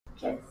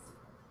Yes.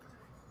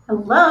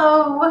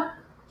 Hello,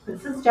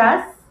 this is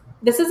Jess,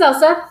 This is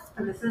Elsa.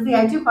 and this is the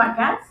I2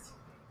 podcast.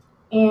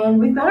 And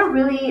we've got a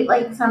really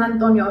San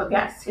Antonio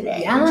guest today,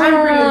 which I'm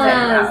pretty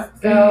excited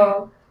about.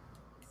 So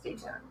stay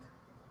tuned.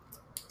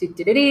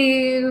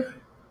 Do-do-do-do.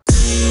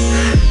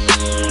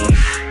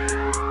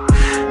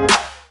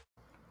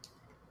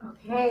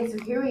 Okay, so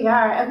here we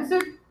are,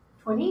 episode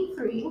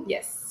 23,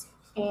 Yes.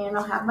 and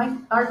I'll have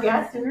our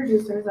guest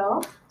introduce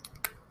herself.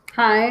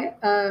 Hi,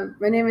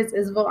 my name is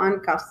Isabel Ann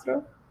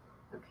Castro.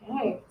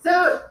 Okay,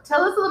 so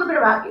tell us a little bit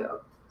about you.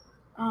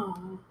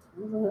 Oh,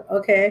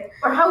 okay.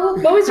 Or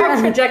What was your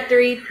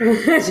trajectory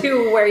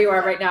to where you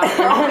are right now?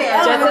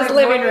 Jess's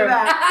living room.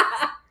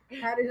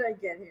 How did I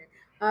get here?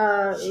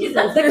 She's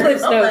The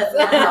Cliff's Notes.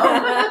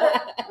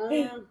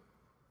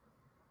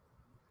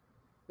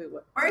 Wait,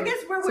 what? Or I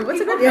guess where So would what's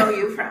a people good- know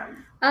you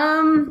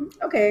from?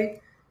 Okay.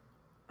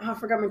 Oh, I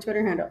forgot my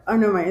Twitter handle. Oh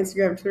no, my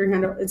Instagram Twitter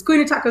handle. It's Queen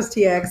of Tacos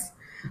TX.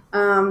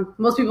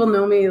 Most people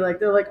know me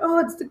they're like, oh,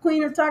 it's the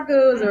Queen of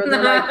Tacos,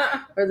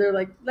 or they're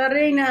like La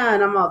Reina,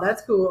 and I'm all,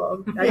 that's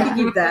cool. I can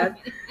keep that.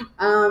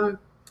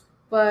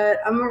 But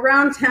I'm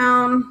around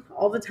town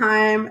all the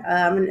time.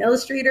 I'm an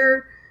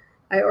illustrator.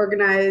 I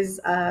organize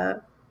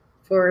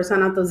for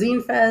San Anto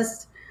Zine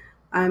Fest.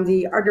 I'm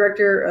the art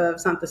director of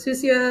Santa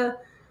Sucia.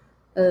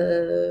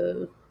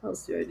 What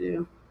else do I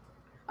do?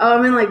 Oh,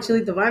 I'm in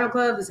Chilita Vinyl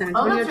Club, the San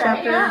Antonio that's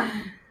right, chapter. yeah.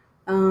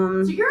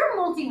 Um, So you're a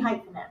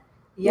multi-hyphenate.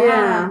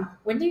 Yeah.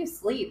 When do you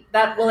sleep?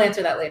 We'll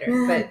answer that later,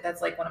 but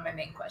that's one of my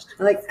main questions.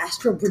 I like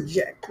astral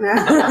project.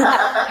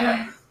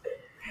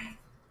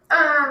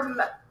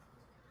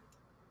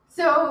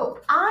 So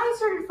I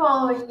started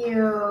following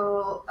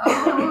you,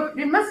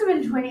 it must have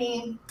been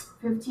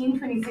 2015,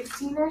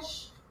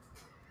 2016-ish.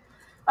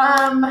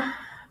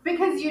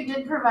 Because you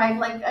did provide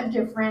a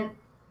different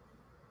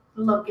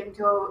look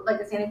into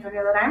a San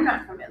Antonio that I'm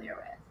not familiar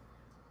with.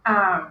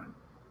 And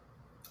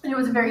it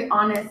was a very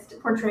honest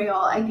portrayal.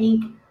 I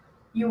think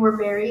you were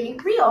very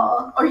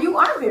real, or you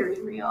are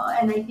very real.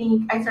 And I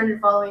think I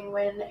started following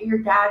when your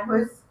dad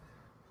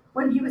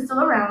when he was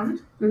still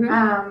around.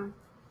 Mhm.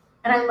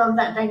 And I love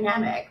that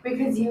dynamic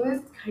because he was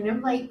kind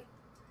of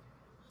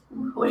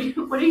what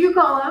do you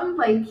call him?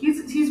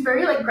 He's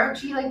very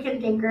grouchy,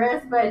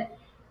 cantankerous, but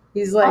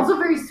He's also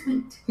very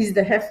sweet. he's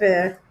the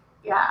jefe,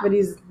 Yeah. but he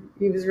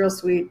was real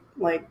sweet,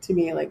 to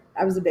me.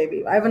 I was a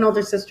baby. I have an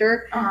older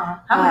sister.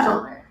 How much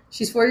older?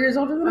 She's 4 years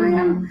older than I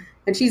am,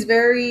 and she's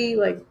very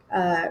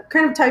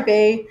kind of type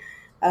A,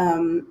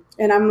 and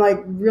I'm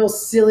real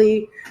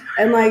silly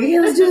and hey,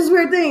 let's do this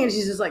weird thing, and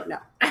she's just no.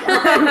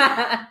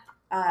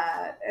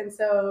 And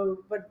so,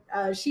 but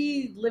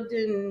she lived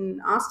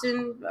in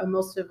Austin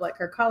most of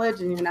her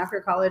college and even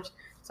after college.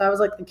 So I was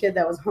the kid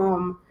that was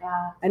home.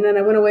 Yeah. And then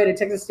I went away to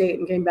Texas State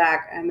and came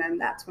back, and then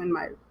that's when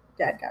my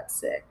dad got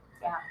sick.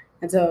 Yeah.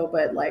 And so,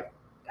 but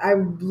I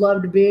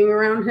loved being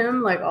around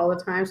him all the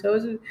time. So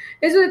it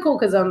was really cool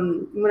because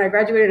when I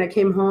graduated and I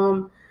came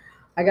home,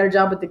 I got a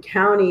job with the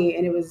county,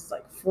 and it was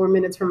 4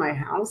 minutes from my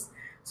house.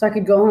 So I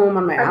could go home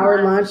on my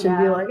hour lunch and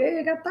be hey,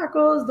 I got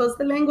tacos, dos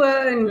de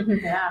lengua,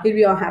 and he'd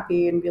be all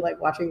happy and be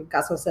watching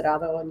Caso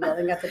Cerrado and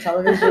yelling at the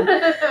television.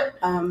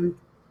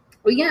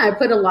 But yeah, I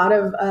put a lot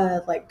of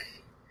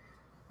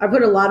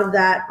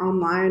that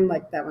online,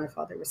 that my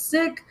father was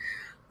sick,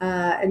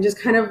 and just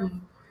kind of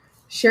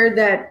shared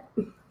that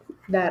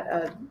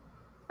a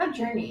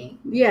journey.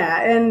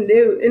 Yeah, and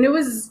it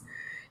was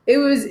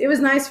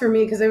nice for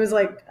me because it was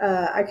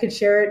I could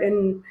share it,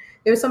 and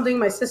it was something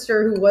my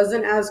sister, who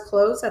wasn't as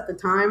close at the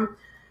time,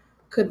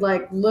 could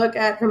look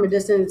at from a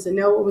distance and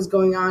know what was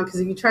going on. Because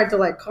if you tried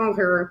to call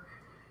her,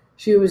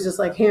 she was just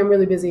hey, I'm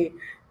really busy,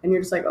 and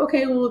you're just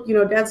okay, well,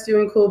 dad's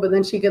doing cool. But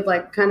then she could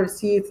kind of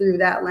see through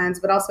that lens.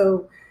 But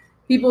also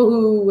people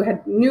who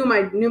knew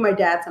my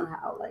dad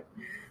somehow.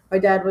 My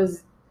dad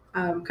was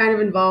kind of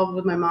involved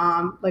with my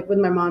mom, with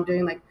my mom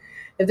doing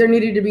if there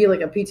needed to be a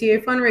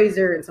PTA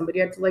fundraiser and somebody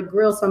had to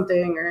grill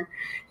something, or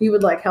he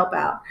would help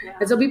out. Yeah.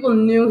 And so people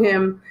knew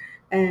him,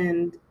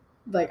 and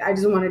I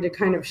just wanted to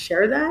kind of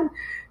share that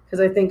because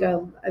I think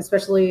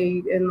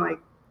especially in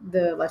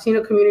the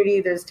Latino community,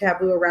 there's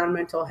taboo around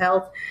mental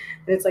health,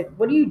 and it's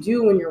what do you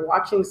do when you're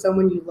watching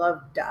someone you love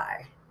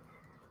die?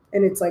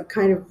 And it's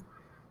kind of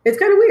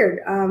weird.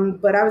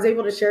 But I was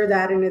able to share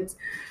that, and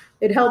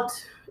it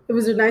helped. It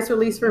was a nice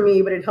release for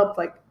me, but it helped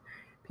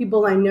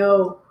people I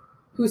know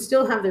who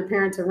still have their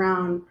parents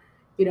around,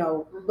 pick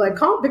up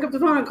the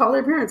phone and call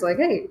their parents,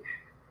 hey,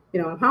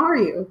 how are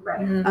you? Right.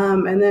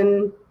 Mm-hmm. And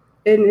then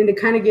and it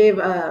kind of gave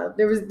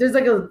there's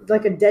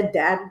a dead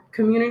dad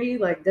community,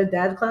 dead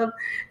dad club,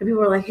 and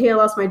people were hey, I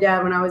lost my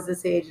dad when I was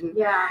this age, and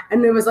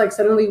it was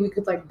suddenly we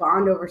could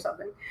bond over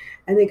something,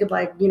 and they could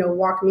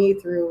walk me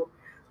through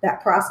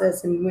that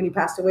process, and when he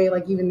passed away,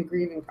 even the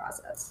grieving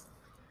process.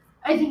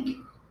 I think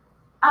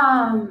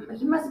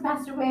he must have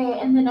passed away,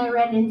 and then I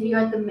ran into you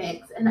at the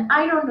Mix, and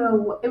I don't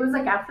know, it was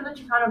after the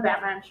Chicano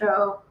Batman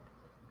show.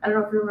 I don't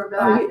know if you remember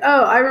that.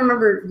 I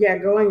remember,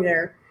 going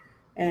there,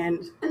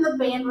 and the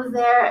band was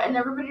there, and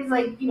everybody's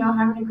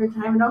having a good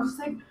time, and I was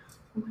just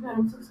oh my God,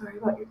 I'm so sorry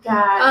about your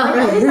dad. Like,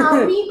 I did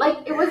not mean,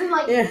 like, it wasn't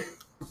like, Yeah.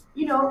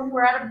 you know,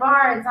 we're at a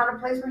bar. It's not a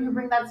place where you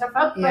bring that stuff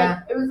up.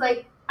 Yeah. But it was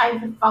like, I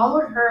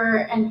followed her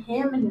and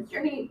him and his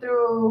journey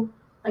through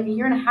like a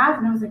year and a half.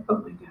 And I was like, oh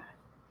my God.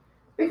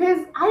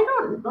 Because I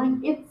don't,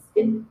 like,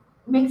 it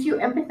makes you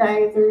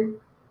empathize or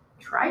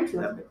try to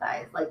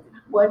empathize, like,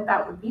 what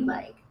that would be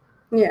like.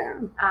 Yeah.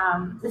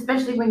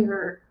 Especially when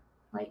you're,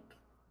 like,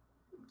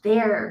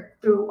 there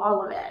through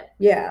all of it.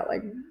 Yeah,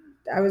 like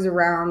I was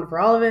around for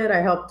all of it. I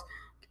helped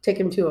take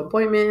him to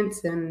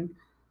appointments and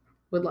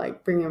would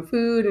like bring him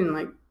food and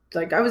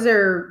like I was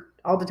there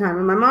all the time.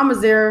 And my mom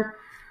was there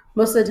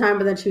most of the time,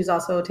 but then she was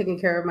also taking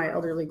care of my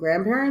elderly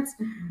grandparents.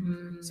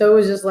 Mhm. So it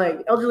was just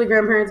like elderly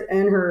grandparents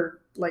and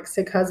her like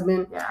sick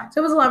husband. Yeah. So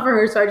it was a lot for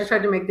her. So I just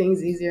tried to make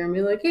things easier and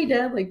be like, hey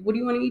dad, like what do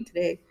you want to eat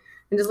today?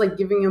 And just like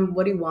giving him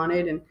what he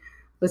wanted and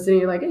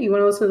listening, like, hey, you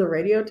want to listen to the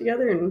radio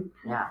together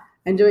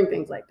and doing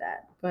things like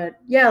that. But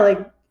yeah,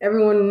 like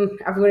everyone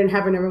didn't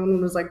happen.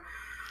 Everyone was like,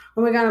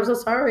 oh my God, I'm so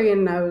sorry.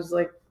 And I was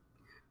like,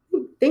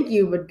 thank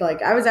you. But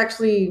like, I was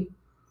actually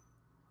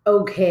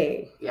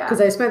okay. Yeah.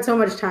 Because I spent so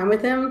much time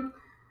with him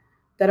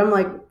that I'm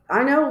like,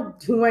 I know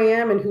who I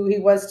am and who he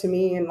was to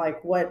me and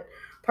like what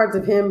parts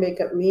of him make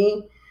up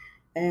me.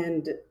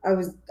 And I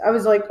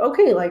was like,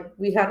 okay, like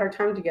we had our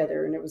time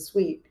together and it was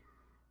sweet.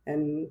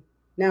 And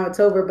now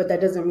it's over, but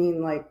that doesn't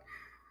mean like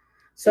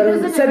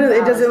suddenly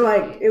it doesn't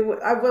like it.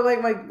 I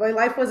like my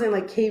life wasn't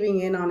like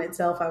caving in on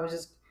itself.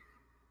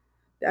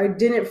 I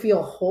didn't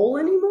feel whole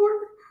anymore,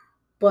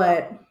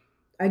 but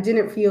I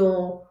didn't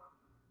feel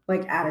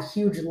like at a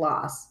huge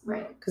loss.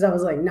 Right. Because I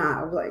was like,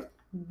 nah, like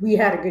we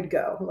had a good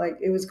go. Like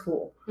it was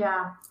cool.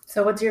 Yeah.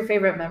 So what's your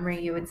favorite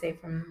memory you would say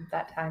from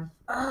that time?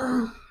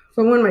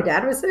 From when my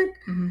dad was sick?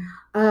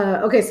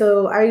 Mhm. Okay,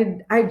 so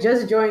I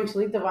just joined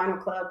Shalita Vinyl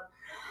Club.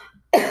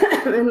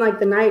 And like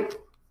the night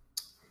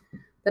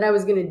that I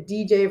was gonna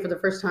DJ for the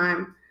first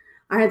time,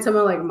 I had some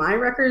of like my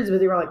records, but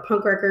they were like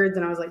punk records,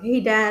 and I was like, "Hey,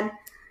 Dad,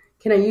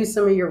 can I use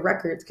some of your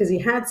records?" Because he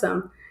had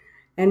some,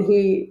 and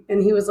he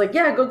was like,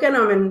 "Yeah, go get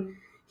them." And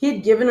he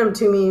had given them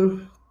to me.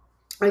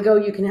 I go,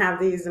 "You can have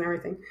these and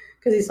everything,"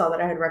 because he saw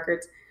that I had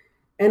records.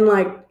 And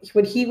like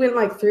when he went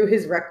like through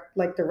his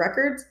the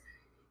records,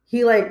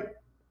 he like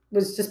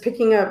was just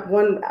picking up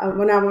one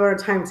album at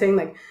a time, saying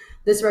like,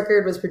 this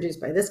record was produced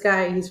by this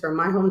guy. He's from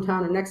my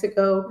hometown in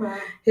Mexico.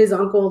 Right. His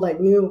uncle like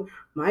knew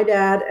my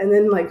dad, and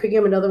then like picking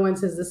up another one,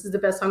 says this is the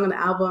best song on the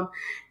album.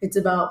 It's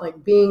about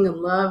like being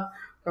in love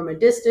from a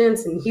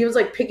distance. And he was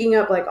like picking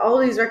up like all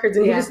these records,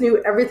 and he just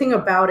knew everything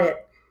about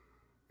it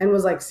and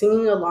was like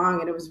singing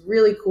along, and it was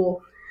really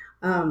cool.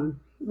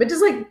 But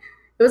just like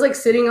it was like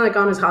sitting like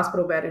on his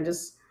hospital bed and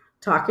just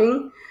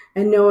talking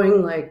and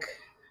knowing like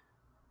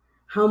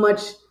how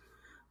much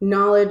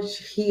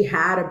knowledge he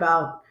had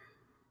about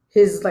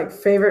his like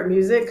favorite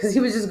music, because he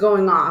was just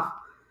going off,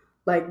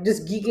 like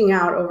just geeking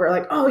out over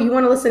like, oh, you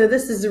want to listen to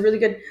this? This is a really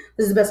good.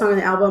 This is the best song on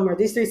the album, or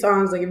these 3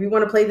 songs. Like if you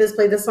want to play this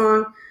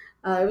song.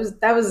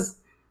 That was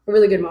a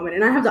really good moment,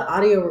 and I have the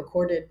audio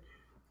recorded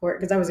for it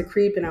because I was a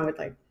creep and I would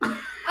like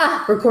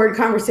record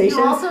conversations.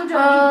 You also don't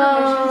need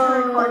permission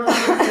to record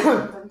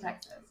conversations in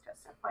Texas,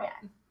 just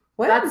FYI.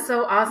 What? That's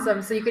so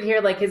awesome. So you could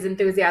hear like his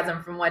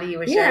enthusiasm from what he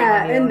was sharing.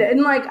 Yeah, with you.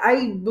 and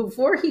like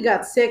before he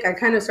got sick, I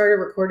kind of started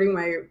recording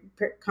my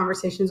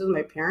conversations with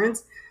my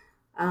parents,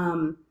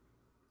 and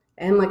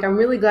like I'm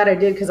really glad I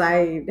did, because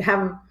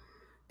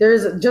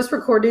there's just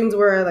recordings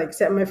where I like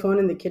set my phone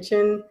in the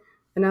kitchen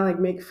and I like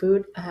make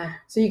food,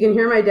 so you can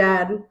hear my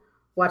dad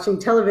watching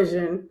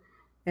television,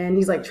 and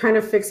he's like trying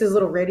to fix his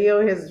little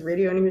radio. He has his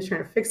radio and he was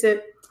trying to fix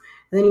it.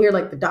 And then you hear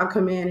like the dog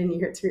come in and you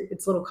hear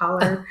its little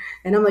collar,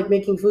 and I'm like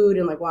making food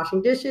and like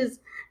washing dishes,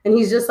 and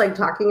he's just like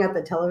talking at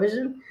the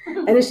television,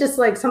 and it's just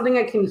like something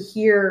I can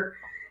hear,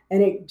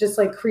 and it just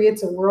like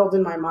creates a world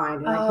in my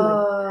mind, and I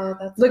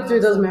can like look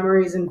through those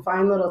memories and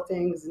find little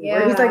things, and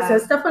where he's like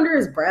says stuff under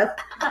his breath,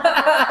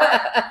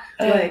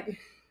 like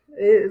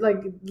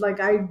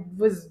I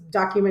was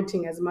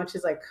documenting as much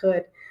as I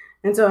could,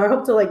 and so I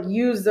hope to like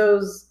use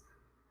those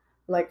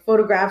like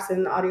photographs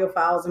and audio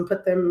files and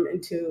put them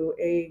into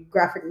a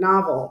graphic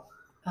novel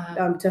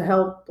to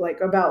help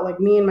like about like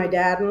me and my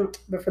dad,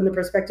 but from the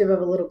perspective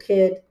of a little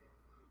kid,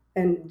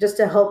 and just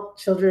to help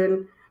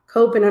children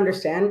cope and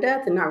understand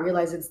death and not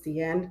realize it's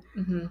the end.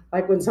 Mm-hmm.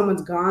 Like when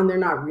someone's gone, they're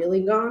not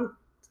really gone.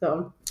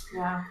 So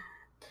yeah,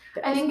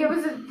 I think it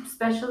was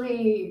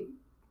especially,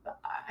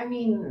 I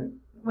mean,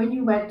 when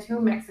you went to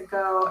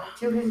Mexico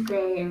to his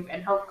grave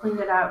and helped clean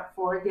it up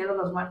for Dia de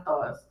los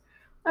Muertos,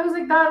 I was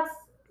like, that's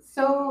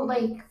so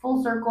like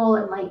full circle,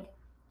 and like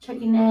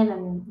checking in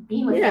and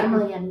being with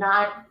family and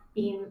not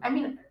being, I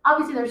mean,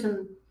 obviously there's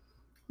some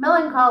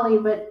melancholy,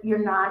 but you're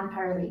not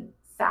entirely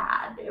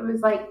sad. It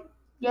was like,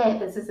 yeah,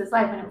 this is his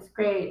life, and it was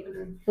great.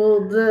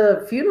 Well,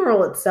 the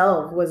funeral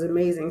itself was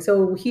amazing.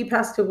 So he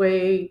passed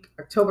away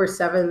October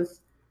 7th,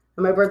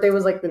 and my birthday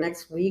was like the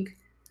next week,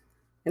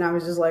 and I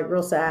was just like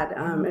real sad.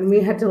 And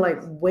we had to like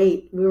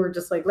wait. We were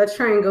just like, let's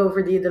try and go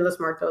for Dia de los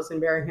Muertos and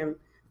bury him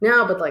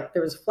now, but like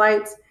there was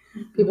flights.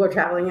 People are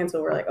traveling in,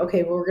 so we're like,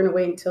 okay, well, we're gonna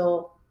wait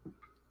until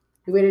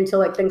We waited until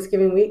like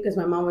Thanksgiving week because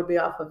my mom would be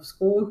off of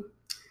school.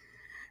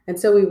 And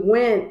so we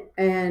went,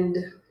 and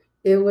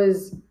I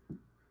was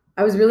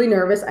really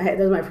nervous. That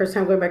was my first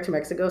time going back to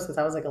Mexico since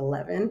I was like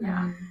 11.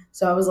 Yeah.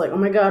 So I was like, oh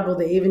my God, will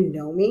they even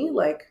know me?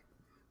 Like,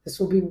 this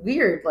will be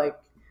weird. Like,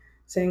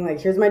 saying like,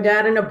 here's my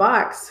dad in a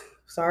box.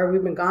 Sorry,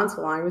 we've been gone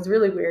so long. It was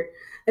really weird.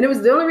 And it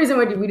was the only reason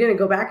why we didn't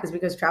go back is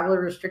because travel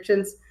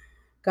restrictions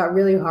got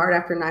really hard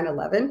after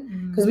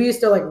 9/11 because we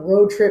used to like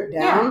road trip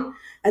down,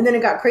 and then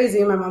it got crazy.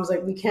 And my mom's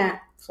like, we can't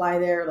fly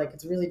there. Like,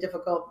 it's really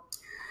difficult.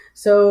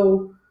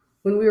 So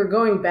when we were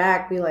going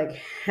back, we like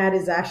had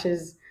his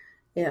ashes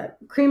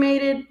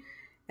cremated,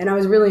 and I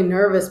was really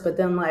nervous. But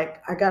then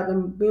like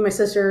me and my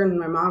sister and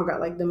my mom got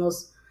like the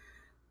most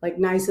like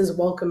nicest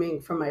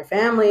welcoming from my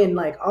family, and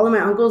like all of my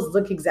uncles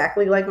look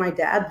exactly like my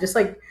dad, just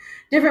like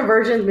different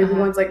versions. Maybe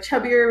one's like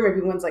chubbier,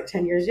 maybe one's like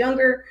 10 years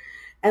younger.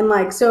 And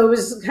like, so it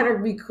was kind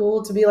of be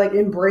cool to be like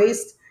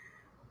embraced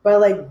by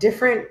like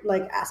different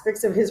like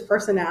aspects of his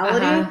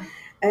personality.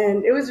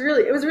 And it was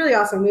really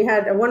awesome. We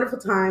had a wonderful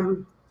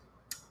time.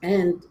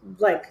 And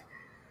like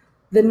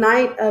the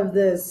night of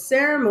the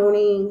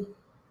ceremony,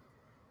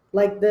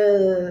 like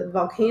the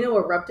volcano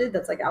erupted.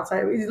 That's like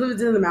outside. He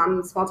lives in the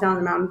mountains, small town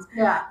in the mountains.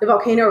 Yeah. The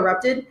volcano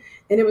erupted,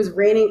 and it was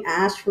raining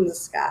ash from the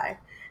sky.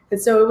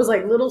 And so it was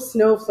like little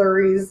snow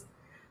flurries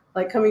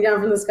like coming down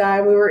from the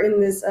sky. We were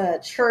in this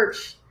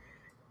church,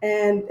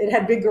 and it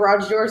had big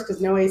garage doors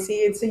because no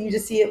AC. And so you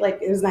just see it like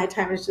it was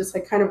nighttime. It's just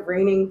like kind of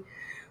raining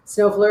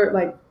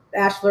like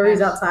ash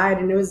flurries outside.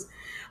 And it was,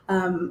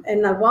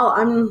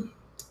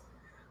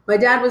 my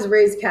dad was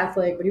raised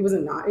Catholic, but he was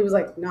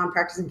like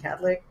non-practicing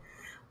Catholic.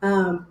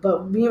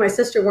 But me and my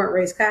sister weren't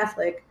raised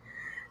Catholic.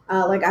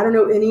 Like, I don't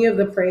know any of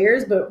the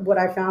prayers, but what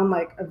I found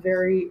like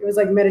it was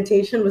like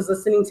meditation, was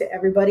listening to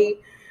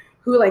everybody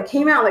who like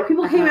came out, like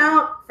people came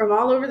out from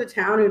all over the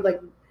town who like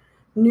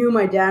knew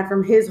my dad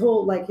from his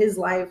whole, like his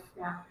life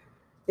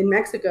in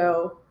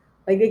Mexico.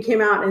 Like they came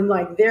out, and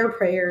like their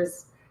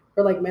prayers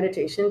were like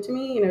meditation to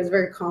me, and it was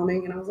very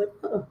calming. And I was like,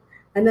 oh.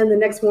 And then the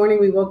next morning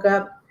we woke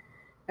up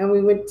and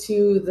we went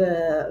to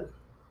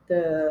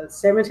the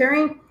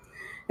cemetery,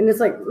 and it's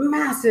like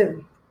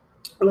massive.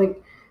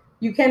 Like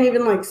you can't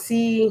even like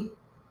see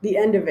the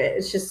end of it.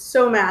 It's just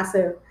so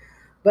massive,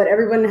 but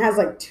everyone has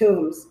like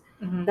tombs.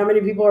 Not many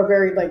people are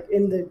buried like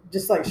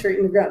just like straight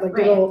in the ground, like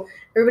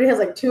everybody has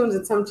like tombs,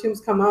 and some tombs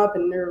come up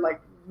and they're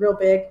like real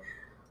big.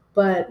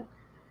 But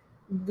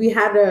there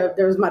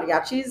was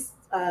mariachis.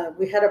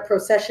 We had a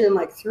procession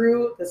like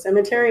through the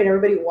cemetery, and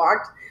everybody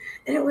walked,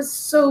 and it was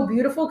so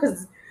beautiful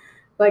because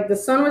like the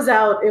sun was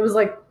out. It was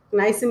like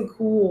nice and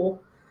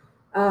cool.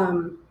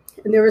 And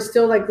there were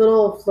still like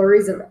little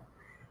flurries of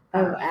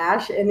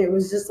ash, and it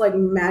was just like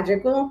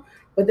magical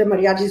with the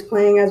mariachis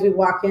playing as we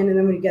walk in. And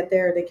then when we get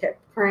there, they kept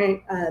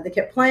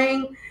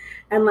playing,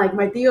 and like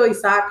my Tío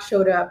Isaac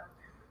showed up,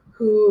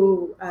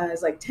 who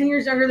is like 10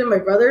 years younger than my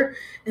brother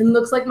and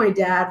looks like my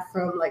dad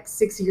from like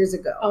 6 years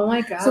ago. Oh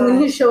my God. So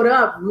when he showed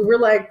up, we were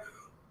like,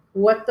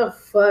 what the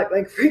fuck,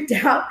 like freaked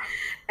out.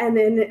 And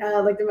then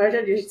like the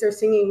mariachi started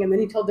singing, and then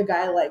he told the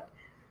guy like,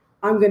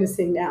 I'm gonna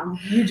sing now,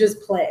 you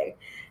just play.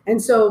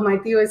 And so my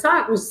Tío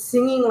Isaac was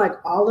singing like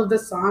all of the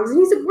songs, and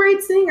he's a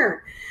great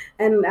singer.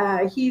 And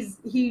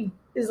he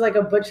is like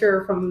a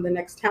butcher from the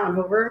next town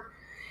over.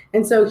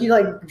 And so he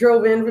like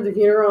drove in for the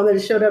funeral and then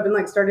showed up and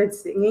like started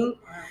singing.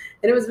 Wow.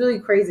 And it was really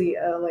crazy.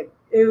 Like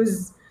it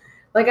was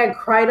like I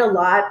cried a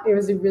lot. It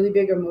was a really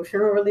big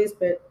emotional release,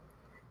 but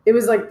it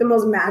was like the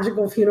most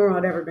magical funeral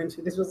I'd ever been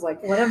to. This was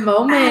like, what a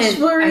moment. Ash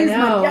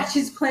flurries,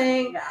 she's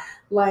playing. Yeah.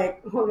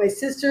 Like my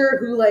sister,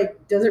 who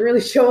like doesn't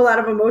really show a lot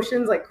of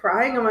emotions, like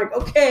crying. I'm like,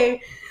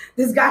 okay,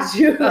 this got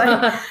you.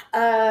 Like,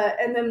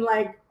 and then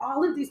like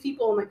all of these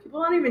people, and like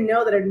people don't even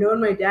know that I've known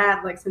my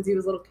dad like since he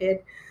was a little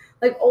kid.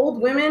 Like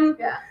old women,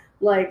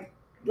 like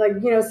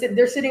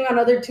they're sitting on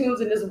other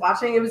tombs and just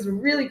watching. It was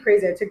really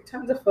crazy. I took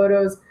tons of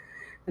photos,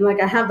 and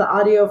like I have the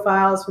audio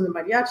files from the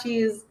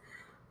mariachis.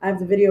 I have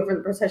the video from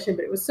the procession,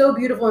 but it was so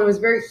beautiful, and it was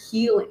very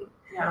healing.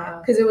 Yeah,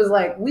 because it was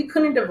like we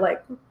couldn't have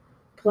like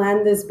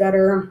planned this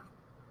better.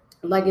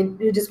 Like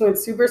it just went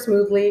super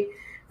smoothly.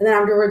 And then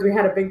afterwards we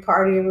had a big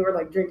party, and we were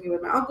like drinking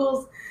with my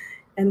uncles,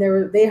 and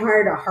they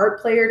hired a harp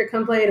player to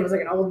come play, and it was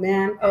like an old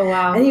man. Oh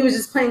wow. And he was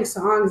just playing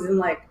songs, and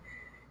like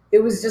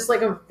it was just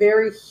like a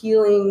very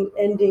healing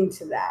ending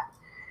to that.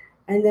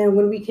 And then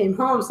when we came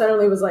home,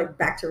 suddenly it was like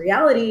back to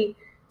reality,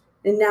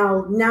 and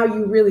now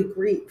you really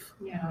grieve.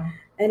 Yeah.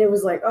 And it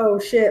was like, oh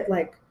shit,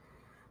 like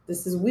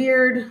this is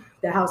weird.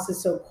 The house is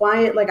so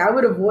quiet. Like I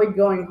would avoid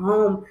going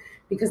home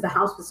because the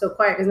house was so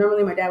quiet, because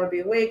normally my dad would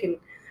be awake and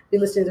be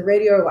listening to the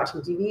radio or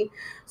watching TV.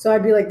 So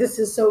I'd be like, this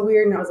is so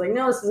weird. And I was like,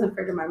 no, this isn't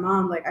fair to my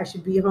mom. Like I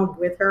should be home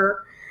with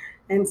her.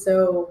 And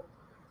so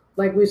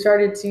like we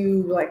started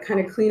to like kind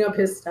of clean up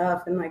his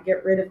stuff and like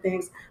get rid of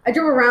things. I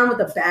drove around with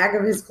a bag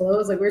of his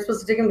clothes. Like we were supposed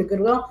to take him to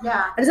Goodwill.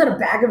 Yeah. I just had a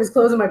bag of his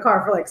clothes in my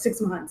car for like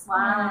 6 months.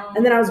 Wow.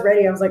 And then I was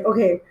ready. I was like,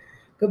 okay,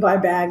 goodbye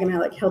bag. And I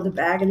like held the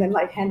bag and then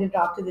like handed it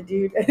off to the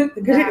dude.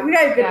 The guy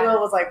at Goodwill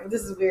was like, well,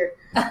 this is weird.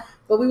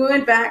 But we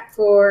went back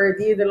for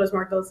Dia de los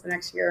Muertos the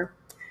next year.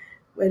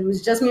 it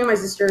was just me and my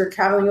sister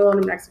traveling alone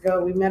in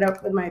Mexico. We met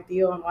up with my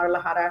tío in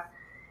Guadalajara,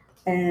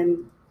 and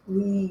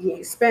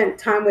we spent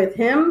time with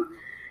him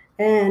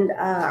and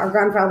our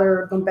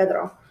grandfather, Don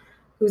Pedro,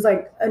 who's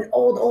like an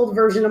old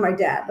version of my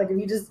dad. Like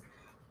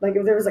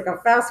if there was like a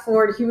fast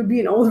forward, he would be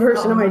an old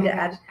version of my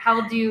dad. Gosh. How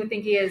old do you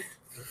think he is?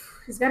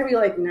 He's got to be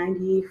like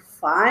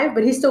 95,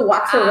 but he still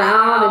walks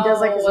around and does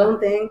like his own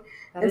thing.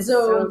 That And is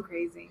so- so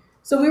crazy.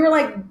 So we were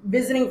like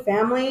visiting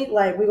family.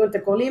 Like we went to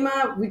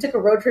Colima. We took a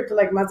road trip to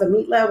like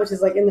Mazamitla, which is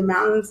like in the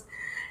mountains,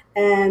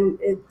 and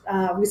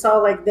we saw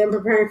like them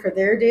preparing for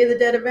their Day of the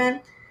Dead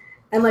event,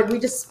 and like we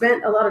just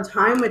spent a lot of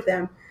time with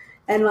them.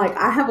 And like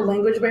I have a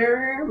language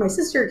barrier. My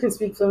sister can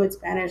speak fluent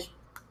Spanish,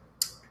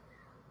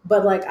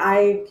 but like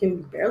I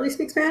can barely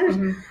speak Spanish.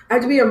 Mhm. I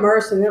have to be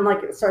immersed, and then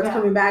like it starts Yeah.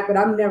 coming back, but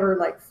I'm never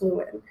like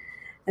fluent.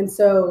 And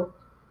so,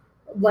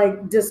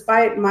 like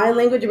despite my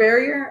language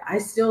barrier, I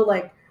still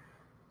like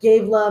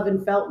gave love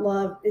and felt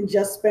love in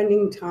just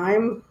spending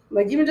time,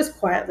 like even just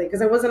quietly, because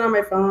I wasn't on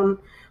my phone,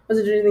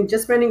 wasn't doing anything,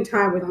 just spending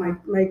time with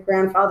my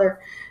grandfather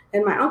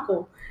and my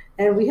uncle.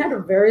 And we had a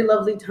very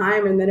lovely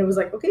time. And then it was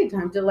like, okay,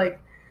 time to like,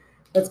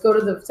 let's go to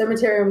the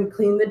cemetery, and we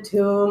cleaned the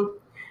tomb,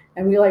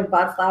 and we like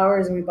bought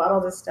flowers, and we bought all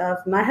this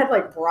stuff. And I had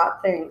like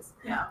brought things.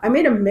 Yeah. I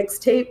made a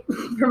mixtape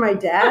for my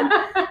dad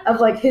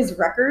of like his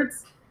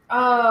records.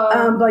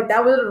 Like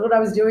that was what I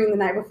was doing the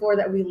night before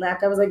that we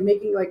left. I was like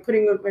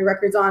putting my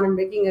records on and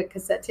making a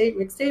cassette tape,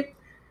 mixtape.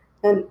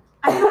 And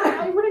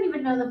I wouldn't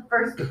even know the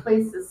first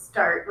place to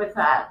start with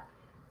that.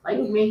 Like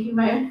making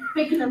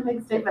a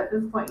mixtape at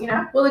this point, you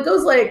know? well, it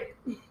goes like,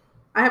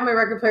 I have my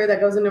record player that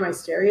goes into my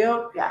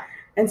stereo. Yeah.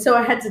 And so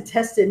I had to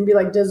test it and be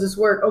like, does this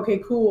work? Okay,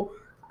 cool.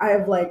 I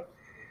have like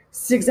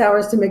 6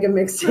 hours to make a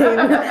mixtape.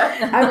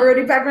 I've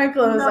already packed my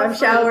clothes. No I've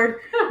sleep. showered.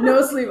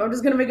 No sleep. I'm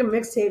just gonna make a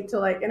mixtape to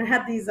like, and I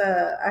have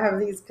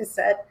these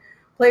cassette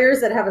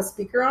players that have a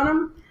speaker on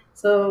them.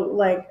 So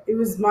like, it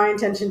was my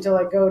intention to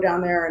like go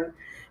down there and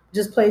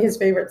just play his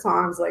favorite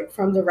songs like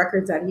from the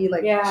records that he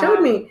like Yeah.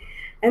 showed me.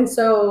 And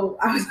so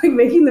I was like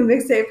making the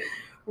mixtape.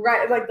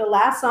 Right, like the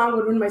last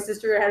song when my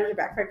sister had her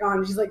backpack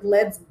on, she's like,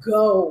 "Let's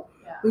go.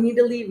 Yeah. We need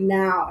to leave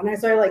now." And I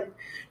started like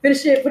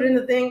finished it, put it in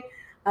the thing,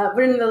 put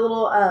it in the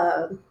little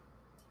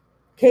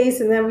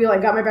case, and then we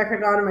like got my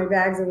backpack on and my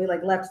bags, and we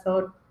like left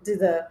to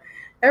the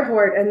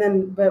airport. And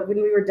then, but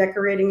when we were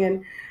decorating,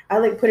 and I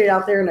like put it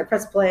out there and I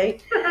pressed play,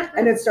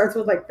 and it starts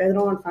with like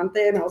Pedro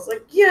Infante, and I was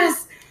like,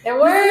 "Yes, It this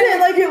worked. is it.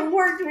 Like it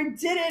worked. We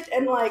did it!"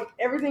 And like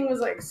everything was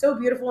like so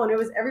beautiful, and it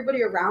was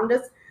everybody around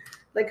us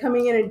like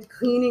coming in and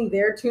cleaning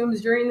their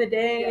tombs during the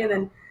day. Yeah. And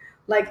then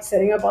like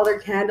setting up all their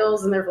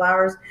candles and their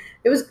flowers.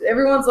 It was,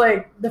 everyone's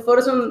like, the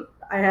photos from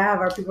I have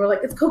are people are like,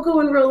 "It's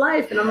Coco in real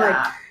life." And I'm like,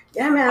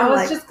 yeah, man. I was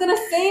like, just gonna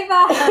say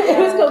that. it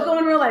was Coco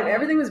in real life.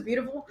 Everything was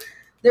beautiful.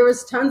 There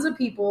was tons of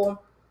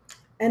people.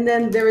 And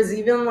then there was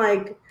even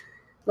like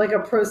a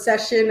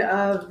procession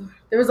of,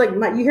 there was like,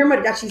 you hear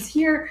mariachis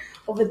here,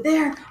 over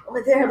there.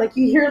 Like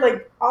you hear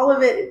like all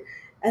of it.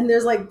 And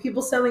there's like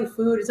people selling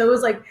food. So it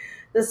was like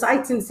the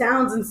sights and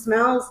sounds and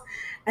smells.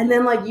 And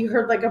then like you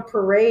heard like a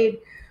parade,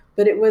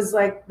 but it was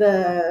like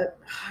I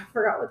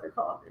forgot what they're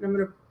called. And I'm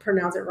going to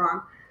pronounce it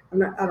wrong.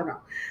 I don't know.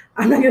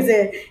 I'm not going to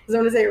say it because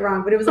I'm going to say it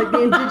wrong. But it was like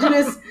the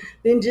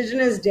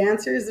indigenous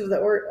dancers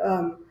that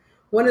were,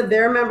 one of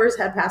their members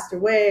had passed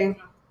away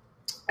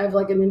of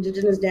like an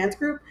indigenous dance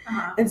group.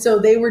 Uh-huh. And so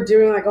they were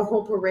doing like a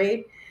whole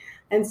parade.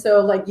 And so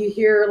like you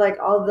hear like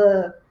all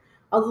the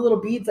little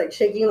beads like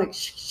shaking, like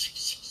shh, shh,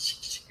 shh,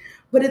 shh, shh.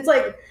 But it's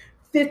like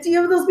 50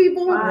 of those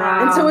people.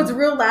 Wow. And so it's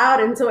real loud.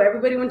 And so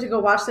everybody went to go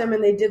watch them,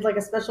 and they did like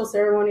a special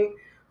ceremony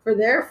for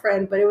their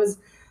friend. But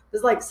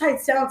there's like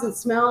sights, sounds, and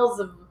smells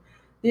of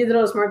Dia de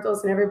los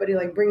Muertos, and everybody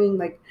like bringing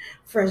like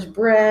fresh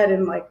bread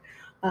and like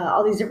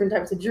all these different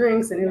types of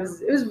drinks. And it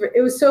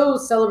was so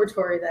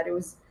celebratory that it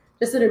was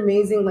just an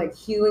amazing like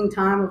healing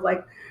time of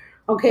like,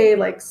 okay,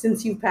 like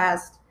since you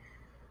passed,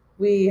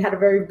 we had a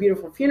very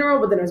beautiful funeral,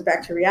 but then it was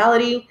back to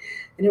reality,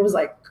 and it was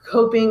like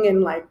coping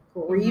and like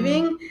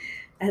grieving.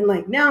 And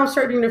like now I'm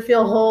starting to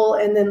feel whole.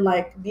 And then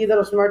like Dia de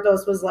los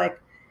Muertos was like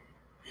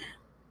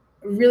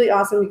really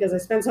awesome because I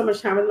spent so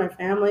much time with my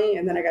family,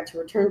 and then I got to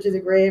return to the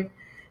grave,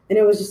 and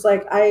it was just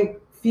like I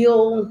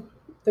feel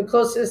the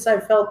closest I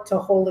felt to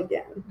whole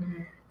again.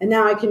 Mhm. And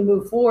now I can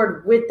move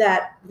forward with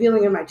that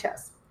feeling in my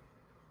chest.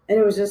 And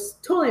it was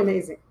just totally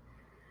amazing.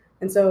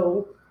 And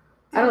so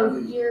I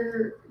don't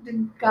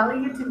Did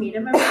Gali get to meet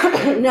him?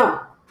 Ever?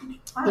 no.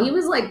 Wow. He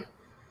was like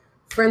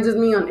friends with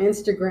me on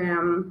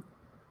Instagram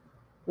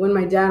when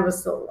my dad was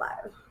still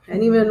alive.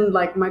 And even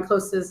like my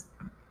closest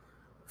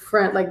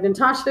friend, like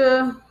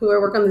Natasha, who I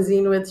work on the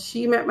zine with,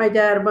 she met my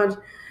dad a bunch.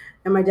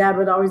 And my dad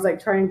would always like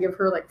try and give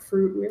her like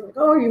fruit. And be like,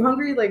 "Oh, are you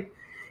hungry?" Like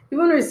even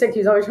when he was sick, he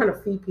was always trying to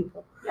feed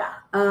people. Yeah.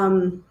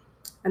 And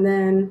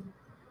then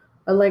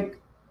like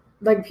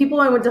people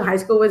I went to high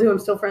school with who I'm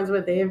still friends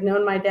with, they have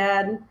known my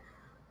dad.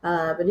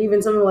 But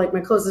even some of like my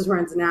closest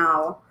friends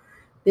now,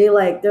 they're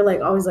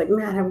like always like,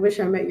 "Man, I wish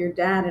I met your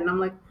dad." And I'm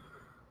like,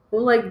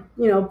 well, like,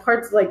 you know,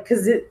 parts like,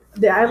 cause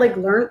I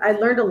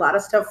learned a lot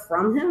of stuff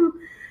from him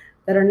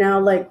that are now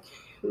like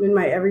in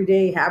my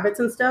everyday habits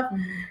and stuff.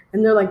 Mhm.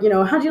 And they're like,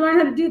 how'd you learn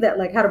how to do that?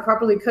 Like how to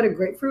properly cut a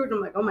grapefruit? And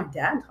I'm like, oh, my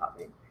dad taught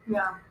me.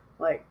 Yeah.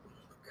 Like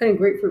cutting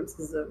grapefruits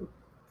is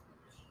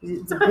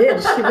it's a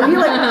bitch.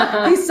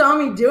 But he saw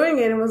me doing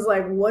it and was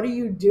like, what are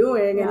you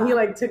doing? And he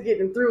like took it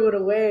and threw it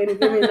away, and he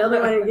gave me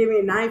another one and gave me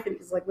a knife, and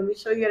he's like, let me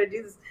show you how to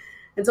do this.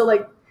 And so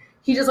like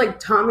he just like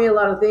taught me a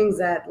lot of things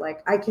that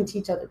like I can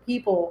teach other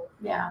people.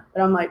 Yeah.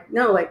 But I'm like,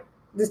 no, like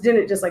this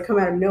didn't just like come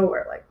out of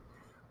nowhere. Like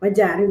my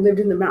dad, who lived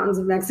in the mountains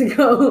of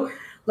Mexico,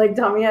 like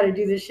taught me how to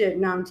do this shit,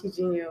 and now I'm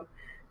teaching you.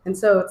 And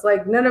so it's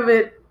like none of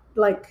it,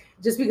 like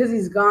just because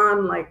he's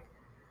gone, like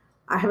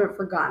I haven't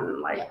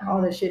forgotten like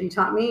all the shit he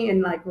taught me,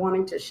 and like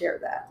wanting to share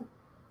that.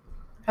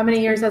 How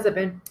many years has it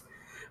been?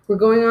 We're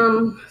going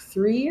on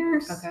 3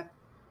 years. Okay.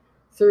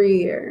 3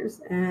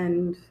 years.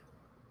 And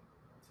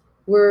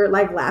we're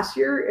like last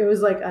year, it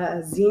was like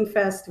a Zine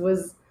Fest that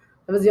was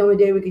the only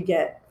day we could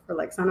get for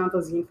like San Anto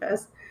Zine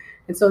Fest.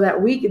 And so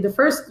that week, the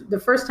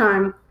first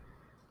time,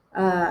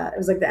 it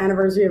was like the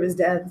anniversary of his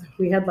death.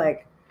 We had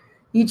like,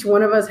 each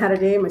one of us had a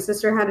day. My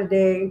sister had a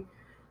day.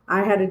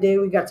 I had a day.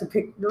 We got to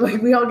pick,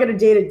 like we all get a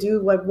day to do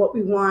like what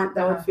we want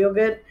that would feel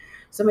good.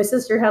 So my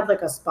sister had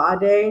like a spa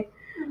day,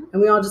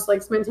 and we all just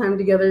like spent time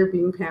together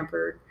being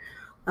pampered.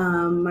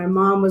 My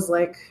mom was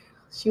like,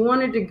 she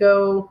wanted to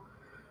go.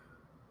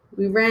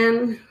 We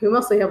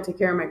mostly helped take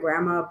care of my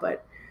grandma,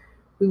 but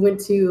we went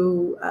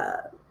to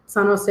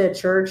San Jose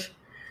Church,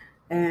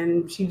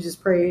 and she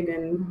just prayed,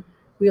 and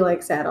we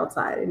like sat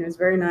outside, and it was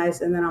very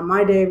nice. And then on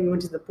my day, we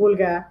went to the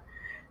Pulga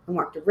and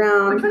walked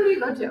around. Which one do you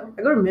go to?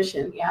 I go to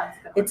Mission. Yeah, that's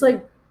a good one. It's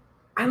like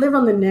I live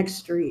on the next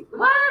street.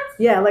 What?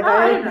 Yeah, like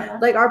I didn't know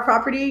that. like our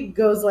property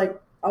goes like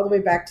all the way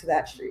back to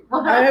that street.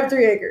 What? I have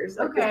 3 acres.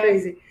 Like Okay. it's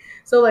crazy.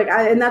 So like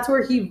and that's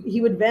where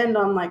he would vend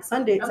on like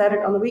Sunday, Saturday,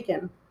 Okay. on the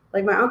weekend.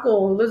 Like my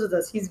uncle who lives with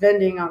us, he's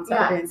vending on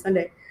Saturday Yeah. and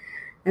Sunday.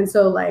 And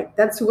so like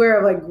that's where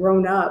I've like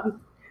grown up.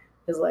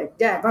 Is like,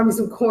 Dad, buy me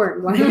some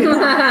corn. Like,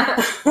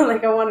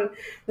 like I want to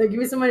like give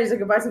me some money so I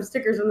can buy some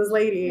stickers from this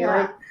lady.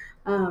 Yeah.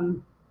 Like,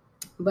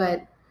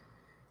 but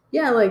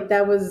yeah, like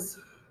that was.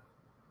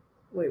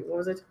 Wait, what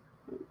was it?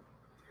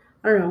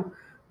 I don't know,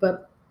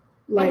 but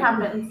like it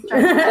happens.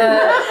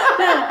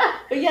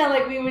 but yeah,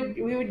 like we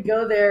would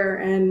go there,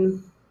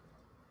 and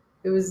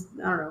it was,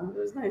 I don't know, it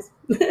was nice.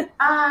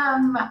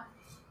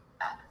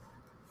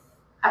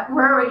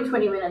 We're already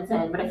 20 minutes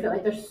in, but I feel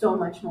like there's so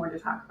much more to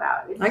talk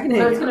about. I can so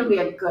hang it's out. going to be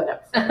a good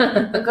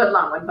episode, a good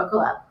long one.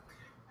 Buckle up.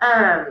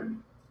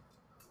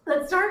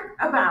 Let's start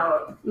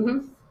about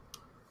Mhm.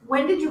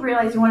 when did you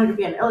realize you wanted to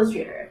be an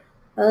illustrator?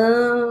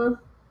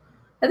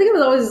 I think I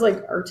was always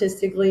like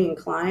artistically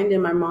inclined,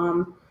 and my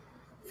mom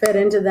fed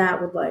into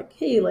that with like,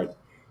 hey, like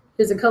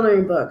here's a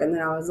coloring book, and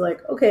then I was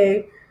like,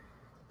 okay,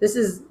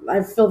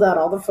 I filled out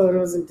all the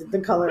photos and did the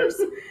colors,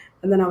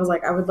 and then I was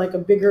like, I would like a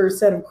bigger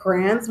set of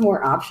crayons,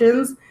 more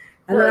options,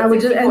 and then I would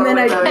just, and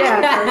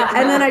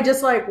then I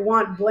just like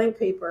want blank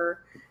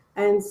paper,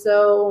 and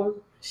so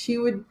she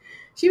would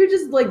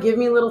just like give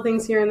me little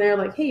things here and there,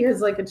 like, hey,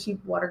 here's like a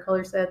cheap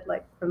watercolor set,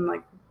 like from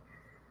like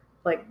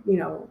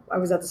I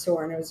was at the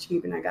store and it was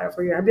cheap and I got it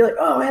for you. I'd be like,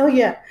 oh, hell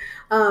yeah.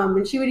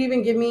 And she would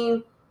even give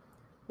me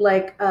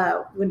like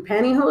when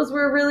pantyhose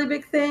were a really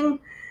big thing,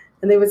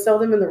 and they would sell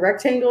them in the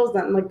rectangles,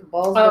 not in like the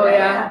balls. Oh, but,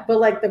 yeah. But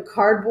like the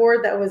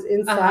cardboard that was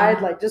inside,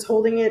 Uh-huh. like just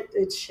holding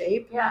its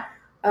shape. Yeah.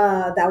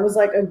 That was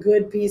like a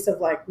good piece of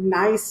like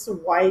nice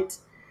white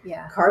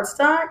Yeah.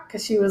 cardstock,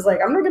 because she was like,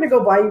 I'm not going to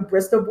go buy you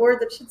Bristol board.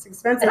 That shit's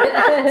expensive.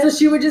 So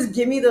she would just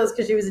give me those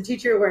because she was a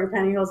teacher wearing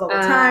pantyhose all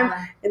the time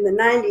in the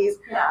 90s.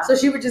 Yeah. So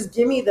she would just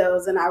give me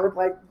those, and I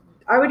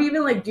would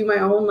even like do my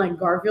own like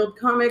Garfield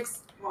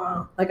comics.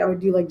 Wow. Like I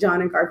would do like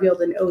John and Garfield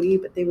and Odie,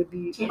 but they would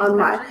be Change on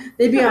fashion.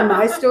 they'd be on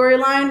my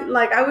storyline.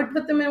 Like I would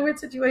put them in weird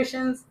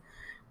situations.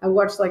 I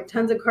watched like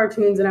tons of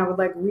cartoons, and I would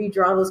like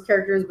redraw those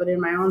characters, but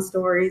in my own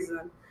stories.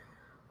 And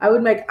I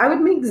would make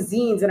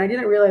zines, and I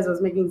didn't realize I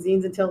was making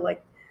zines until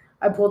like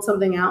I pulled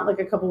something out like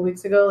a couple of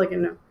weeks ago, like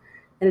in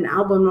an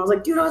album, and I was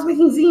like, dude, I was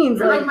making zines.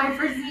 For like my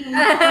first zine.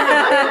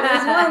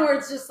 There's one where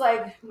it's just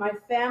like my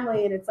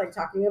family, and it's like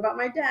talking about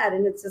my dad,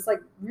 and it's just like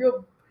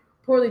real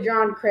poorly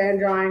drawn crayon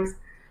drawings.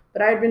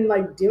 But I had been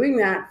like doing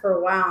that for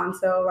a while, and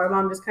so my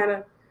mom just kind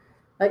of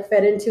like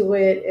fed into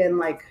it, and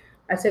like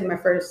I took my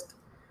first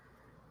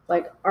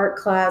like art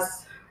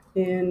class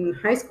in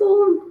high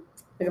school,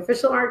 like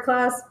official art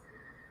class.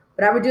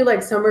 But I would do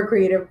like summer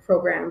creative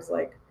programs,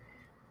 like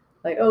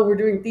oh, we're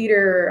doing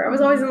theater. I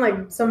was always in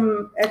like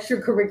some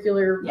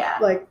extracurricular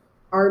like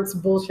arts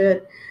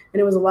bullshit,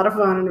 and it was a lot of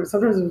fun, and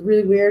sometimes it was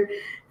really weird,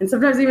 and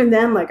sometimes even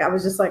then like I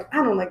was just like,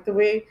 I don't like the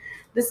way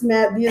this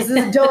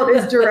adult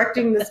is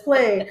directing this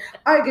play.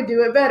 I could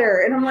do it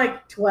better. And I'm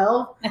like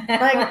 12. Like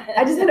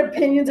I just had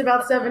opinions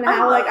about stuff and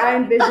how like I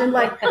envisioned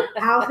like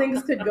how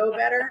things could go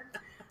better.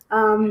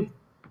 And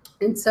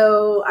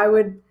so I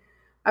would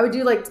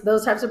do like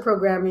those types of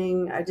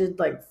programming. I did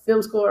like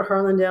film school at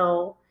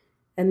Harlandale,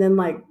 and then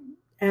like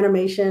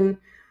animation.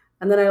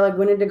 And then I like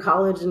went into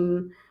college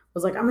and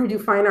was like, I'm going to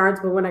do fine arts.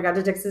 But when I got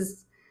to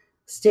Texas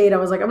State, I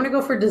was like, I'm going to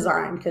go for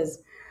design,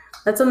 because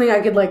that's something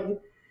I could like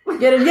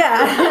get it.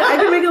 Yeah, I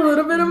could make a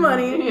little bit of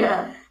money.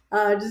 Yeah.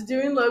 Just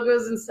doing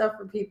logos and stuff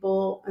for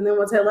people. And then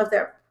once I left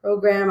that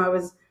program, I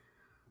was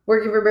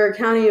working for Bexar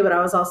County, but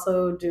I was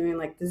also doing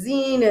like the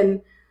zine,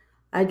 and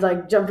I'd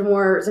like jumped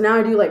more. So now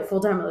I do like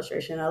full-time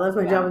illustration. I left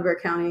my job with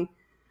Bexar County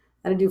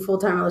and I do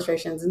full-time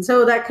illustrations. And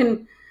so that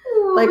can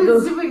like go.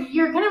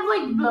 You're kind of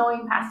like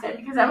blowing past it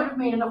because I would have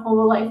made it a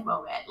whole life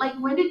moment. Like,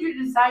 when did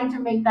you decide to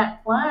make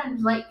that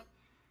plunge? Like,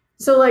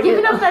 So like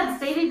giving up that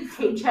stated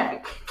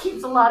paycheck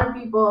keeps a lot of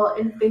people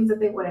in things that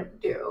they wouldn't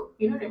do.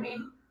 You know what I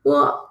mean?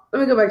 Well, let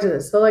me go back to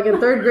this. So like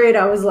in third grade,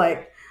 I was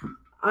like,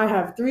 I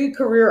have 3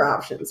 career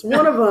options.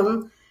 One of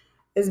them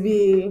is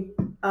be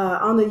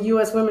on the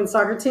U.S. women's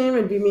soccer team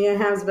and be Mia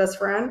Hamm's best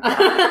friend.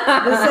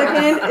 The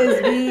second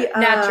is be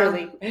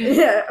Naturally.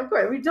 Yeah, of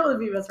course, we totally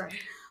be best friends.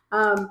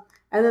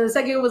 And then the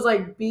second was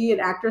like be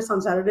an actress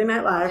on Saturday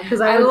Night Live because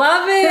I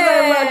love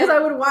it. Because I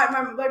would watch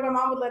my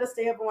mom would let us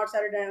stay up and watch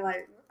Saturday Night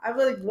Live. I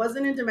really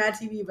wasn't into Mad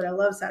TV, but I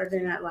love Saturday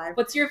Night Live.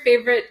 What's your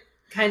favorite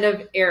kind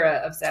of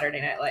era of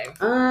Saturday Night Live?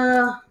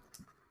 I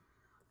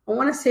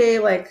want to say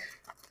like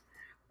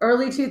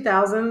early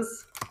 2000s.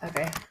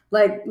 Okay.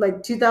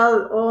 Like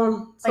 2000.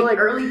 Oh, so like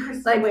early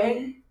Kristen like-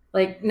 Wiig.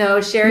 Like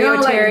Sherry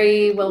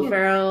O'Terry, Will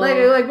Ferrell.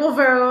 Like Will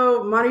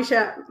Ferrell, Molly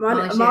Shannon.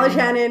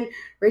 Shannon,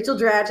 Rachel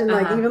Dratch, and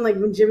like even like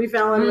when Jimmy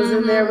Fallon was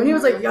in there, when he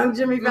was like young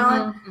Jimmy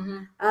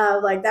Fallon,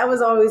 like that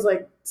was always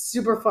like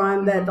super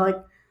fun. That like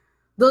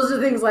those are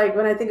things like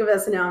when I think of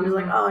SNL, I'm just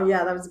like, oh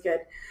yeah, that was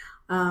good.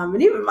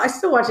 And even I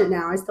still watch it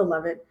now. I still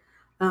love it.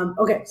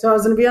 Okay, so I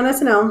was gonna be on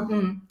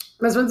SNL.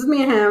 Best friends with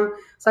Mia Hamm,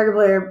 soccer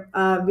player,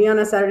 be on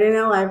a Saturday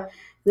Night Live.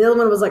 The other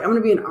one was like, I'm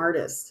gonna be an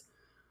artist,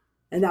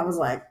 and that was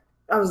like.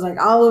 I was like,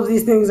 all of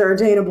these things are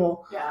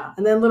attainable. Yeah.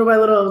 And then little by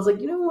little, I was like,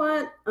 you know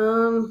what?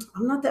 I'm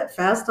not that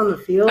fast on the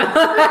field.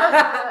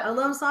 I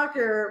love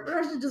soccer, but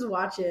I should just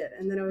watch it.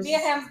 And then it was Mia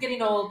Hamm's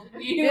getting old.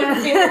 You Yeah.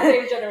 would be the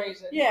same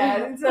generation.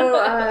 yeah.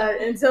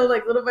 And so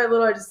like little by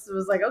little, I just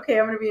was like, okay,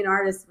 I'm gonna be an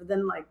artist. But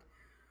then like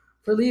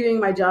for leaving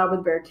my job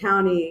with Bexar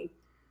County,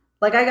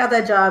 like I got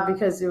that job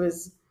because it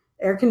was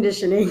air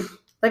conditioning.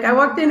 Like I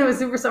walked in, it was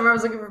super summer. I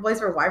was looking for a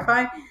place for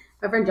Wi-Fi.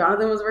 My friend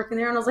Jonathan was working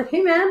there, and I was like,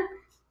 hey man,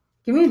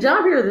 give me a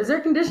job here. There's air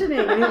conditioning.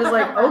 And he was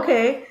like,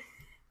 okay.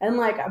 And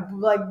like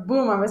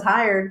boom, I was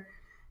hired.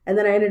 And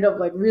then I ended up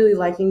like really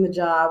liking the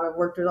job. I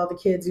worked with all the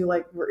kids who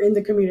like were in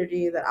the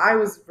community that I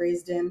was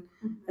raised in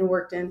and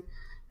worked in.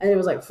 And it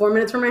was like 4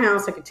 minutes from my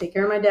house. I could take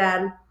care of my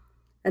dad.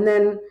 And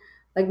then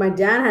like my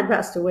dad had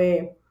passed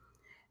away.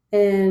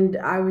 And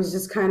I was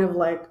just kind of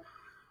like,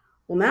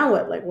 well, now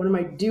what? Like, what am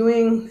I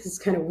doing? This is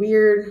kind of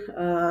weird.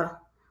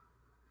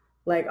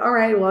 Like, all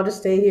right, well, I'll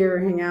just stay here,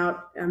 hang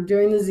out. I'm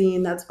doing the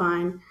zine. That's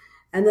fine.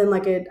 And then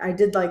like I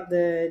did like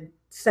the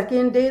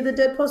second Day of the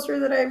Dead poster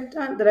that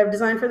I've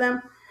designed for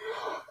them.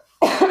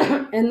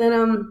 and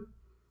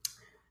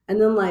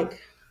then like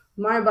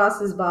my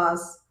boss's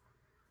boss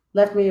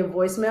left me a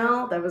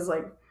voicemail that was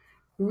like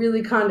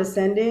really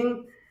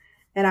condescending.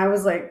 And I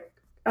was like,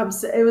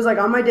 it was like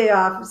on my day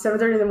off,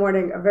 7:30 in the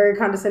morning, a very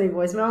condescending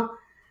voicemail.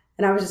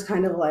 And I was just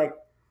kind of like,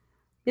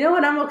 you know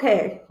what? I'm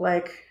okay.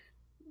 Like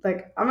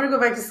I'm going to go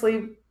back to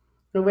sleep. I'm going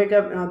to wake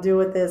up and I'll deal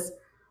with this.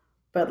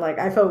 But like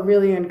I felt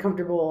really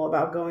uncomfortable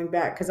about going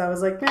back because I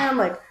was like, man,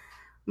 like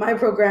my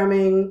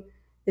programming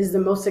is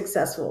the most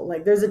successful.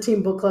 Like there's a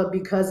team book club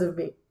because of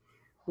me.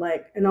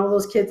 Like, and all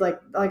those kids, like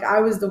I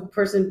was the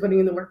person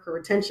putting in the work for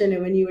retention.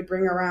 And when you would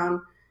bring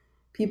around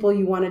people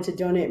you wanted to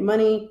donate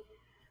money,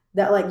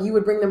 that like you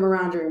would bring them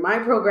around during my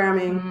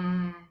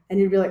programming and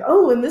you'd be like,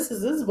 oh, and this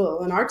is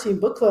Isabel and our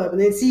team book club.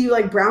 And they'd see you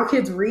like brown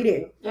kids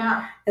reading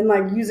and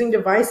like using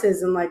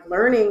devices and like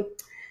learning.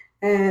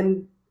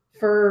 And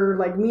for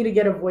like me to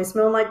get a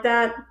voicemail like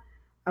that,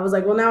 I was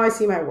like, well, now I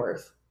see my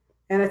worth.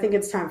 And I think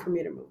it's time for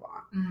me to move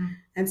on.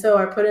 And so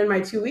I put in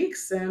my 2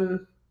 weeks and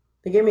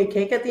they gave me a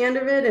cake at the end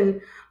of it. And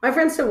my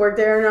friends still work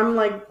there. And I'm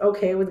like,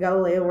 okay with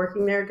Galileo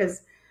working there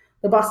because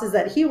the bosses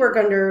that he work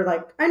under,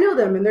 like I know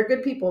them and they're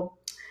good people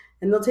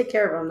and they'll take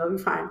care of them. They'll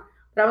be fine.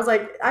 But I was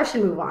like, I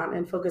should move on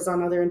and focus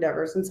on other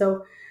endeavors. And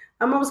so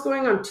I'm almost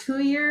going on 2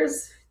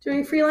 years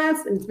doing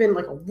freelance. And it's been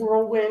like a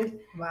whirlwind.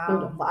 Wow.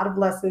 Learned a lot of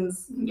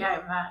lessons. Yeah, I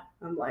bet.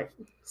 I'm like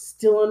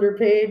still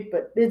underpaid,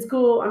 but it's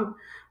cool.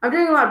 I'm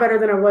doing a lot better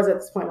than I was at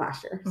this point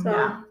last year. So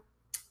Yeah.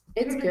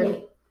 it's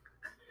good.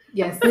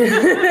 Yes.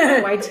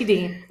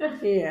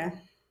 YTD. Yeah.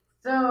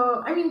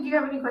 So, I mean, do you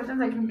have any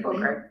questions I can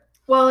poke?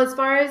 Well, as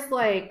far as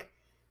like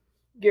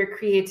your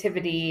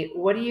creativity,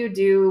 what do you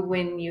do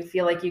when you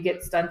feel like you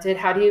get stunted?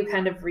 How do you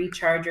kind of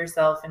recharge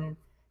yourself and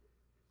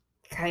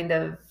kind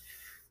of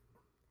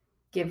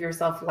give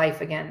yourself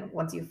life again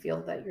once you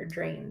feel that you're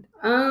drained?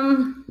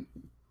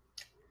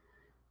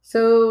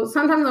 So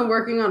sometimes I'm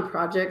working on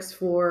projects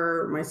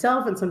for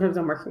myself and sometimes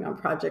I'm working on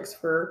projects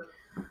for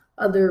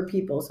other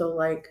people. So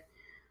like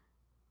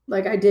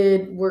I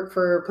did work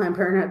for Planned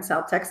Parenthood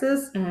South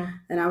Texas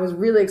and I was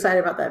really excited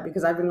about that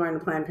because I've been going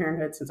to Planned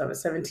Parenthood since I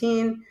was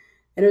 17.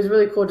 And it was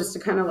really cool just to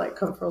kind of like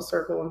come full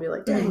circle and be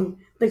like, dang,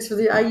 thanks for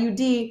the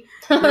IUD.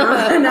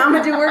 Now I'm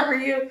going to do work for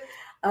you.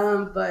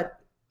 But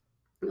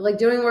like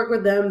doing work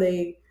with them,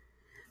 they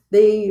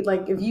they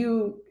like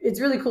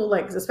it's really cool,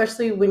 like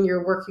especially when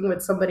you're working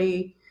with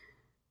somebody,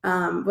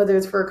 whether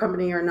it's for a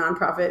company or a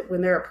nonprofit,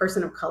 when they're a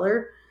person of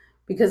color,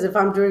 because if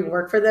I'm doing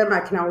work for them,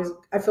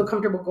 I feel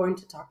comfortable going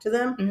to talk to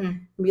them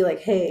and be like,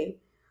 hey,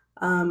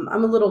 I'm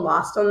a little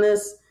lost on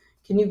this.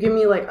 Can you give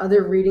me like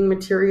other reading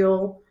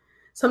material,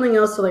 something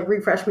else to like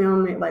refresh me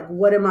on like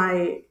what am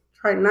I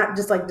trying, not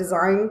just like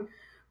design,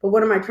 but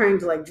what am I trying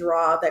to like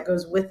draw that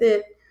goes with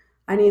it?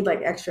 I need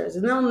like extras,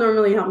 and they'll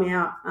normally help me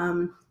out.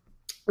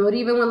 But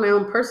even with my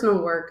own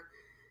personal work,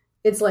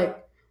 it's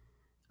like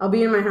I'll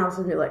be in my house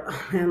and be like,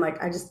 oh man,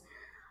 like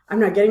I'm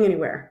not getting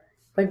anywhere.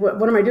 Like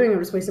what am I doing? I'm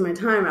just wasting my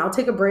time. I'll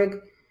take a break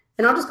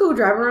and I'll just go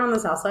drive around the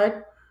south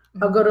side.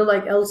 I'll go to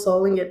like El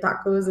Sol and get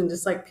tacos and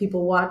just like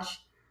people watch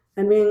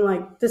and being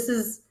like, this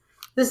is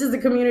the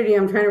community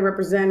I'm trying to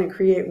represent and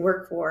create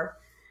work for.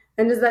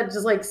 And is that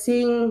just like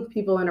seeing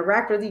people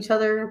interact with each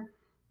other,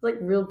 like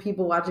real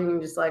people watching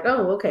and just like,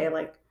 oh, okay,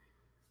 like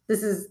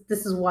this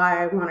is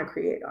why I want to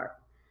create art.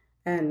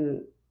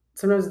 And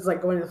sometimes it's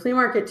like going to the flea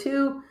market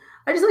too.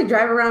 I just like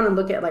drive around and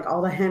look at like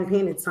all the hand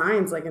painted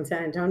signs like in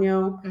San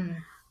Antonio.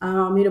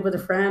 I'll meet up with a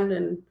friend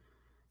and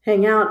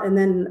hang out, and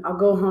then I'll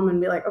go home and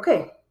be like,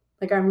 okay,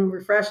 like I'm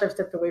refreshed. I've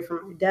stepped away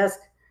from my desk.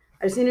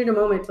 I just needed a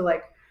moment to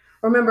like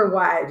remember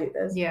why I do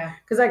this. Yeah.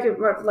 Because I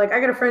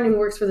got a friend who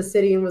works for the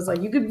city and was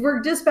like, you could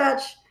work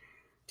dispatch,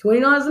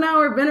 $20 an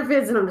hour,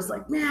 benefits. And I'm just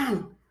like,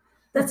 man,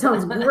 that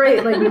sounds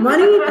great. Like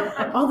money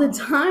all the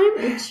time,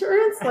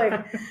 insurance. Like,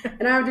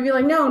 and I have to be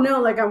like, no,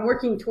 like I'm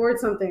working towards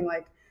something.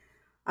 Like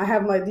I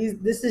have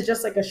this is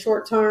just like a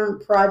short-term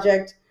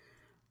project.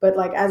 But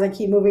like, as I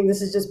keep moving,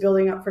 this is just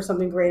building up for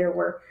something greater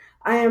where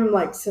I am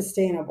like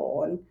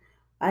sustainable and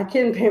I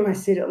can pay my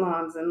student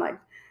loans. And like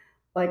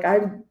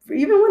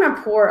even when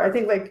I'm poor, I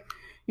think like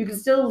you can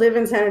still live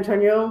in San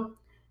Antonio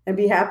and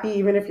be happy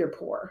even if you're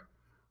poor.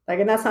 Like,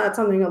 and that's not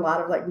something a lot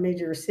of like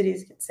major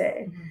cities can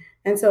say.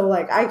 And so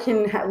like I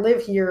can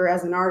live here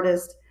as an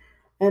artist,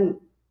 and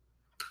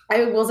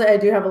I will say I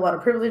do have a lot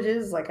of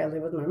privileges. Like I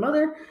live with my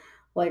mother,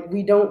 like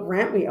we don't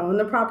rent, we own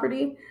the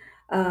property.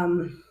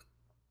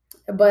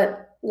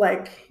 But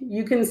like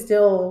you can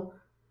still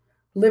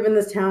live in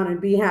this town and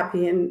be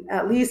happy and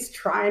at least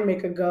try and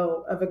make a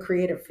go of a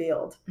creative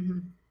field.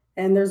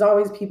 And there's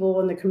always people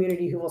in the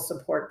community who will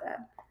support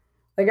that.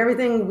 Like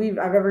everything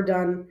I've ever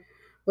done,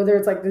 whether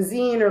it's like the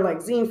zine or like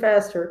Zine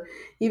Fest or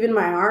even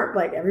my art,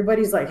 like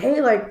everybody's like, hey,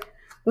 like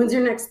when's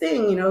your next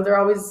thing? You know, they're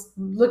always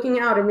looking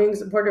out and being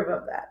supportive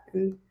of that.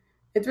 And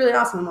it's really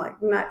awesome.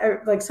 Like not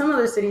like some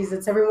other cities,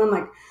 it's everyone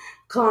like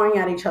clawing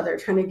at each other,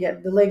 trying to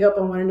get the leg up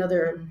on one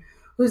another. And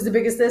who's the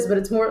biggest this? But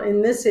it's more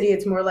in this city,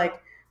 it's more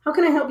like, how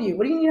can I help you?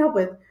 What do you need help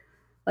with?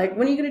 Like,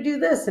 when are you going to do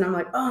this? And I'm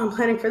like, oh, I'm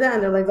planning for that.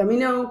 And they're like, let me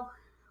know.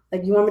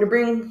 Like, you want me to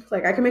bring,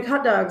 like, I can make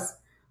hot dogs.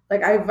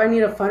 Like, I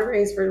need a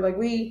fundraise for, like,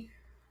 we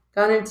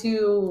got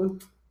into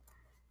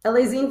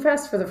LA Zine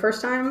Fest for the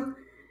first time.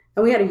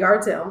 And we had a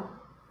yard sale.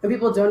 And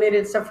people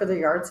donated stuff for the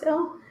yard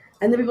sale.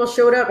 And then people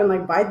showed up and,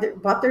 like,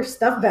 bought their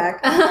stuff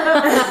back.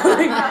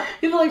 Like,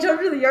 people, like, showed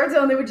up to the yard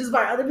sale and they would just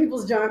buy other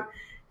people's junk.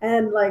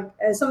 And like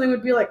something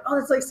would be like, oh,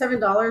 that's like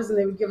 $7, and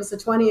they would give us a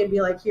 20 and be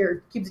like,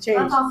 here, keep the change.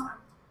 That's awesome.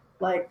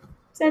 Like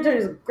San Antonio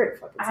is a great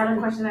fucking city. I had a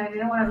question and I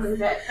didn't want to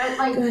lose it, but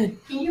like,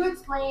 can you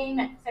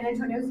explain San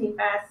Antonio Zine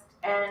Fest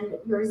and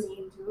your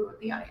zine to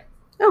the audience?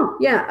 Oh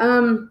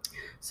yeah.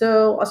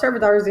 So I'll start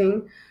with our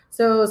zine.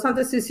 So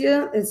Santa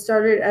Sucia, it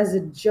started as a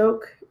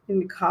joke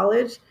in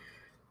college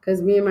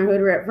because me and my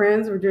hood rat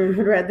friends were doing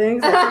hood rat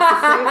things.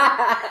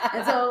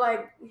 And so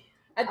like.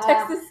 At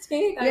Texas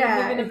State? I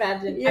can't even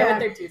imagine. I went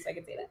there too, so I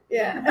can say that.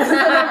 Yeah.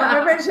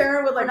 My friend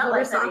Sharon would like hold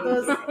her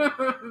Santos.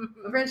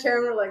 My friend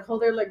Sharon would like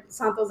hold her like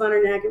Santos on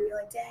her neck and be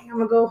like, dang, I'm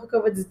gonna go hook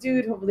up with this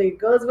dude. Hopefully it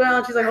goes well.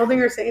 And she's like holding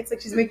her saints like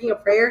she's making a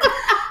prayer.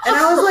 And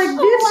I was like,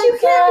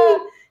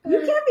 bitch, you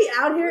can't be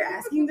out here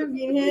asking to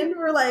be in.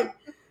 We're like,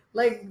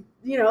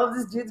 you know,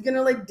 this dude's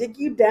gonna like dick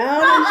you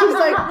down.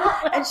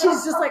 And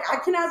she's just like, I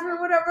can ask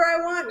for whatever I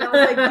want. And I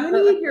was like,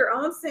 you need your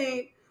own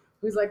saint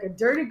who's like a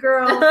dirty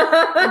girl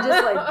and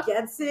just like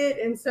gets it.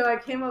 And so I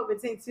came up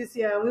with Saint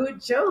Sucia and we would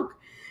joke.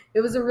 It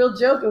was a real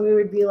joke. And we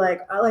would be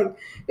like,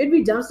 it'd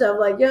be dumb stuff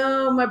like,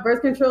 yo, my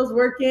birth control's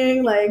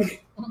working.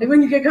 Like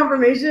when you get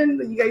confirmation,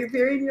 you got your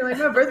period and you're like,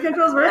 my birth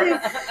control's working.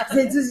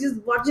 Saint Sucia's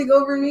watching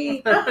over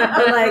me.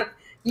 And like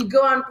you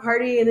go on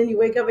party and then you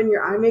wake up and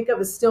your eye makeup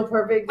is still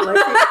perfect. Like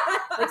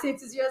Saint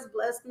Sucia has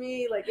blessed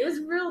me. Like it was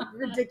real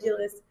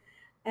ridiculous.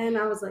 And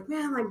I was like,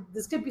 man, like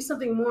this could be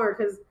something more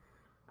because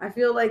I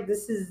feel like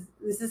this is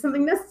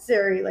something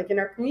necessary, like in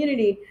our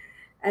community.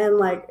 And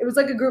like, it was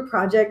like a group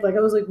project. Like I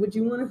was like, would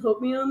you want to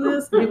help me on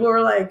this? And people were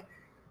like,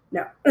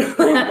 no.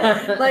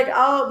 they're like,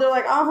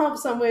 I'll help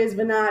some ways,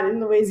 but not in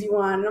the ways you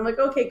want. And I'm like,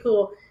 okay,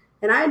 cool.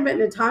 And I had met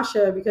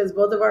Natasha because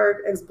both of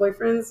our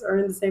ex-boyfriends are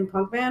in the same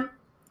punk band.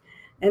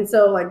 And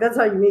so like, that's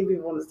how you meet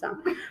people in this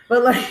town.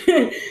 But like,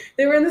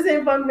 they were in the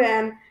same punk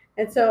band.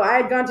 And so I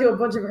had gone to a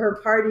bunch of her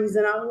parties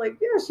and I was like,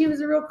 yeah, she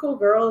was a real cool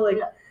girl. Like,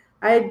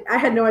 I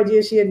had no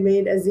idea she had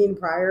made a zine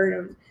prior.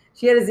 And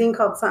She had a zine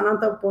called San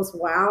Antopos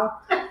Wow.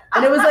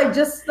 And it was like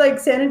just like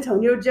San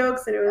Antonio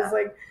jokes. And it was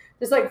like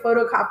just like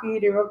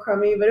photocopied and real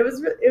crummy. But it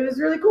was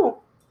really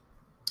cool.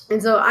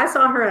 And so I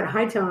saw her at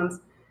High Tones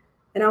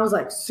and I was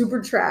like super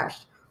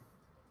trashed.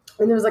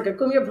 And there was like a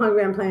cumbia punk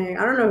band playing.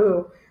 I don't know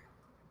who.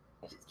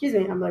 Excuse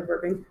me, I'm like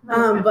burping.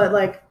 But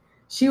like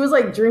she was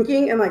like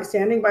drinking and like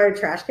standing by a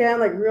trash can,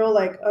 like real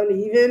like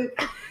uneven.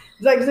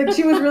 Like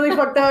she was really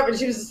fucked up and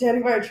she was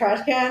standing by a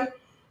trash can,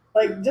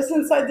 like just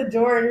inside the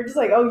door, and you're just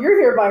like, oh, you're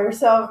here by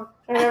yourself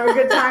and having a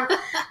good time.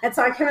 And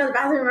so I came out of the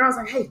bathroom and I was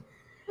like, hey,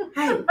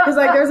 because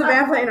like there was a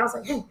band playing, and I was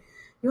like, hey,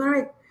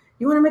 you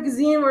wanna make a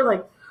zine where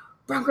like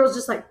brown girls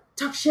just like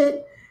talk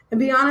shit and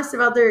be honest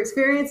about their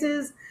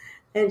experiences?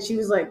 And she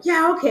was like,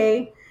 yeah,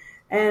 okay.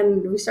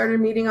 And we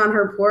started meeting on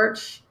her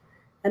porch.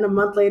 And a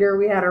month later,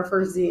 we had our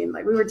first zine.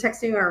 Like we were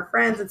texting our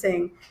friends and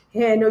saying,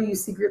 hey, I know you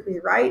secretly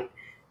write.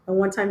 And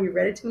one time you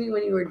read it to me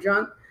when you were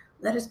drunk.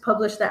 Let us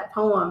publish that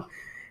poem.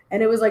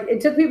 And it was like,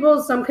 it took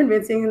people some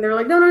convincing. And they were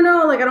like, no.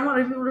 Like, I don't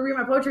want people to read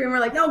my poetry. And we're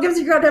like, no, give us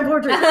your goddamn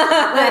poetry.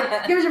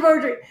 Like, give us your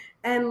poetry.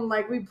 And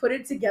like, we put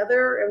it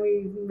together and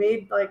we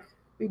made like,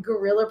 we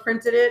guerrilla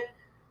printed it.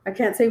 I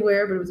can't say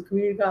where, but it was a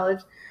community college.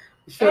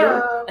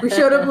 We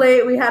showed up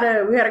late. We had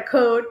a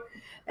code.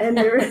 And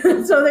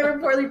so they were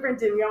poorly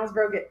printed. We almost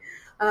broke it.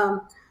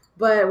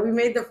 But we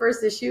made the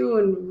first issue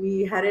and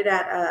we had it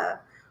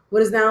at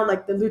what is now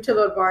like the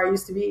Luchador bar. It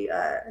used to be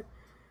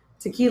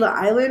Tequila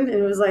Island, and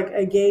it was like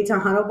a gay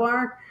Tejano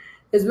bar.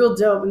 It was real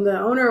dope. And the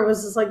owner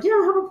was just like, yeah,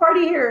 have a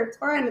party here. It's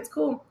fine. It's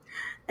cool.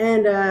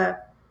 And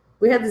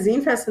we had the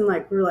Zine Fest, and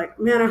like we were like,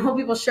 man, I hope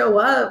people show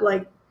up.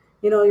 Like,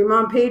 you know, your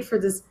mom paid for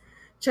this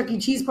Chuck E.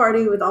 Cheese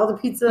party with all the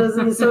pizzas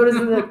and the sodas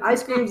and the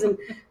ice creams, and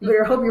you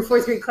better hope your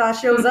fourth grade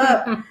class shows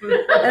up.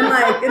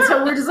 And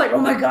so we're just like, oh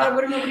my God,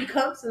 what if nobody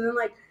comes? And then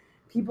like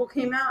people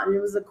came out, and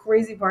it was a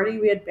crazy party.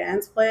 We had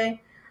bands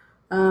play.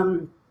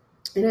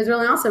 And it was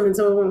really awesome. And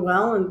so it went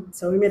well. And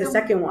so we made a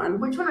second one.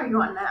 Which one are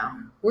you on now?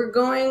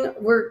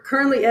 We're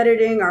currently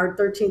editing our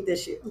 13th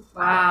issue.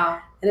 Wow.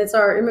 And it's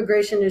our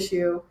immigration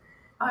issue.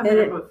 We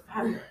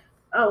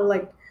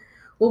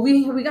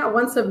got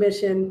one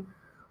submission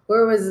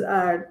where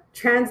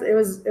it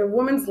was a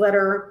woman's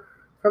letter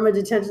from a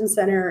detention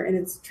center, and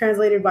it's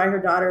translated by her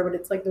daughter, but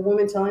it's like the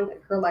woman telling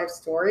like her life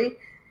story.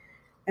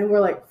 And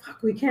we're like,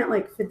 fuck, we can't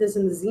like fit this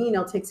in the zine.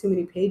 It'll take too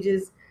many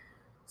pages.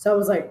 So I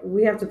was like,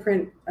 we have to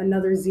print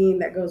another zine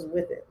that goes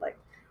with it. Like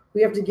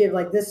we have to give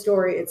like this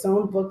story its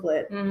own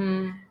booklet,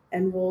 and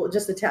we'll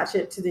just attach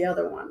it to the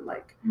other one.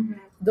 Like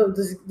they'll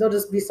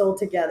just be sold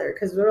together.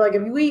 Cause we're like,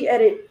 if we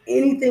edit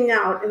anything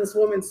out in this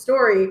woman's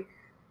story,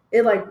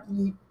 it like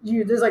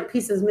there's like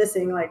pieces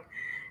missing. Like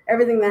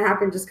everything that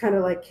happened just kind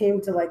of like came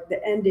to like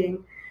the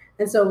ending.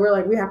 And so we're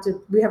like, we have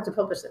to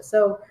publish this.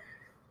 So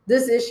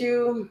this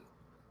issue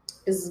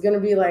is going to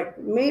be like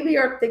maybe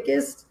our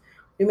thickest.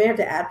 We may have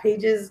to add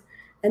pages.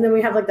 And then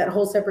we have like that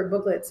whole separate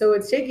booklet. So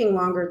it's taking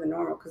longer than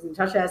normal because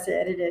Natasha has to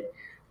edit it.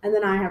 And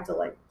then I have to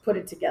like put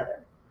it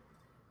together.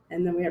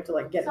 And then we have to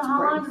like get it to print. So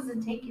how long does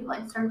it take you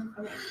like start to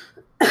finish?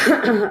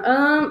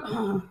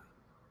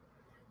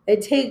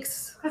 It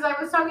takes. Because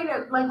I was talking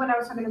to, like when I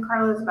was talking to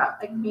Carlos about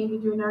like maybe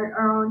doing our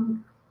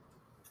own.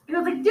 He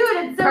was like, dude,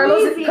 it's so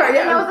easy. And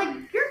I was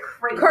like, you're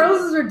crazy.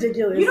 Carlos is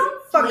ridiculous. You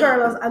don't fuck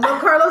Carlos. I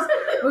love Carlos,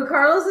 but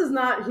Carlos is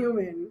not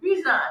human.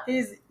 He's not.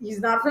 He's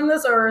not from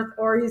this earth,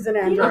 or he's an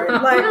android. He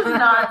does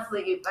not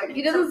sleep. Like,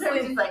 he doesn't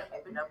sleep. He's like,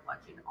 I've been up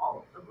watching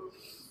all of the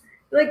movies.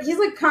 Like he's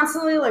like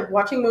constantly like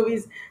watching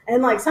movies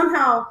and like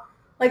somehow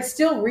like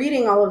still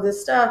reading all of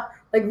this stuff.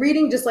 Like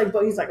reading just like,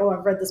 but he's like, oh,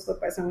 I've read this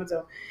book by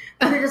so-and-so.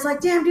 And you're just like,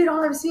 damn, dude,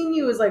 all I've seen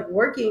you is like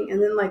working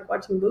and then like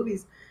watching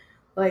movies.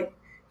 Like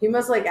he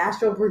must like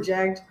astral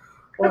project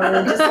or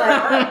just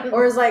like,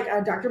 or is like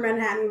a Dr.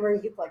 Manhattan where he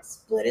could like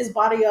split his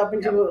body up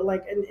into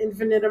like an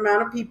infinite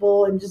amount of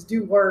people and just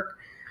do work.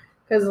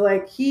 Cause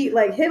like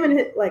him and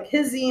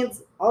his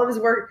zines, all of his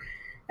work.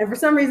 And for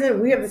some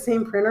reason we have the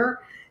same printer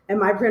and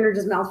my printer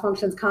just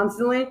malfunctions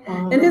constantly.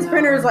 And his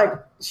printer is like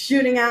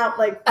shooting out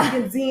like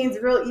fucking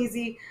zines real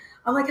easy.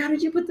 I'm like, how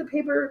did you put the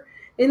paper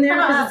in there?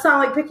 Because it's not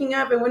like picking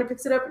up. And when it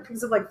picks up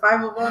like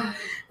 5 of them.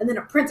 And then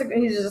it prints it.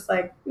 And he's just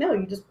like, no,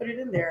 you just put it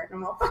in there. And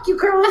I'm like, fuck you,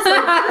 Carlos.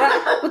 Like,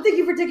 well, thank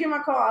you for taking my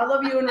call. I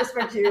love you and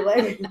respect you.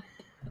 Like,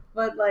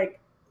 but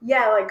like,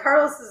 yeah, like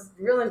Carlos is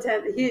real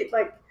intent. He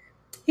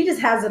just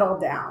has it all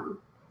down.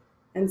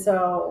 And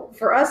so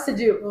for us to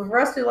do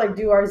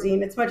our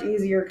zine, it's much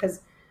easier because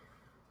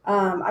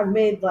I've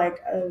made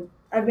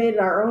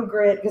our own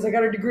grid because I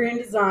got a degree in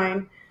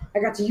design. I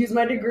got to use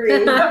my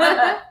degree.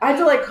 I had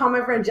to like call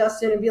my friend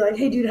Justin and be like,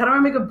 hey dude, how do I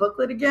make a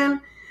booklet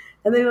again?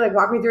 And then he like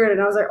walked me through it and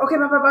I was like, okay,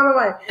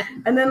 bye.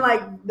 And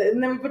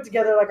then we put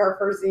together like our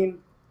first zine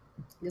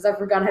because I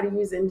forgot how to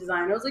use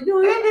InDesign. I was like,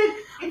 no, I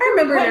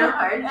remember now.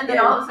 Hard. And then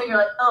all of a sudden you're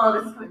like, oh,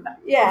 this is coming back.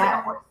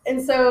 Yeah.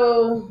 And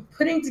so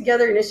putting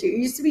together an issue, it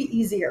used to be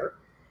easier.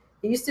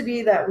 It used to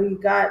be that we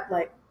got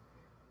like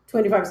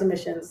 25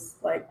 submissions,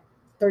 like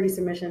 30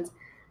 submissions,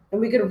 and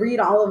we could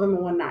read all of them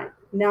in one night.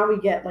 Now we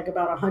get like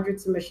about 100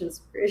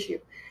 submissions per issue,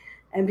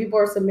 and people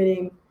are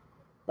submitting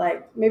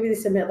like maybe they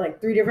submit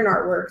like 3 different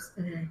artworks,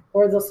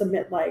 or they'll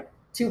submit like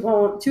 2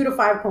 to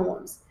 5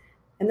 poems,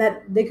 and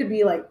that they could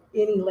be like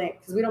any length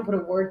because we don't put a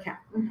word count,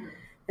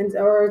 and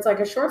or it's like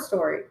a short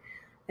story,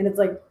 and it's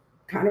like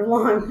kind of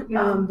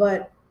long,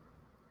 but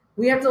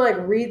we have to like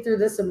read through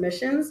the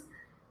submissions.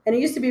 And it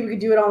used to be we could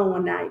do it all in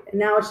one night, and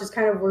now it's just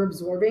kind of we're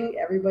absorbing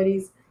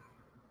everybody's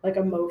like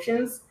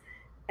emotions.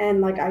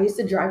 And like I used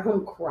to drive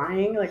home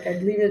crying, like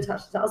I'd leave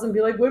Natasha's house and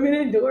be like, women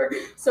endure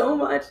so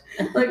much,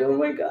 like oh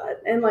my god.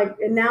 And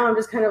now I'm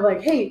just kind of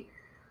like, hey,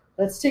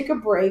 let's take a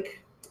break.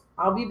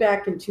 I'll be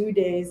back in 2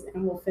 days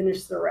and we'll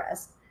finish the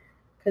rest,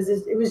 because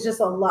it was just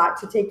a lot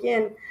to take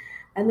in.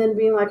 And then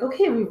being like,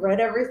 okay, we've read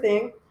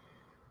everything.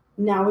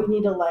 Now we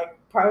need to like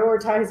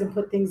prioritize and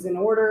put things in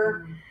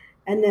order.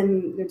 And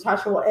then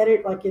Natasha will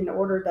edit like in the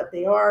order that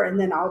they are, and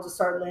then I'll just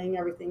start laying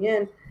everything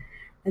in.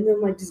 And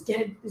then like just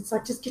get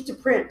to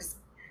print.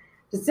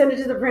 Just send it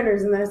to the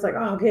printers, and then it's like,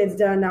 oh, okay, it's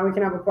done. Now we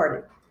can have a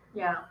party.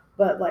 Yeah.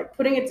 But like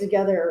putting it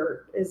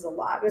together is a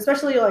lot,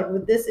 especially like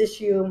with this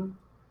issue,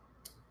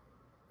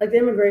 like the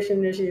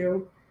immigration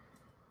issue.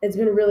 It's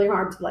been really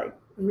hard to like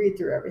read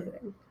through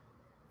everything.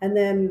 And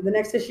then the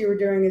next issue we're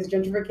doing is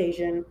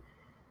gentrification,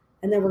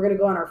 and then we're gonna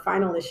go on our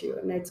final issue,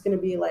 and it's gonna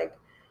be like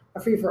a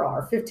free for all,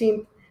 our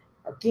 15th,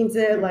 our quince,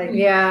 like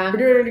we're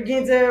doing it at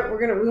quince.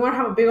 We want to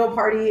have a big old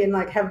party and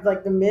like have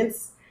like the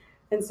mints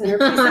and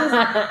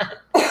centerpieces.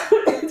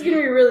 It's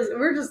gonna be really.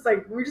 We're just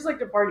like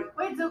to party.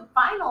 Wait, so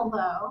final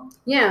though?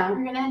 Yeah.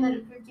 We're gonna end it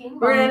at 15.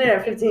 We're gonna end it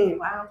at 15.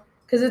 Wow.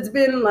 Because it's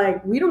been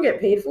like we don't get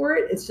paid for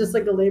it. It's just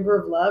like a labor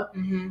of love,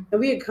 and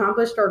we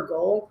accomplished our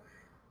goal.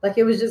 Like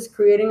it was just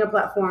creating a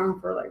platform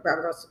for like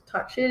brown girls to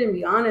talk shit and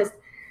be honest,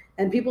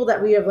 and people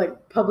that we have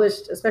like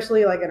published,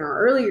 especially like in our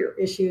earlier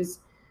issues,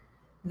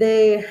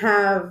 they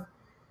have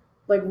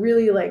like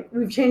really like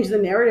we've changed the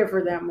narrative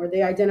for them where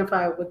they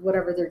identify with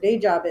whatever their day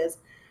job is.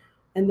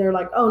 And they're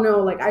like, oh no,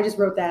 like I just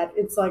wrote that.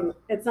 It's like,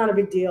 it's not a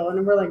big deal.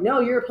 And we're like,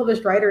 no, you're a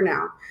published writer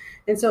now.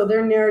 And so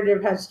their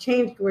narrative has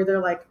changed where they're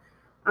like,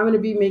 I'm going to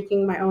be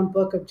making my own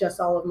book of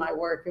just all of my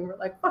work. And we're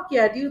like, fuck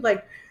yeah, dude.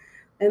 Like,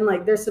 and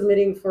like they're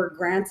submitting for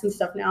grants and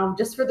stuff now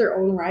just for their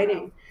own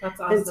writing. That's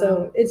awesome. And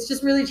so it's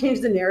just really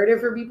changed the narrative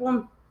for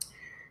people.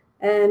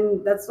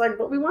 And that's like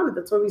what we wanted.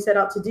 That's what we set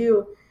out to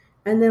do.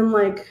 And then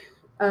like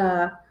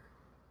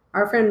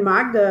our friend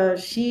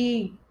Magda,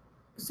 she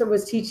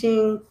was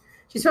teaching.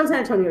 She's from San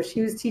Antonio. She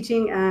was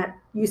teaching at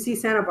UC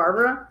Santa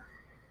Barbara,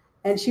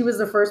 and she was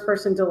the first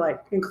person to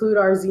like include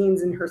our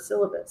zines in her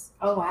syllabus.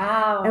 Oh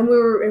wow! And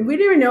we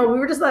didn't even know. We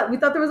were just like, we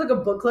thought there was like a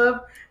book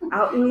club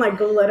out in like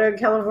Goleta,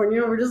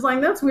 California. We're just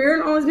like, that's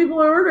weird. All these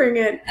people are ordering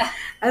it.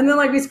 And then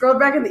like we scrolled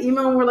back in the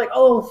email and we're like,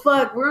 oh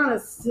fuck, we're on a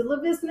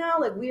syllabus now.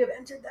 Like we have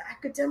entered the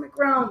academic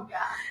realm.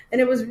 Yeah.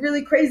 And it was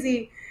really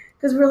crazy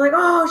because we were like,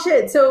 oh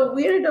shit. So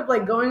we ended up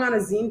like going on a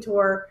zine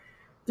tour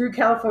through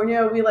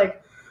California. We like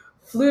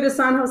flew to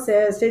San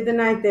Jose, stayed the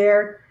night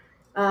there,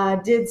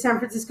 did San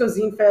Francisco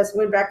Zine Fest,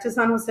 went back to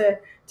San Jose,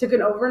 took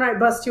an overnight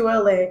bus to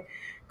LA,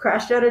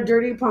 crashed at a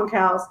dirty punk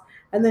house,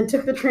 and then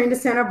took the train to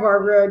Santa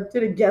Barbara,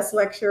 did a guest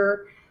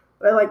lecture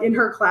like in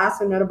her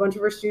class and met a bunch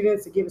of her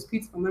students. They gave us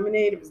pizza and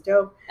lemonade. It was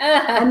dope.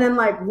 And then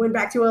like went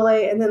back to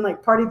LA and then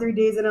like partied 3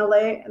 days in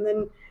LA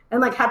and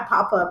like had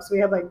pop-ups. We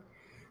had like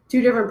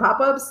 2 different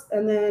pop-ups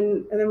and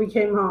then we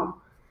came home.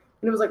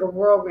 And it was like a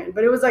whirlwind.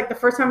 But it was like the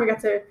first time we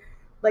got to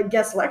like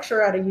guest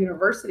lecture at a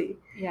university.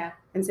 Yeah.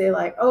 And say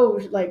like, oh,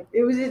 like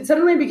it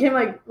suddenly became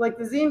like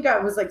the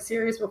zine was like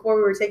serious before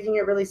we were taking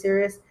it really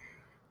serious.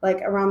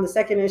 Like around the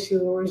second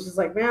issue where it was just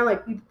like, man,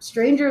 like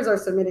strangers are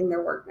submitting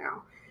their work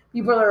now.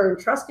 People are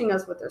entrusting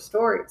us with their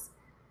stories.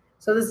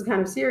 So this is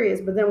kind of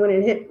serious. But then when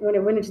it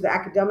went into the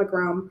academic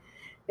realm,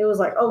 it was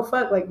like, oh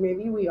fuck, like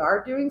maybe we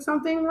are doing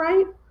something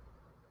right.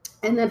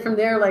 And then from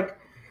there, like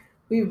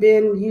we've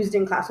been used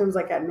in classrooms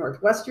like at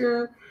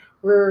Northwestern.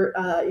 We're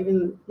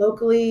even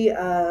locally,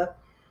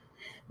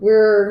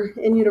 we're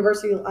in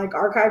university, like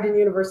archived in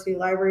university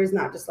libraries,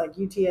 not just like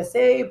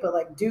UTSA, but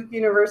like Duke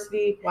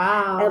University.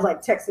 Wow. And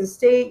like Texas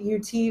State,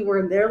 UT, we're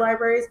in their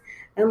libraries.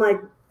 And like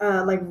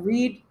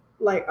Reed,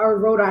 like our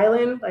Rhode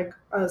Island, like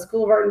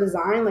School of Art and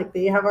Design, like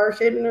they have our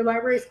shit in their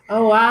libraries.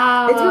 Oh,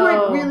 wow. It's been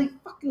like really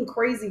fucking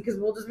crazy because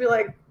we'll just be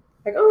like,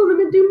 oh, let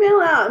me do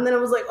mail out. And then I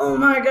was like, oh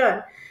my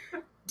God.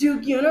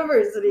 Duke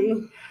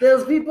University.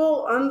 Those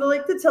people on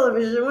the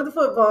television with the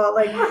football,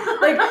 like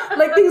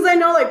things I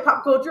know, like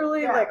pop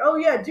culturally, like, oh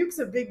yeah, Duke's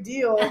a big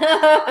deal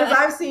because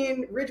I've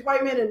seen rich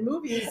white men in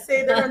movies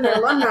say they're in their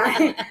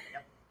alumni.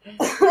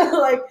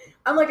 Like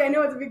I'm like I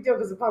know it's a big deal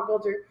because of pop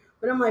culture,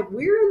 but I'm like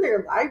we're in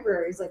their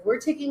libraries, like we're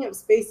taking up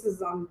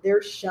spaces on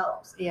their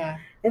shelves. Yeah,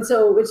 and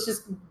so it's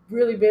just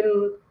really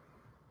been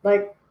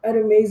like an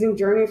amazing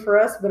journey for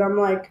us. But I'm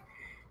like,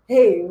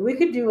 hey, we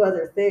could do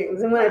other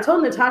things. And when I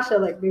told Natasha,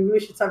 like, maybe we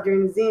should stop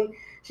doing the zine,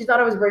 she thought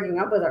I was breaking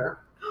up with her.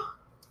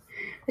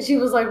 And she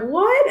was like,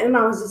 what? And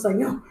I was just like,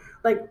 no,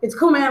 like, it's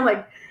cool, man.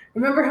 Like,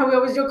 remember how we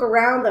always joke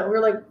around that we're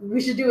like, we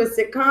should do a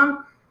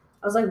sitcom?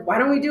 I was like, why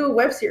don't we do a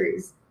web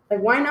series? Like,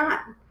 why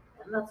not?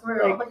 That's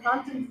where all the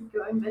content is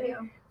going,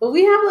 video. But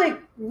we have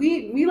like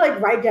we like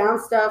write down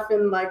stuff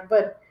and like,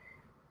 but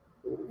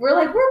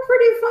we're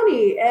pretty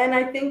funny, and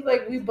I think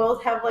like we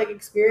both have like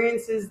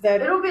experiences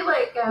that It'll be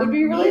like would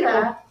be relatable.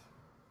 Nita.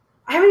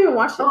 I haven't even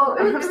watched it. Oh,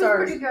 I it have was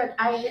stars. pretty good.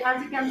 I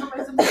had to cancel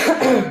my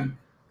subscription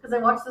because I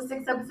watched the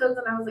 6 episodes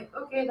and I was like,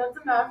 okay, that's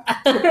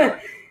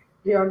enough.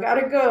 You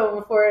gotta go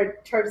before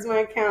it charges my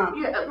account.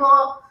 Yeah,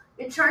 well,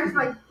 it charged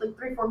like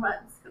 3-4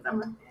 months because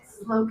I'm a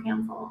slow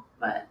cancel.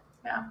 But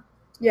yeah.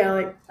 Yeah,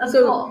 like That's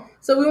so. cool.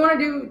 So we want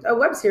to do a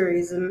web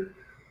series and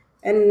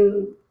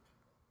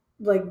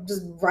like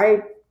just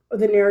write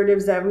the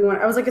narratives that we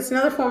want. I was like, it's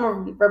another form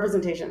of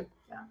representation.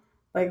 Yeah.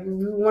 Like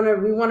we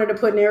wanted to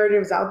put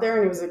narratives out there,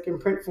 and it was like in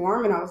print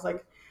form. And I was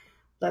like,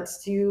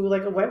 let's do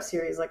like a web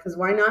series, like, because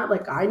why not?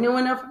 Like I know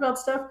enough about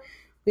stuff.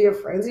 We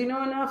have friends who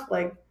know enough.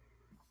 Like,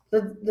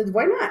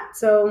 why not?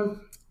 So,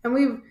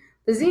 and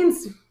the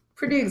zine's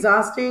pretty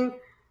exhausting,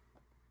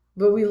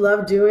 but we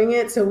love doing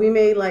it. So we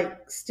may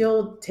like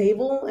still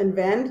table and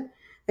vend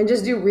and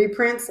just do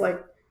reprints.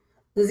 Like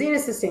the zine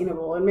is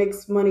sustainable. It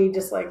makes money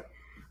just like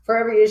for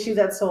every issue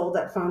that's sold,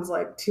 that funds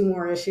like 2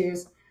 more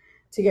issues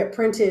to get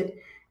printed.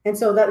 And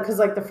so that, because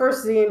like the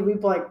first zine, we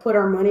like put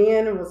our money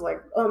in and was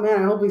like, oh man,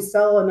 I hope we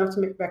sell enough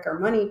to make back our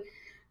money.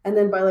 And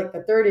then by like the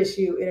 3rd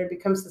issue, it had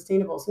become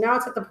sustainable. So now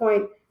it's at the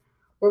point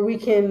where we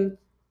can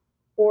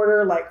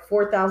order like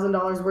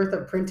 $4,000 worth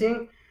of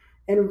printing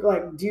and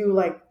like do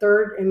like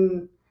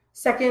 2nd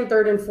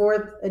and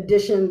 4th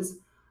editions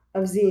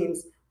of zines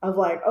of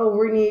like, oh,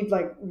 we need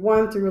like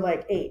 1 through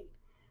like 8.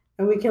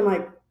 And we can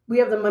like, we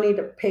have the money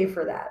to pay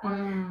for that.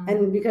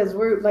 And because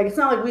we're like, it's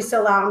not like we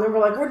sell out and then we're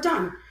like, we're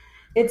done.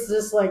 It's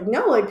just like,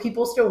 no, like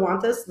people still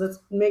want this. Let's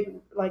make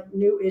like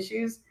new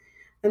issues.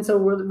 And so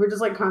we're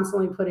just like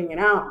constantly putting it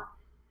out.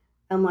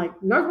 And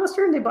like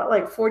Northwestern, they bought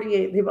like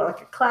 48, they bought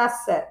like a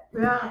class set.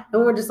 Yeah.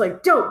 And we're just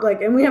like, dope.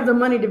 Like, and we have the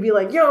money to be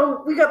like,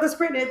 yo, we got this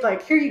printed.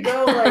 Like, here you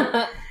go.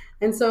 Like,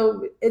 and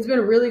so it's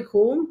been really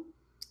cool.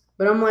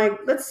 But I'm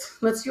like,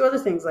 let's do other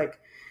things. Like,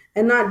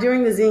 and not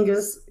doing the zine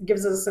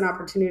gives us an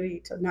opportunity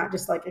to not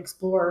just like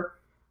explore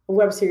a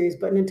web series,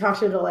 but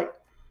Natasha to like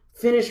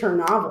finish her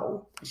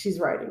novel she's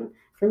writing,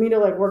 for me to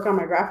like work on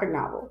my graphic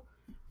novel.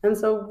 And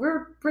so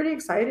we're pretty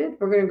excited.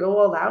 We're going to go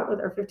all out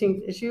with our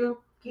 15th issue.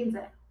 15.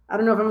 I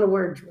don't know if I'm going to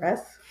wear a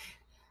dress.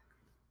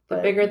 The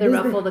bigger the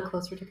ruffle, the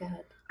closer to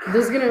God.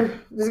 There's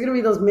gonna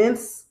be those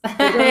mints.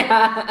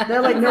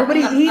 They're like nobody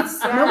eats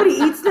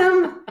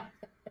them,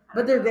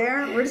 but they're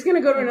there. We're just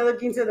gonna go to another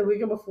quince the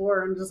weekend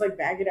before and just like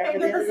bag it up.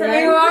 You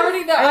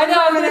already know. I know.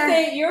 I was gonna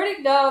say you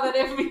already know that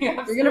if we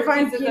have, you're gonna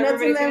find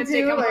peanuts in them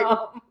too. Like,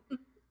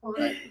 well,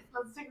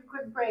 let's take a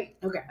quick break.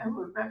 Okay. And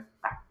we'll be right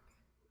back.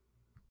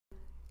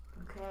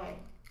 Okay.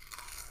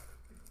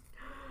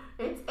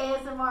 It's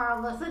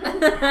ASMR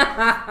listening.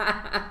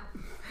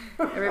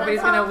 Everybody's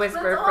gonna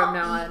whisper from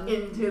now on.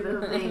 Into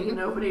the thing.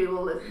 Nobody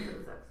will listen to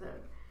this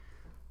episode.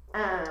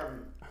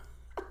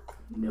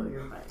 No,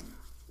 you're fine.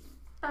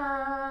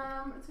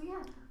 So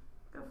yeah,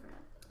 go for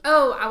it.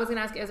 Oh, I was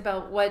gonna ask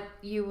Isabel what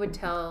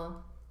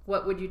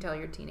would you tell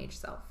your teenage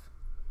self?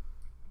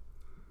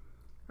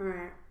 All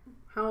right.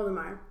 How old am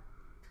I?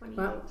 28.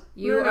 Well,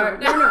 You no. are.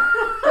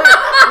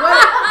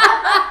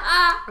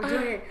 I'm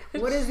 28.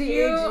 What is the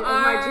age of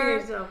my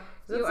teenage self?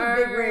 That's a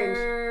big range.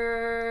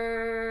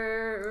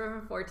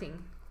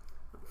 14.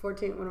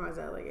 14. What am I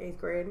at? Like 8th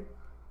grade?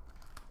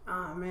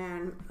 Oh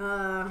man.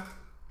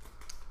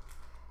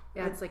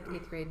 Yeah, it's like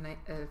 8th grade,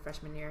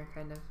 freshman year,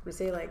 kind of. We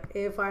say like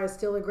AFI is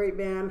still a great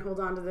band. Hold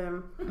on to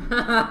them.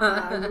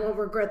 You won't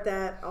regret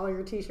that. All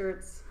your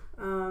T-shirts.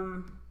 I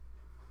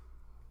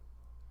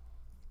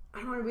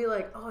don't want to be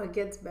like, oh, it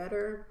gets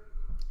better,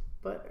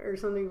 or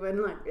something, but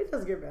like it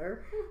does get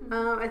better.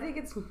 I think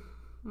it's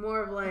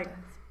more of like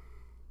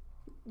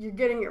you're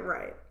getting it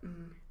right,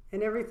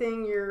 and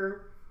everything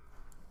you're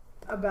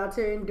about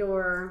to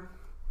endure.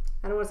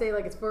 I don't want to say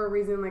like it's for a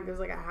reason. Like there's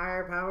like a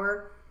higher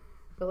power.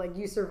 But like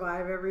you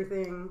survive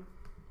everything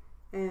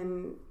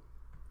and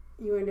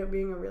you end up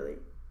being a really,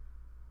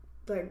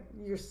 like,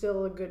 you're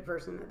still a good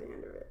person at the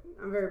end of it.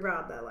 I'm very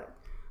proud that like,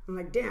 I'm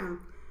like,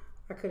 damn,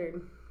 I could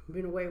have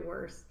been way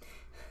worse.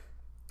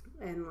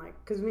 And like,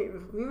 cause me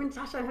and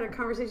Tasha had a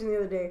conversation the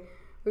other day.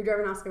 We were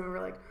driving Oscar and we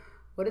were like,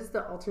 what is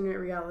the alternate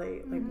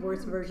reality, like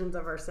worst versions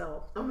of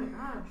ourselves? Oh my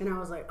gosh. And I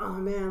was like, oh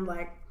man,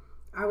 like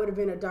I would have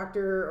been a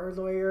doctor or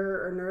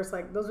lawyer or nurse.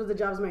 Like those were the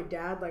jobs my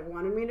dad like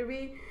wanted me to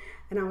be.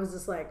 And I was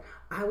just like,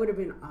 I would have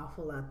been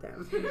awful at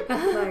them.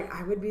 Like,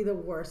 I would be the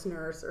worst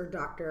nurse or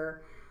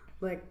doctor.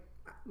 Like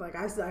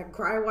I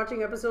cry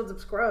watching episodes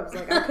of Scrubs.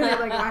 Like, I couldn't,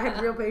 like, I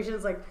had real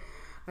patience. Like,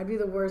 I'd be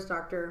the worst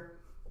doctor.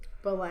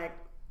 But, like,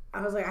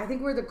 I was like, I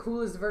think we're the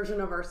coolest version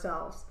of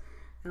ourselves.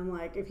 And,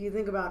 like, if you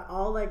think about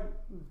all, like,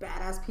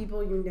 badass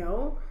people you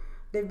know,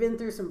 they've been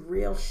through some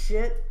real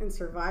shit and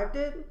survived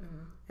it.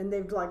 Mm-hmm. And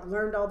they've, like,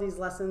 learned all these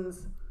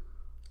lessons.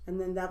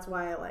 And then that's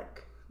why,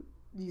 like,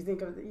 you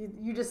think of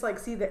you just like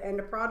see the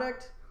end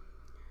product,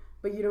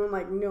 but you don't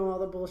like know all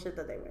the bullshit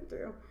that they went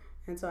through.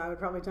 And so I would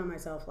probably tell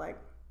myself like,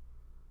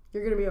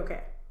 you're gonna be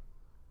okay,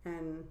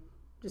 and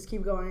just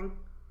keep going,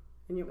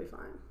 and you'll be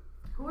fine.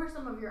 Who are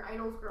some of your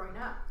idols growing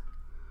up?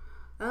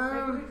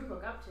 Like, who did you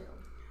look up to?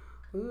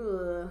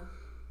 Ooh.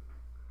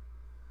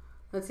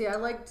 Let's see. I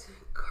liked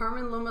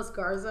Carmen Lomas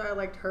Garza. I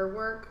liked her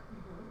work.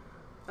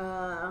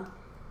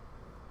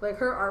 Like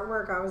her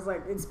artwork, I was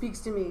like, it speaks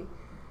to me.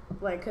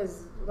 Like,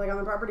 cause like on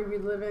the property we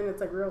live in,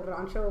 it's like real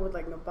rancho with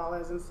like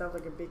nopales and stuff,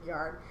 like a big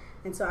yard.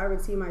 And so I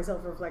would see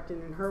myself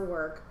reflected in her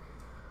work.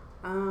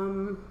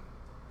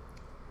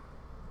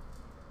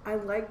 I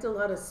liked a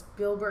lot of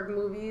Spielberg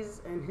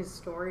movies and his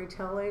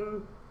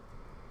storytelling,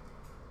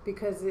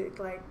 because it,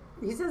 like,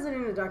 he says it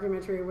in a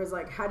documentary. It was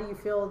like, how do you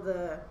feel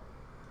the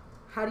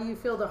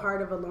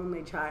heart of a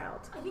lonely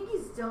child? I think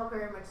he's still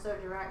very much so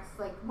direct.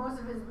 Like, most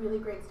of his really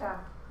great stuff,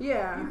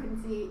 Yeah. you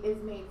can see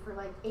is made for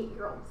like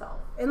 8-year-old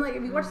self. And like,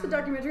 if you watch the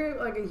documentary,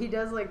 like he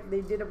does, like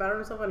they did about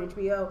himself on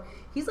HBO,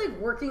 he's like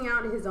working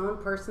out his own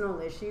personal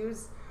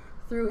issues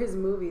through his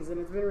movies, and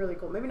it's been really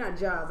cool. Maybe not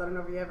Jaws. I don't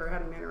know if you ever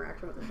had an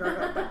interaction with a shark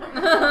like that.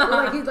 But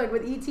like, he's like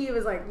with E.T., it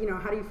was like, you know,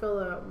 how do you feel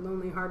the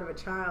lonely heart of a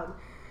child?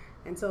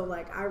 And so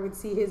like, I would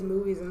see his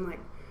movies and like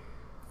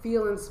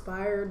feel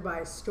inspired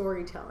by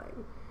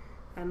storytelling,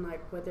 and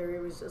like whether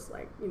it was just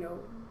like, you know,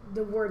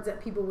 the words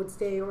that people would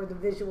say or the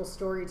visual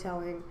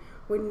storytelling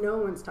when no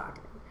one's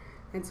talking.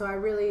 And so I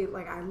really,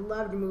 like, I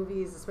loved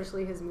movies,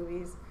 especially his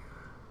movies.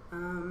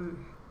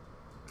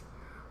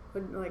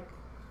 But like,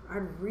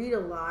 I'd read a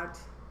lot.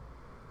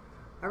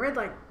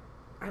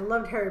 I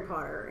loved Harry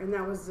Potter, and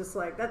that was just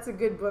like, that's a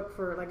good book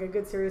for, like, a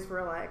good series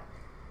for, like,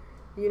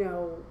 you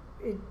know,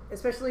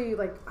 especially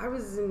like, I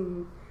was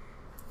in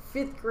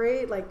 5th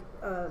grade, like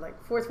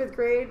 4th, 5th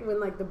grade,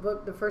 when like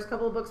the first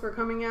couple of books were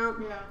coming out.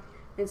 Yeah.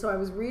 And so I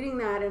was reading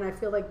that, and I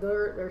feel like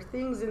there are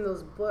things in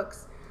those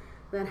books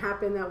that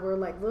happened that were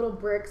like little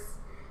bricks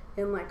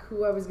in like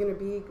who I was going to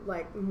be,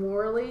 like,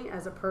 morally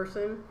as a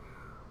person,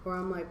 where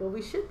I'm like, well,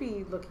 we should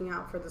be looking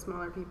out for the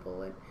smaller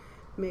people and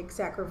make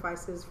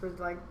sacrifices for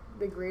like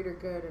the greater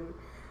good, and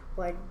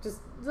like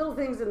just little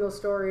things in those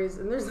stories.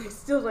 And there's like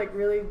still like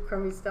really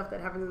crummy stuff that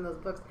happens in those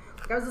books.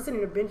 Like, I was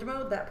listening to Binge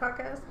Mode, that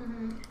podcast,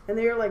 and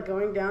they were like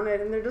going down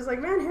it, and they're just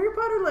like, man, Harry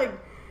Potter like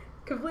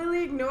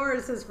completely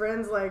ignores his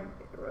friends, like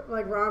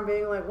Ron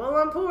being like, well,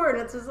 I'm poor, and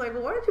it's just like,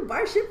 well, why don't you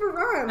buy shit for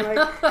Ron? Like,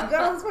 you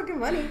got all this fucking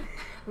money.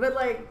 But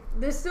like,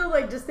 there's still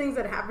like just things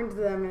that happen to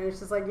them, and it's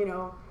just like, you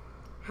know,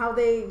 how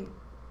they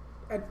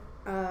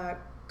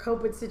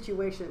cope with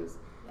situations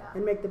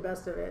and make the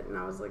best of it. And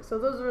I was like, so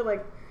those were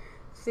like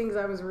things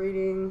I was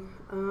reading.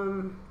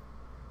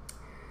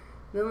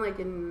 Then like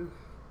in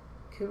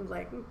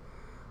like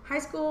high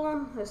school,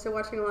 I started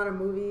watching a lot of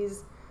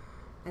movies.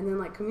 And then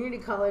like community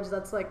college,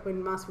 that's like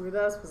when Mas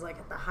Rudas was like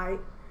at the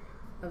height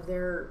of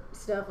their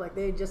stuff. Like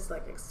they just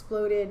like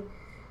exploded.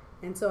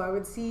 And so I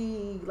would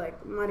see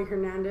like Mari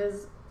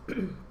Hernandez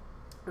and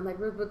like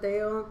Ruth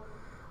Boteo,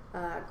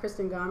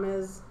 Kristen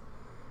Gomez,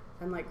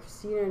 and like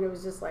Christina. And it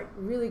was just like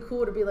really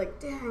cool to be like,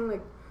 dang,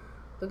 like,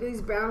 look at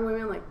these brown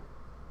women like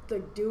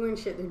doing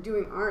shit. They're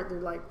doing art. They're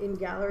like in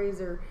galleries.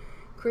 They're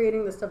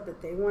creating the stuff that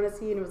they want to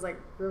see. And it was like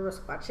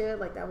Rosquache.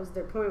 Like that was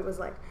their point, was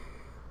like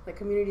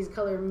communities of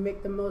color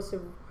make the most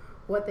of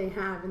what they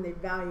have and they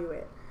value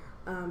it.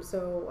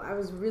 So I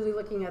was really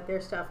looking at their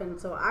stuff. And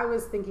so I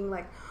was thinking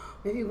like,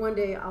 maybe one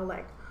day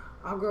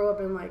I'll grow up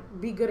and like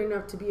be good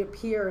enough to be a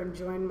peer and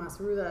join Mas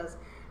Rudas.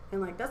 And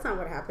like, that's not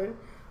what happened.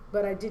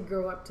 But I did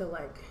grow up to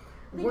like,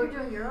 I think you're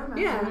doing your own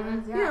yeah,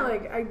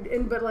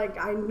 messages, but like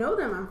I know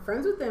them, I'm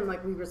friends with them,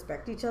 like we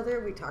respect each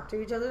other, we talk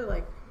to each other,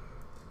 like,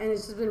 and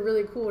it's just been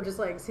really cool, just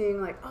like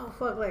seeing like, oh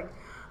fuck, like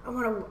I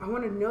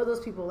want to know those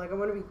people, like I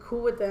want to be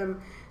cool with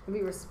them and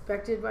be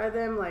respected by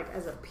them, like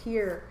as a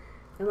peer,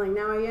 and like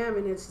now I am,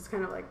 and it's just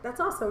kind of like,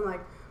 that's awesome.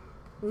 Like,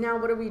 now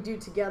what do we do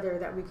together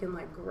that we can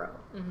like grow?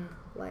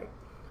 Like,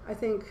 I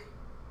think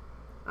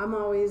I'm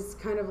always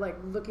kind of like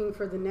looking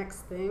for the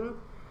next thing,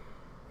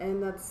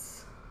 and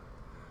that's,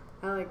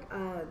 I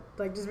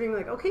like just being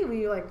like, okay,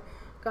 we like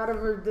got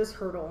over this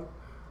hurdle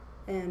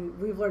and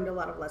we've learned a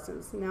lot of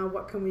lessons. Now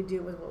what can we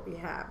do with what we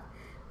have?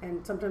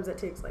 And sometimes that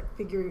takes like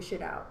figuring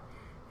shit out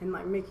and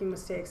like making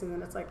mistakes, and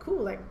then it's like,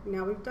 cool, like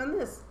now we've done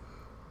this.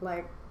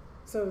 Like,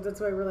 so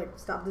that's why we're like,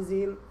 stop the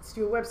Z, let's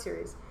do a web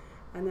series.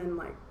 And then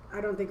like,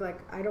 I don't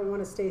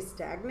want to stay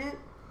stagnant.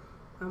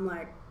 I'm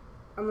like,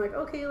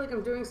 okay, like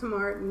I'm doing some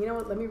art, and you know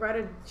what, let me write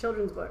a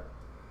children's book.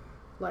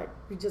 Like,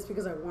 just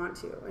because I want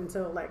to. And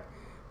so like,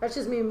 that's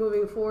just me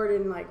moving forward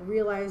and like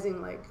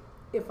realizing like,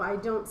 if I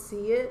don't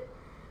see it,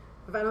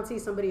 if I don't see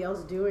somebody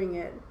else doing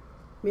it,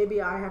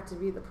 maybe I have to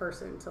be the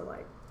person to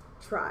like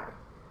try,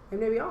 and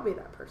maybe I'll be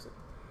that person.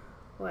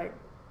 Like,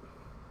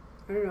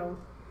 I don't know,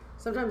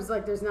 sometimes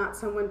like there's not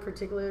someone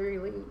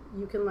particularly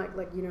you can like,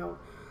 you know,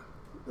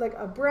 like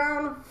a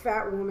brown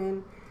fat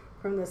woman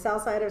from the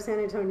south side of San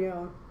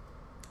Antonio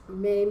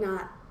may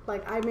not,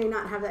 like, I may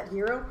not have that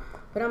hero,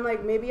 but I'm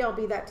like, maybe I'll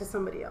be that to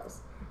somebody else,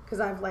 because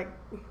I've like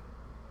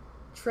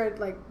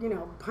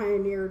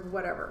pioneered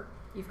whatever.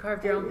 You've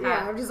carved your own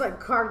path. Yeah, I've just like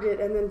carved it,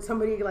 and then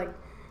somebody like,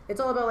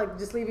 it's all about like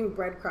just leaving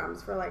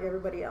breadcrumbs for like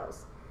everybody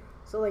else.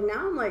 So like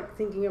now I'm like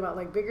thinking about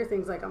like bigger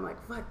things. Like I'm like,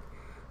 fuck,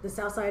 the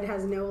South Side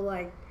has no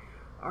like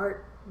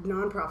art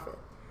nonprofit.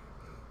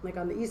 Like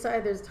on the East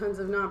Side, there's tons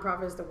of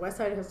nonprofits. The West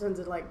Side has tons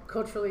of like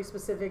culturally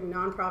specific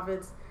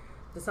nonprofits.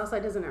 The South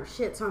Side doesn't have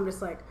shit. So I'm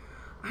just like,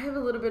 I have a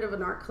little bit of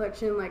an art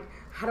collection. Like,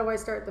 how do I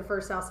start the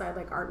first South Side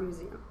like art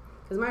museum?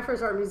 Because my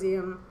first art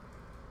museum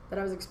that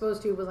I was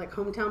exposed to was like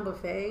Hometown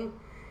Buffet,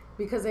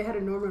 because they had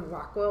a Norman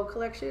Rockwell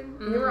collection.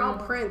 And they were all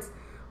prints.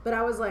 But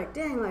I was like,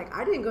 dang, like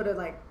I didn't go to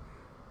like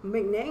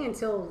McNay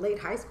until late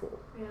high school.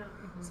 Yeah.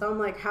 So I'm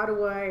like, how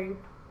do I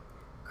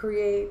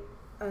create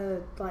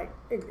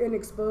and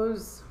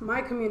expose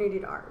my community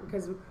to art?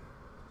 Because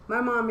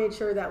my mom made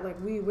sure that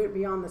like we went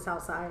beyond the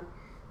South Side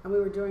and we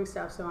were doing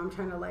stuff. So I'm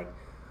trying to like,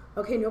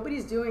 okay,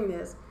 nobody's doing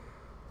this.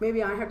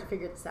 Maybe I have to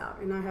figure this out.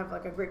 And I have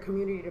like a great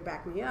community to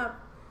back me up.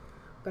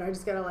 But I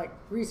just gotta like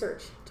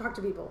research, talk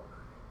to people,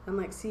 and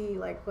like see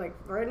like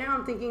right now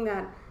I'm thinking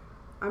that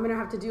I'm gonna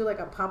have to do like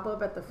a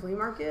pop-up at the flea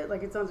market.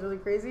 Like it sounds really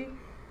crazy.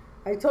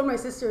 I told my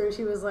sister and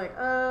she was like,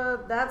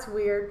 that's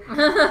weird.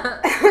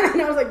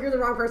 And I was like, you're the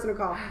wrong person to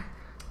call.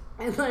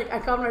 And like I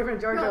called my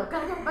friend Giorgio. No,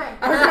 gotta go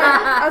back.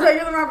 I was like,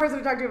 you're the wrong person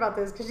to talk to about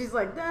this, because she's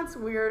like, that's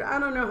weird. I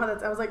don't know how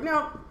that's. I was like,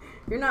 no,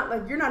 you're not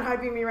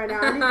hyping me right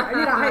now. I need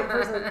a hype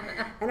person.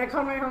 And I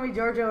called my homie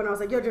Giorgio and I was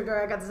like, yo Giorgio,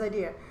 I got this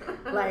idea.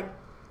 Like,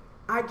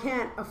 I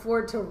can't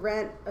afford to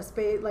rent a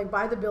space, like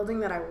buy the building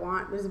that I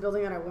want. There's a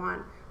building that I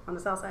want on the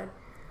South Side.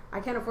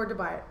 I can't afford to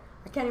buy it.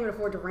 I can't even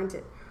afford to rent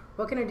it.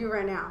 What can I do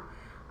right now?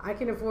 I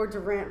can afford to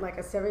rent like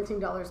a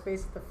 $17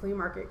 space at the flea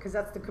market, because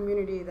that's the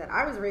community that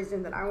I was raised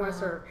in that I want to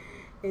serve.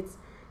 It's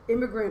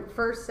immigrant,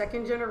 first,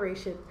 second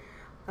generation,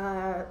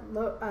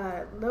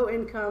 low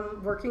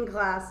income, working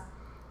class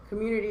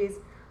communities,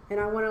 and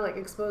I want to like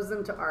expose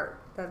them to art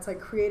that's like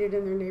created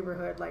in their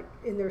neighborhood, like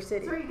in their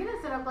city. So are you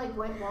gonna set up like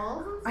white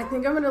walls and stuff? I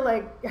think I'm gonna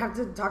like have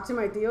to talk to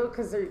my tío,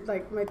 because they're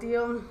like, my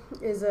tío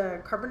is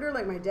a carpenter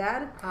like my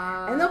dad,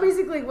 and they'll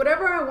basically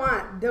whatever I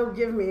want they'll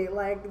give me,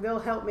 like they'll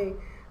help me.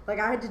 Like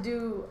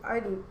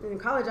in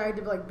college I had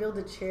to like build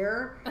a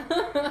chair,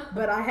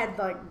 but I had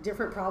like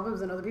different problems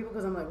than other people,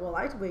 because I'm like, well,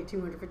 I weigh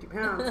 250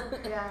 pounds.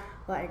 Yeah.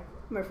 Like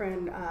my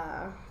friend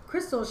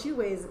Crystal, she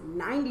weighs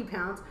 90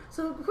 pounds,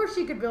 so of course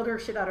she could build her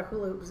shit out of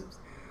hula hoops.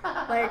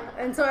 Like,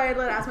 and so I had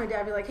to ask my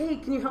dad, be like, hey,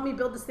 can you help me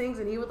build these things?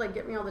 And he would like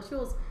get me all the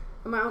tools.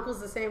 And my uncle's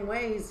the same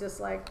way. He's just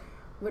like,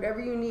 whatever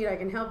you need, I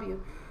can help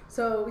you.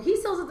 So he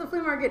sells at the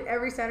flea market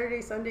every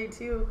Saturday, Sunday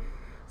too.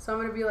 So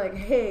I'm gonna be like,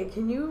 hey,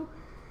 can you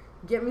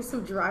get me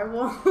some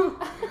drywall?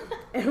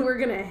 And we're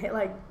gonna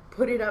like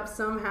put it up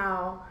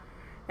somehow,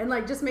 and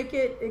like just make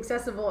it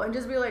accessible, and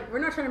just be like, we're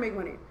not trying to make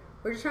money.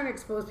 We're just trying to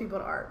expose people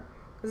to art,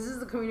 because this is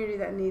the community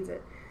that needs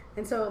it.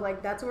 And so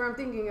like that's where I'm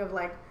thinking of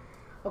like,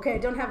 okay, I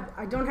don't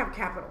have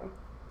capital,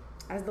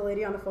 as the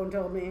lady on the phone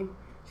told me.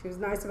 She was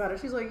nice about it.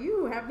 She's like,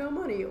 you have no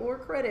money or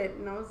credit.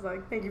 And I was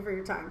like, thank you for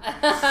your time.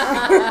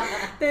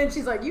 Then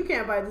she's like, you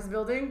can't buy this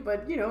building,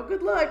 but you know,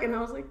 good luck. And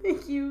I was like,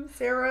 thank you,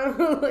 Sarah.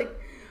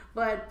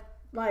 But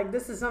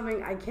this is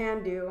something I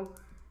can do.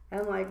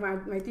 And like my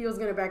tío's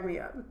gonna back me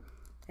up.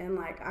 And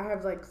like I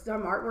have like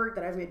some artwork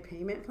that I've made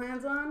payment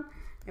plans on,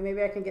 and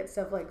maybe I can get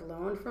stuff like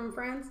loaned from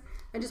friends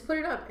and just put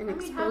it up and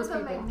expose people. have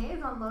some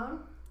magnates on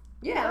loan.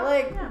 Yeah,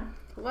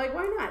 like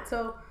why not?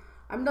 So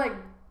I'm like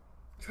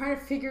trying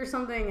to figure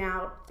something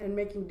out and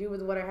making do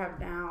with what I have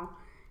now,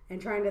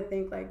 and trying to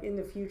think like in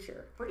the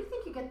future. Where do you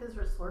think you get this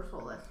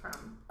resourcefulness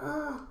from?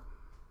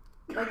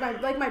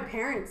 Like my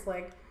parents,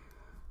 like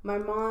my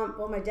mom,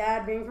 well, my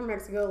dad being from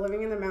Mexico,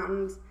 living in the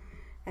mountains,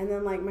 and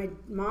then like my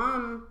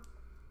mom,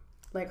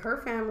 like her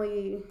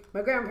family,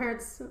 my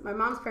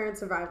mom's parents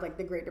survived like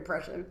the Great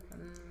Depression,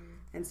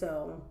 and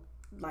so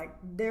like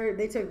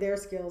they took their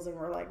skills and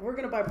were like, we're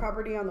gonna buy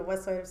property on the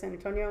west side of San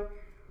Antonio,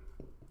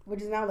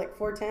 which is now like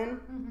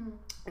 410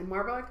 and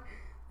Marbach.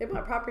 They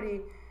bought property,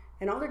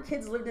 and all their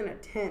kids lived in a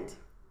tent.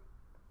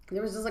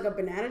 There was just like a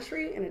banana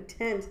tree and a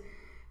tent,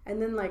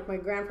 and then like my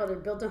grandfather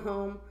built a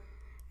home,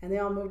 and they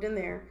all moved in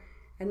there,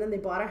 and then they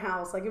bought a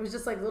house. Like it was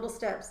just like little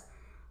steps.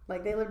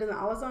 Like they lived in the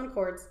Alazan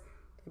Courts,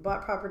 they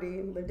bought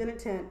property, lived in a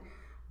tent,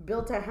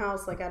 built a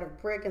house like out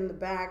of brick in the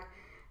back,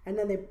 and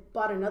then they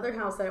bought another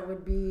house that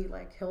would be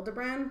like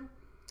Hildebrand,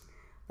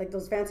 like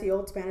those fancy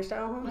old Spanish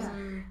style homes.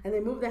 And they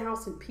moved the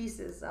house in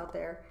pieces out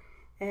there,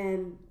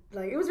 and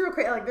like it was real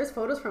crazy. Like there's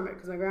photos from it,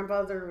 because my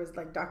grandfather was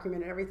like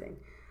documented everything.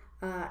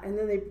 And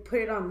then they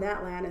put it on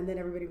that land, and then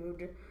everybody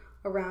moved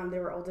around. They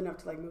were old enough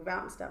to like move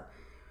out and stuff.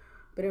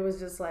 But it was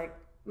just like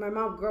my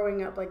mom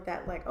growing up like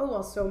that, like, oh,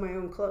 I'll sew my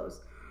own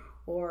clothes,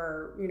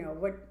 or you know,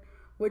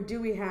 what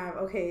do we have?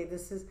 Okay,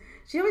 this is.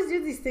 She always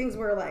did these things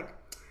where like,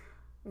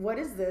 what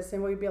is this?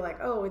 And we'd be like,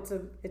 oh,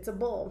 it's a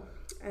bowl,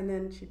 and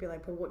then she'd be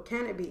like, but what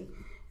can it be?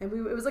 And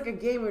it was like a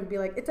game. Would be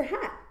like, it's a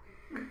hat,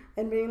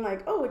 and being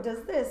like, oh, it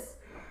does this,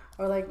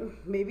 or like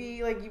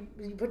maybe like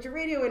you put your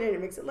radio in it, and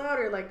it makes it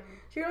louder. Like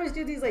she would always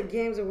do these like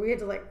games where we had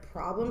to like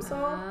problem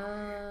solve,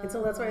 and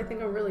so that's why I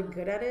think I'm really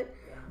good at it.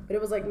 But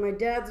it was like my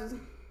dad's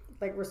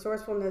like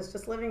resourcefulness,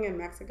 just living in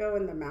Mexico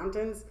in the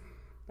mountains,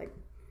 like,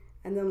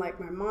 and then like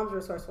my mom's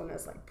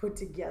resourcefulness, like put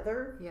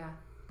together. Yeah.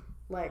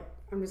 Like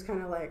I'm just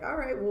kind of like, all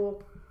right,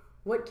 well,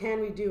 what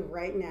can we do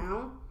right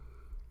now,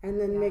 and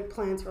then make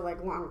plans for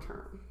like long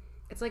term.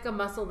 It's like a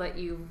muscle that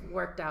you've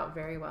worked out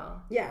very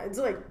well. Yeah, it's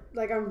like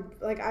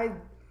I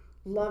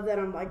love that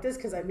I'm like this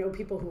because I know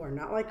people who are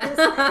not like this,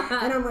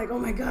 and I'm like, oh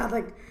my god,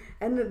 like,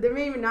 and there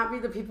may even not be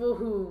the people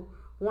who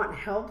want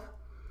help,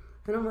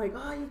 and I'm like,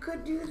 oh, you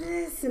could do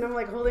this, and I'm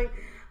like I'm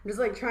just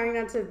like trying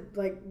not to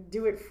like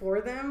do it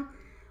for them,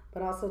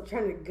 but also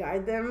trying to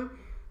guide them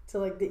to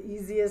like the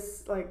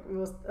easiest, like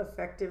most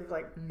effective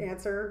like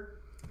answer.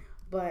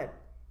 But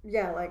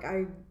yeah, like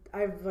I'm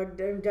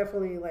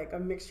definitely like a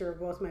mixture of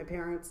both my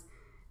parents,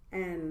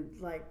 and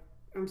like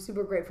I'm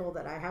super grateful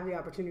that I have the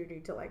opportunity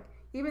to like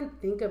even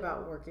think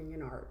about working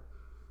in art.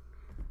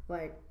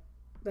 Like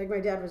my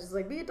dad was just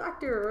like, be a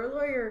doctor or a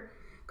lawyer,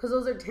 because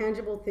those are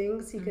tangible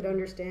things he could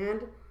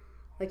understand.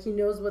 Like he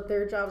knows what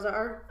their jobs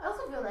are. I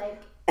also feel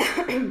like,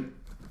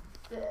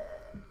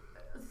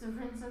 so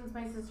for instance,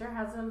 my sister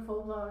has a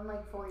full-blown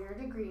like 4-year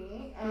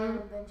degree,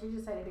 and then she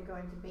decided to go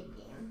into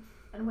baking.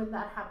 And when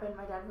that happened,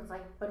 my dad was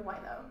like, but why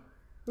though?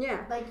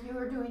 Yeah. Like, you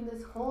were doing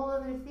this whole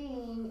other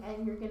thing,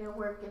 and you're gonna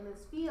work in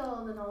this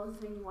field, and all of a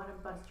sudden you want to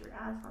bust your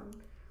ass on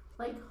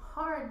like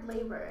hard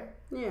labor.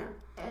 Yeah.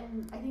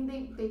 And I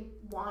think they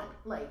want,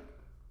 like,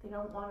 they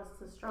don't want us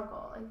to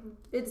struggle. Like,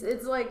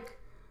 it's like,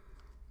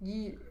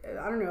 I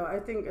don't know, I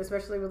think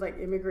especially with like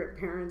immigrant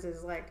parents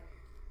is like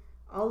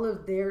all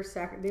of their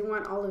they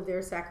want all of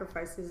their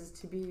sacrifices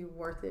to be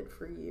worth it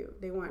for you.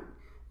 They want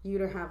you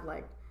to have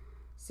like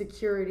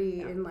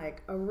security and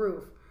like a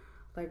roof,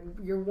 like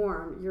you're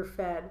warm, you're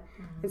fed.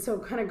 And so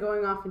kind of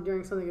going off and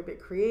doing something a bit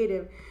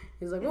creative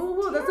is like,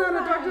 whoa, that's not a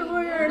doctor,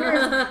 lawyer,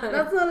 nurse.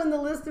 That's not on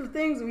the list of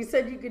things we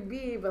said you could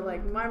be. But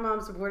like my mom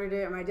supported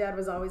it, and my dad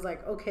was always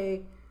like,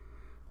 okay,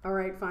 all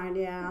right, fine,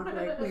 yeah,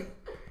 like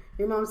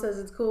your mom says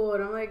it's cool.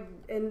 And I'm like,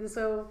 and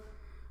so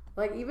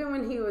like even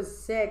when he was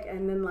sick,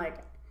 and then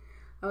like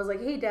I was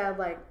like, hey dad,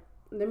 like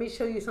let me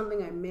show you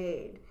something I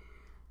made,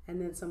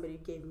 and then somebody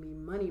gave me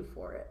money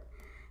for it.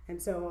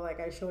 And so like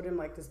I showed him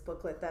like this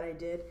booklet that I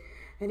did,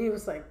 and he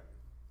was like,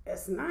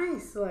 it's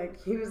nice.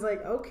 Like he was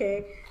like,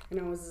 okay. And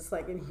I was just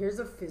like, and here's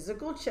a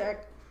physical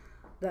check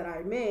that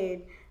I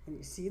made, and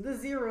you see the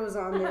zeros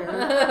on there.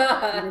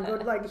 And go,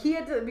 like he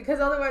had to, because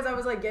otherwise I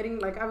was like getting,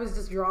 like I was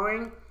just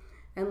drawing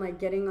and like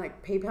getting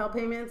like PayPal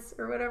payments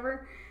or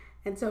whatever.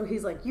 And so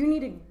he's like, you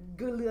need to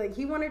go, like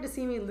he wanted to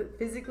see me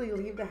physically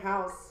leave the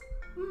house.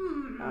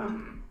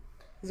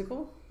 Is it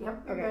cool?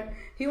 Yep. Okay. Good.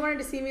 He wanted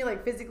to see me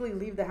like physically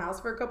leave the house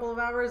for a couple of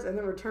hours and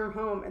then return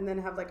home and then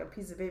have like a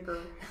piece of paper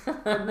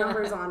with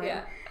numbers on it.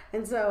 Yeah.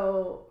 And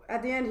so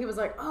at the end he was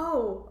like,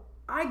 oh,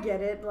 I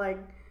get it. Like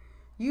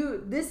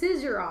this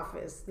is your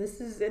office.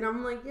 This is, and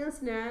I'm like, yes,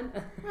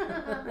 Dad.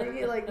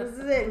 like this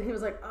is it. And he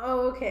was like,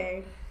 oh,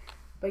 okay.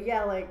 But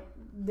yeah, like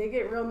they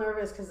get real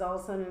nervous because all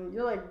of a sudden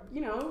you're like,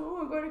 you know, oh,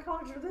 I'm going to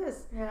college for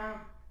this. Yeah.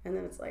 And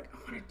then it's like,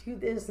 I want to do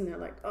this. And they're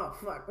like, oh,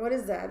 fuck, what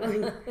is that?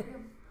 Like,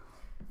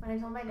 when I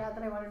told my dad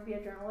that I wanted to be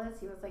a journalist,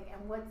 he was like,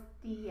 and what's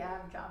the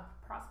job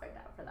prospect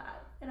after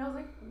that? And I was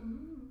like,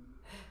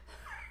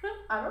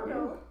 I don't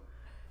know.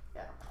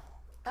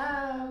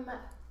 Yeah.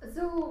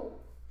 So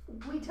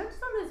we touched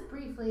on this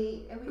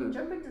briefly, and we can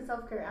jump into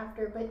self-care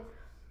after, but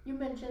you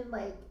mentioned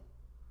like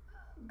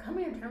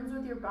coming to terms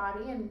with your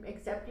body and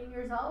accepting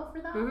yourself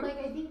for that. Like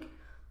I think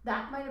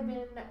that might have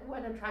been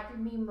what attracted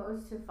me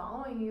most to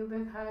following you,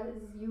 because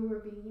you were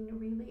being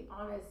really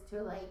honest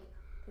to like,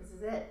 this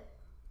is it.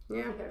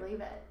 Yeah. Take it or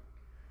leave it.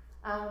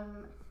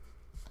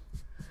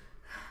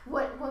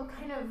 What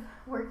kind of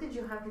work did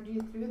you have to do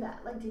through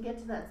that, like to get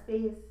to that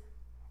space?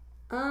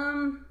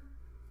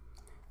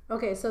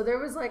 Okay, so there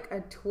was like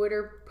a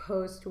Twitter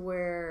post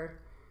where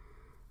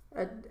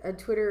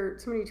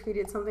somebody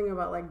tweeted something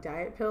about like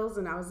diet pills,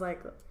 and I was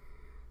like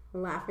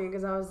laughing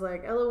because I was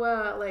like,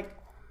 LOL, like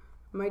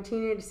my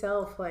teenage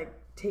self like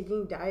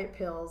taking diet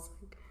pills.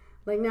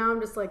 Like now I'm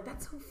just like,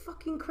 that's so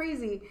fucking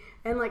crazy.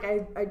 And like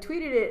I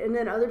tweeted it, and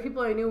then other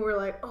people I knew were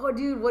like, oh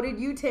dude, what did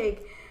you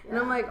take? And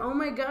I'm like, oh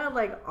my god,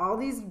 like all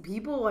these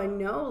people I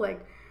know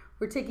like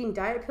were taking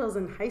diet pills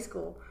in high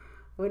school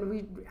when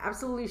we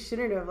absolutely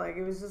shouldn't have. Like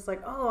it was just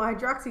like, oh,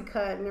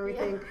 Hydroxycut and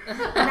everything. And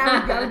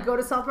I would go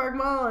to South Park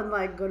Mall and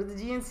like go to the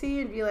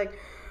GNC and be like,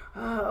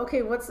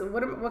 okay,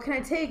 what can I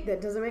take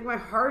that doesn't make my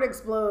heart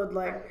explode?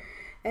 Like,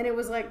 and it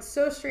was like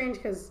so strange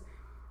because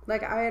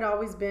like I had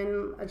always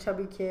been a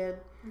chubby kid.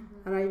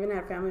 And I even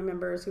had family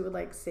members who would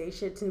like say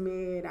shit to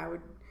me, and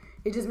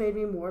it just made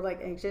me more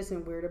like anxious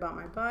and weird about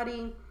my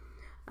body.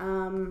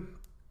 And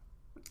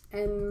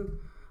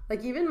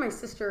like even my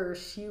sister,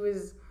 she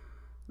was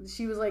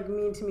like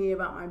mean to me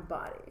about my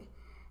body,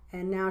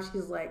 and now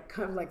she's like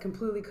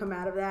completely come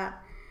out of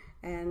that,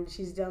 and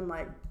she's done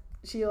like,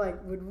 she like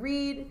would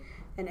read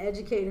and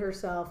educate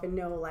herself and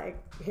know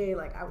like, hey,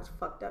 like I was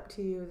fucked up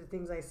to you, the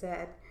things I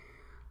said,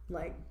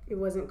 like it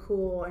wasn't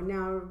cool. And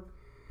now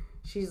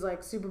she's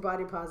like super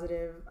body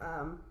positive.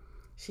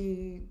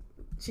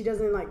 She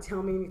doesn't like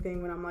tell me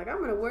anything when I'm like,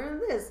 I'm gonna wear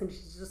this, and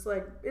she's just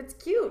like, it's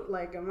cute.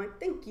 Like I'm like,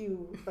 thank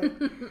you. Like,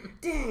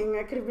 dang,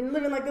 I could have been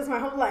living like this my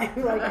whole life.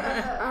 Like,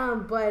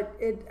 but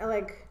it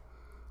like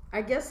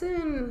I guess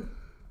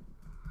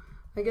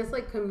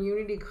like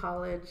community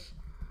college,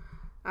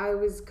 I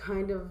was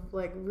kind of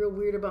like real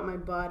weird about my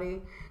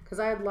body because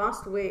I had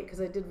lost weight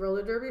because I did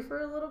roller derby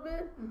for a little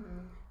bit. Mm-hmm.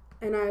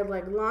 And I had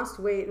like lost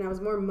weight and I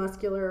was more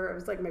muscular. It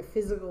was like my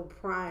physical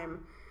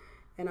prime.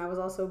 And I was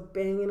also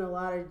banging a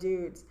lot of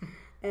dudes.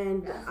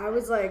 And I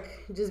was like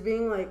just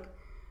being like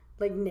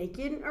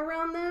naked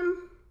around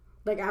them.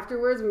 Like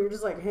afterwards, we were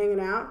just like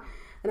hanging out.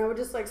 And I would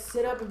just like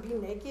sit up and be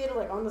naked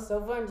like on the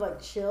sofa and like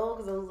chill.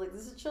 Because I was like,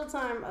 this is chill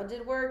time. I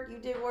did work. You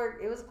did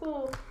work. It was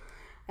cool.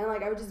 And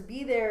like I would just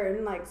be there.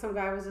 And like some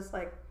guy was just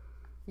like,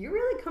 you're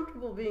really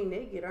comfortable being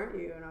naked, aren't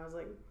you? And I was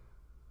like,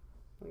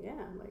 well,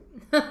 yeah, like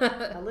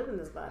I live in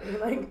this body,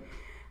 like,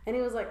 and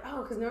he was like,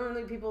 oh, because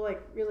normally people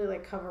like really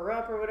like cover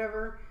up or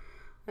whatever,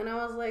 and I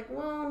was like,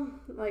 well,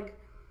 like,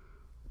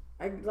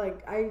 I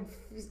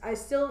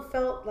still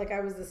felt like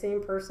I was the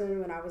same person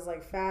when I was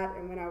like fat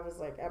and when I was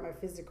like at my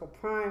physical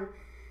prime,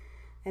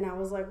 and I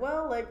was like,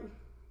 well, like,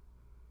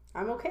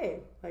 I'm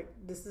okay, like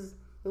this is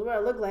what I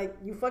look like.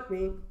 You fuck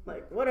me,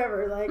 like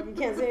whatever, like you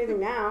can't say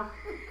anything now.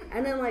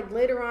 And then like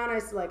later on, when I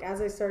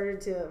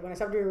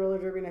stopped doing roller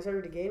derby and I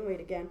started to gain weight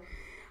again.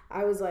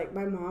 I was like,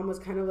 my mom was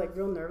kind of like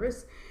real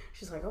nervous.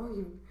 She's like,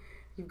 oh,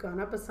 you've gone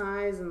up a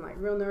size and like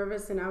real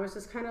nervous. And I was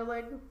just kind of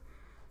like,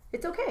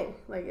 it's okay.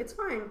 Like, it's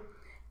fine.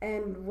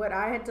 And what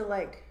I had to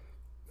like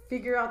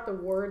figure out the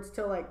words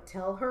to like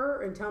tell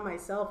her and tell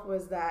myself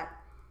was that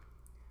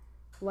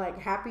like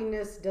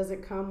happiness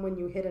doesn't come when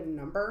you hit a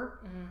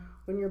number,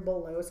 when you're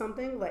below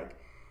something. Like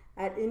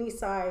at any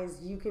size,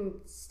 you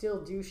can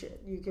still do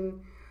shit. You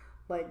can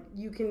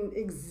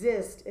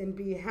exist and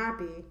be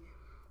happy.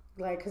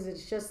 Like, because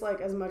it's just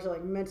like as much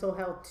like mental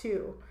health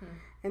too.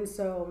 And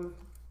so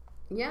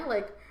yeah,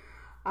 like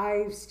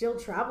I still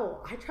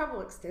travel. I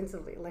travel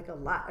extensively, like a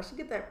lot. I should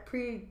get that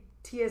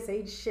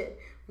pre-TSH shit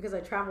because I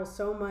travel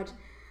so much.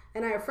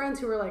 And I have friends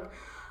who are like,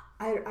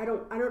 I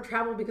don't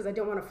travel because I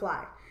don't want to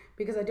fly,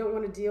 because I don't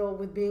want to deal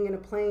with being in a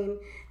plane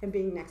and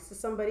being next to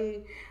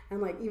somebody.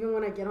 And like even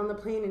when I get on the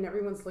plane and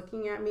everyone's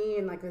looking at me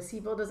and like the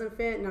seatbelt doesn't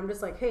fit and I'm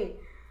just like, hey,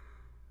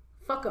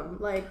 fuck them,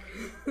 like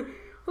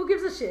who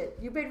gives a shit?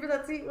 You paid for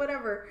that seat,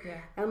 whatever.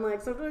 Yeah. And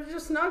like sometimes you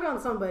just snug on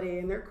somebody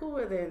and they're cool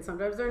with it, and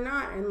sometimes they're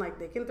not, and like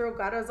they can throw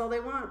gatas all they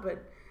want,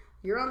 but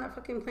you're on that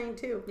fucking plane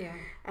too. Yeah.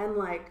 And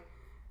like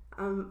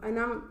and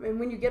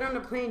when you get on a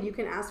plane, you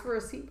can ask for a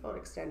seatbelt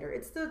extender.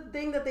 It's the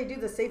thing that they do,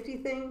 the safety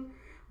thing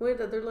with,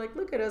 that they're like,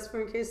 look at us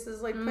for in case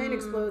this like plane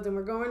explodes and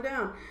we're going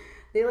down.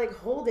 They like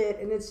hold it,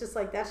 and it's just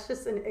like, that's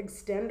just an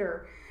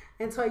extender.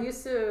 And so I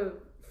used to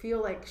feel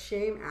like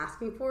shame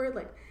asking for it,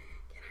 like,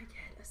 can I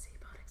get a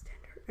seatbelt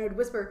extender? And I'd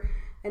whisper,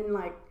 and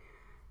like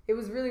it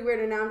was really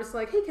weird. And now I'm just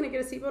like, hey, can I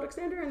get a seatbelt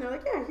extender? And they're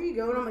like, yeah, here you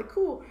go. And I'm like,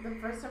 cool. The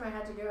first time I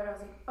had to do it, I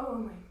was like, oh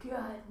my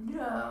god,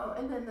 no.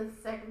 And then the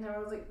second time I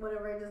was like,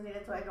 whatever, I just need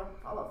it so I don't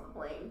fall off the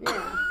plane.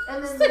 Yeah.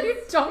 And then so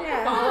you don't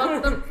fall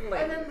off the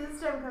plane. And then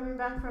this time coming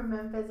back from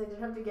Memphis, I did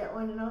have to get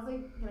one, and I was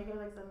like, can I get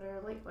an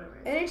extender? Like,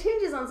 whatever. And it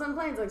changes on some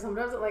planes. Like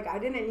sometimes like I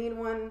didn't need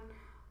one.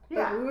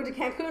 Yeah. Like, we went to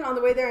Cancun, on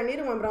the way there I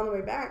needed one, but on the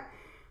way back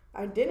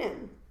I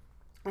didn't.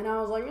 And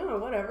I was like, oh,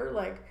 whatever.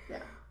 Like,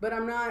 yeah. But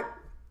I'm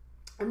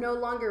no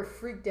longer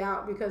freaked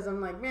out, because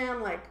I'm like,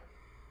 man, like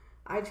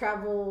I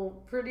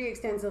travel pretty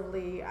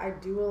extensively. I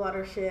do a lot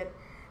of shit.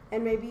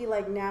 And maybe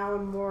like now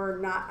I'm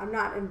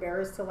not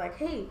embarrassed to like,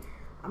 hey,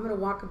 I'm going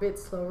to walk a bit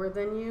slower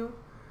than you.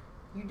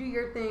 You do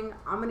your thing.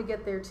 I'm going to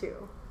get there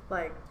too.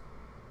 Like,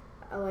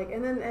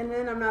 and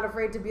then I'm not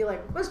afraid to be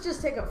like, let's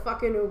just take a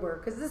fucking Uber,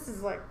 because this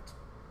is like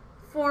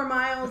 4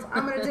 miles.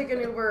 I'm gonna take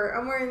an Uber.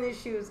 I'm wearing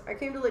these shoes. I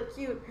came to look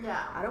cute.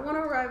 Yeah. I don't want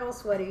to arrive all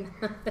sweaty.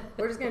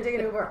 We're just gonna take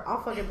an Uber.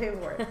 I'll fucking pay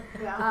for it.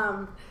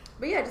 Yeah.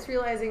 But yeah, just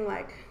realizing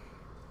like,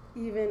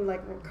 even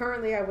like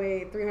currently I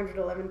weigh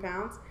 311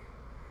 pounds,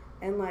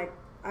 and like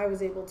I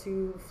was able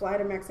to fly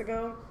to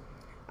Mexico.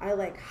 I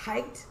like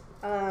hiked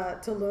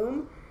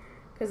Tulum,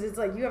 because it's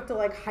like you have to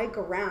like hike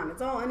around.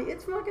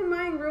 It's fucking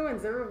Mayan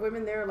ruins. There were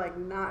women there like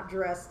not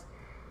dressed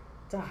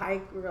to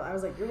hike. I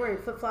was like, you're wearing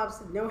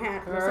flip-flops, no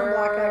hat, no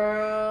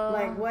sunblock.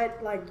 Like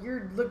what? Like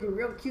you're looking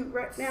real cute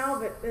right now,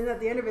 but then at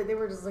the end of it, they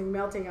were just like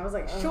melting. I was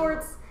like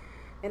shorts,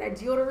 and I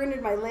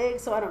deodoranted my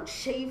legs so I don't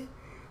chafe,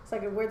 so I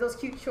could wear those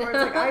cute shorts.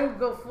 Like I would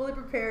go fully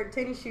prepared,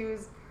 tennis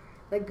shoes,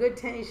 like good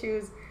tennis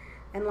shoes,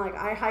 and like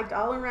I hiked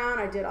all around.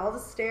 I did all the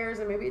stairs,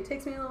 and maybe it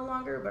takes me a little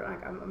longer, but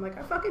like I'm like,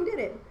 I fucking did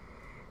it.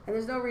 And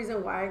there's no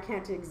reason why I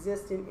can't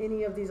exist in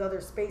any of these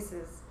other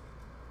spaces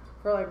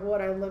for like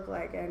what I look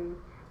like and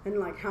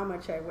like how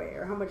much I weigh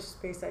or how much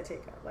space I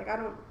take up. Like I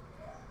don't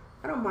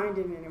mind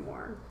it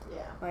anymore.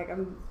 Yeah. Like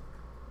and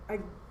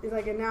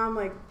now I'm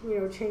like, you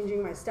know,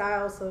 changing my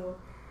style. So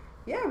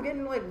yeah, I'm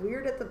getting like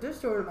weird at the thrift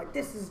store, and I'm like,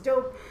 this is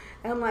dope.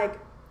 And like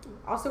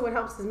also what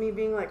helps is me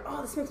being like,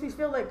 oh, this makes me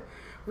feel like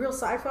real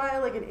sci-fi,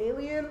 like an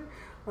alien.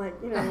 Like,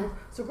 you know,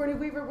 Sigourney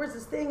Weaver wears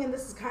this thing and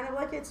this is kind of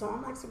like it, so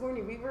I'm like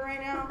Sigourney Weaver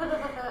right now.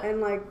 And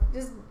like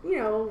just, you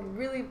know,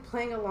 really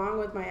playing along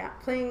with my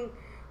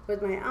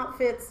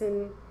outfits.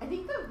 And I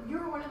think that you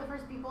were one of the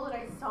first people that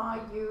I saw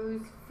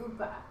use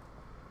fupa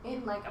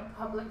in like a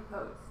public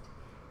post.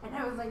 And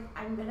I was like,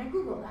 I'm gonna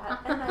Google that,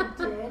 and I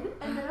did,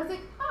 and then I was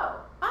like, oh,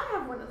 I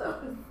have one of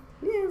those.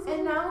 Yes.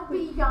 And now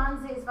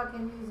Beyonce's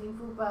fucking using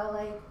Fupa,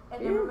 like,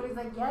 and everybody's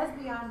like, yes,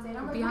 Beyonce. And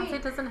I'm like, Beyonce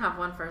wait, doesn't have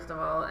one, first of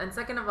all, and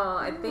second of all,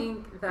 I think I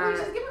mean, that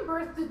she's giving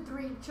birth to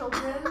 3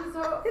 children,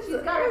 so It's she's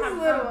a- gotta it's have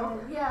little.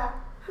 something. Yeah,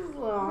 It's I'm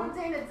long. not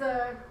saying it's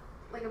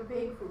like a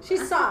big Fupa.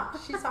 She's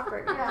soft. She's soft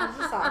right now. Yeah.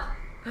 She's soft.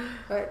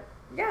 But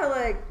yeah,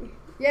 like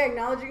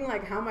acknowledging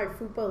like how my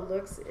fupa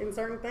looks in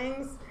certain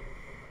things,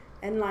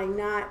 and like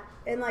not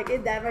and like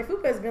it that my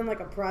fupa has been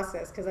like a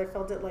process because I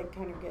felt it like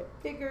kind of get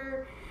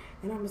bigger,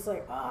 and I'm just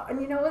like, oh,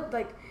 and you know what,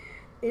 like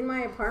in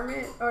my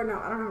apartment, or no,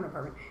 I don't have an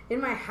apartment. In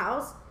my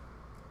house,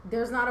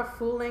 there's not a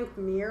full length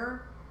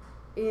mirror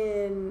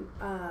in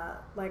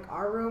like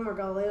our room or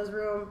Galileo's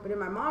room, but in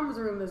my mom's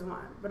room there's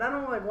one. But I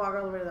don't like walk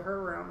all the way to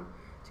her room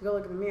to go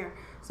look in the mirror.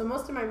 So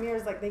most of my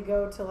mirrors, like, they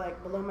go to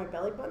like below my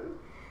belly button.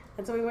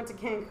 And so we went to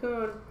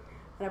Cancun,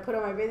 and I put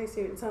on my bathing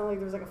suit, and suddenly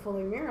there was like a full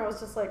length mirror. I was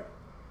just like,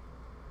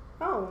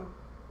 oh,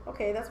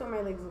 okay, that's what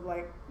my legs look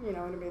like, you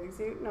know, in a bathing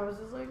suit. And I was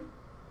just like,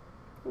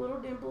 a little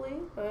dimply,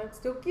 but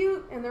still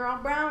cute, and they're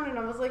all brown. And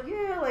I was like,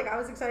 yeah, like I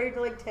was excited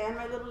to like tan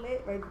my little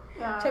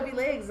my chubby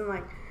legs and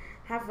like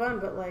have fun.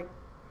 But like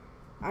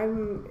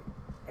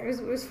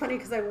it was funny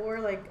because I wore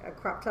like a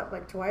crop top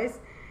like twice,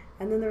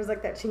 and then there was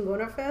like that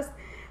Chingona Fest,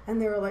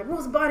 and they were like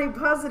most body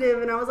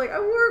positive, and I was like, I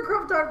wore a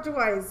crop top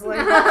twice. Like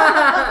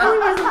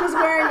otherwise I'm just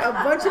wearing a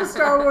bunch of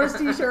Star Wars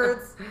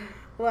t-shirts.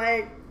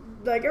 Like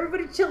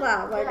everybody chill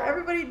out. Like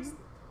everybody, just,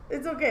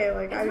 it's okay.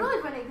 Like it's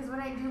really funny because when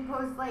I do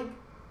post like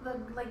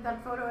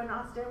that photo in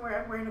Austin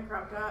where I'm wearing a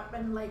crop top,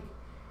 and like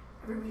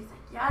everybody's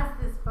like, yes,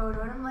 this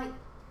photo, and I'm like,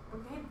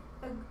 okay,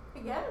 I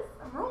guess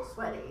I'm real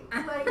sweaty.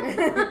 Like,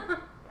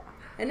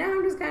 and now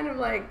I'm just kind of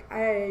like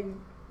I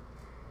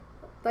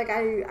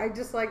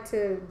just like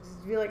to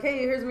just be like, hey,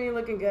 here's me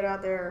looking good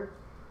out there,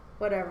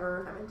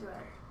 whatever. I'm into it.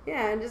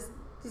 Yeah, and just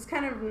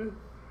kind of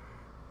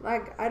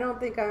like I don't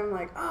think I'm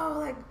like, oh,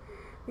 like,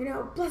 you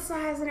know, plus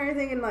size and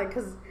everything, and like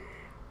because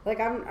like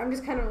I'm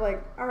just kind of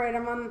like, all right,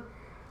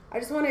 I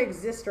just want to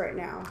exist right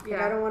now. Like,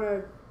 Yeah. I don't want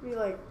to be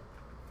like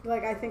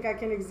I think I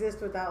can exist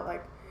without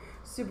like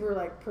super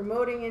like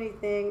promoting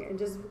anything, and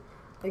just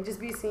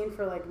be seen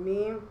for like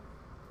me.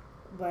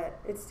 But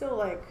it's still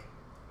like,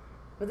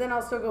 but then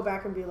I'll still go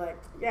back and be like,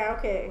 yeah,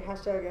 okay,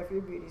 hashtag F your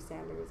beauty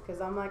standards,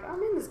 because I'm like,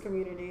 I'm in this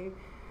community,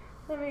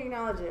 let me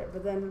acknowledge it.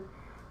 But then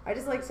I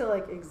just like to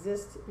like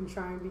exist and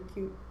try and be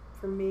cute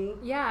for me.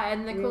 yeah,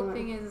 and the cool Like-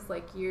 thing is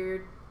like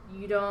you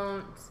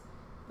don't,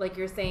 like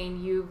you're saying,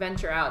 you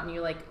venture out and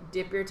you like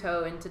dip your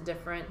toe into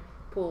different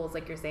pools,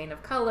 like you're saying,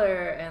 of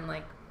color and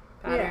like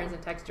patterns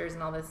and textures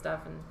and all this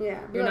stuff, and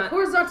Yeah, you're like, not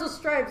horizontal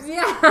stripes.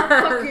 yeah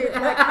Fuck it,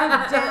 like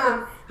I'm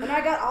down. And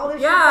I got all this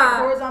shit like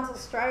horizontal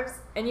stripes.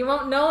 and you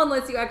won't know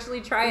unless you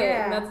actually try it,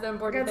 and that's the I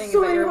important got thing,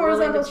 so is that many you're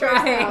willing to horizontal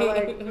stripes try. now,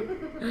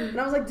 like, and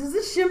I was like, does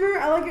this shimmer?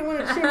 I like it when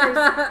it shimmers,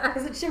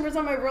 because it shimmers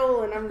on my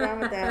roll, and I'm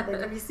down with that.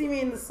 Like, if you see me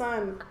in the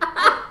sun,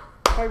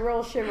 my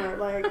roll shimmer,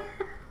 like,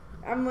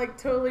 I'm like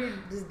totally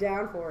just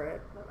down for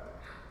it.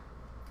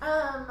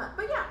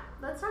 But yeah,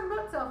 let's talk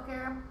about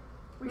self-care.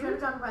 We try to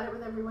talk about it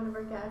with every one of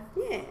our guests.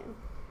 Yeah.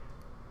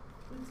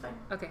 It's fine.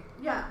 Okay.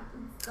 Yeah,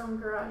 it's on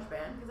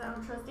GarageBand because I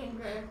don't trust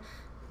Anchor.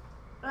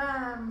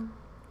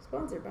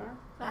 Sponsored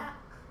by.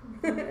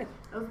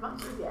 No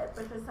sponsors yet,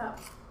 but just up.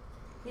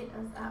 Hit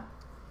us up.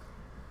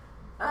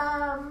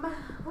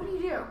 What do you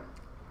do?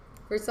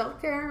 For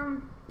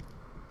self-care,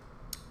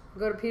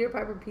 go to Peter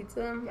Piper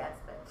Pizza. Yes,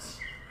 bitch.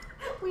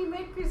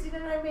 Christina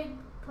and I made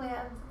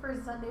plans for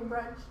Sunday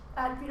brunch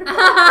at Peter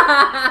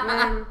Piper.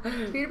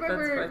 Man, Peter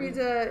Piper funny.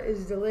 Pizza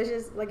is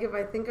delicious. Like, if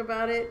I think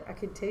about it, I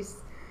could taste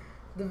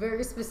the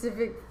very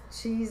specific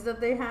cheese that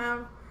they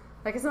have.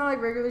 Like, it's not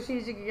like regular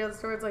cheese you can get at the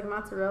store. It's like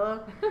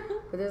mozzarella.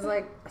 But there's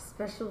like a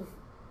special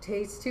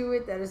taste to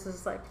it that is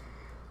just like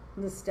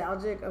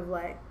nostalgic of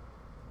like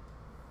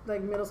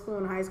middle school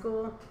and high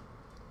school.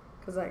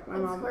 Because like my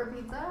mom, Square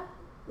pizza?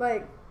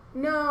 like,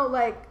 no,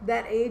 like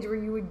that age where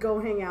you would go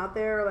hang out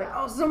there, like,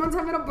 oh, someone's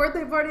having a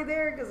birthday party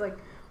there. Because like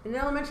in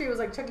elementary it was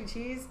like Chuck E.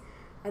 Cheese,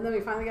 and then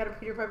we finally got a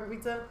Peter Piper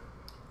Pizza,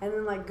 and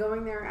then like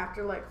going there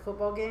after like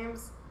football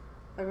games,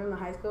 like from the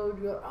high school,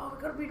 we'd go, oh,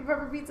 we go to Peter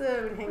Piper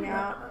Pizza, and hang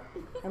out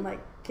and like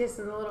kiss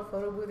in the little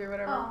photo booth or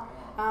whatever.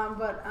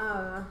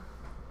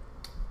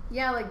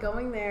 Yeah, like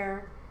going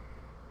there,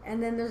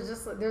 and then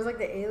there's like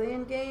the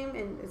Alien game,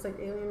 and it's like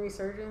Alien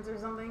Resurgence or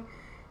something.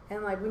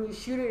 And like when you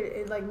shoot it,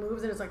 it like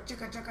moves and it's like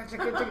chicka chicka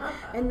chicka chicka,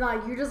 and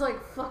like you just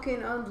like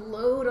fucking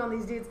unload on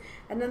these dudes.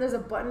 And then there's a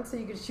button so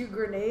you can shoot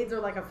grenades or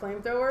like a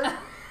flamethrower.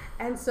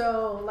 And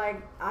so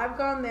like I've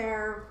gone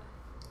there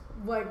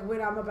like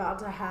when I'm about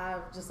to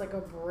have just like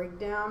a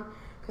breakdown,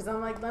 because I'm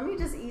like, let me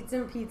just eat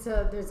some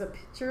pizza. There's a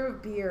pitcher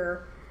of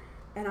beer,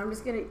 and I'm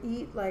just gonna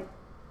eat like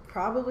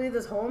probably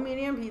this whole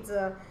medium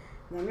pizza.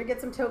 And I'm gonna get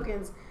some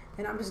tokens,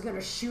 and I'm just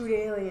gonna shoot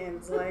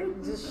aliens,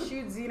 like just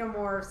shoot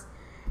xenomorphs.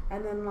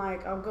 And then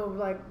like I'll go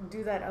like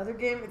do that other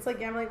game. It's like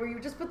gambling where you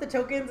just put the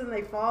tokens and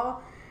they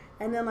fall,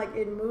 and then like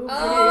it moves.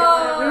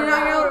 Oh. When you're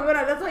not able to,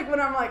 that's like when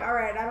I'm like, all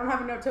right, I don't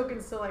have enough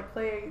tokens to like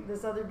play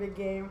this other big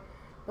game,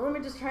 but let me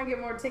just try and get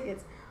more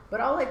tickets. But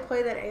I'll like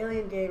play that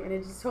Alien game, and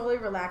it just totally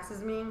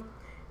relaxes me.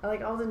 I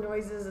like all the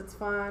noises. It's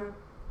fun.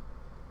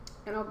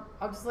 And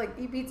I'll just like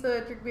eat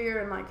pizza, drink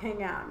beer, and like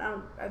hang out.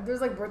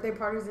 There's like birthday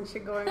parties and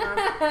shit going on.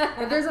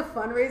 If there's a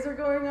fundraiser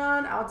going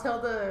on, I'll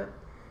tell the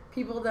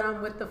people that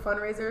I'm with the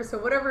fundraiser. So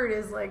whatever it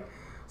is, like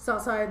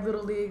Southside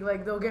Little League,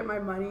 like they'll get my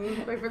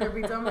money like for their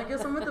pizza. I'm like,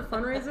 yes, I'm with the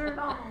fundraiser,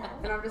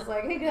 and I'm just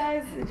like, hey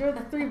guys, enjoy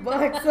the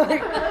 $3.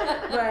 Like,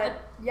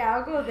 but yeah,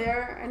 I'll go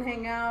there and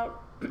hang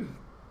out.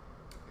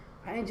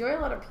 I enjoy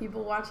a lot of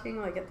people watching,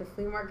 like at the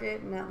flea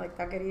market and at like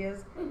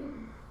taquerias.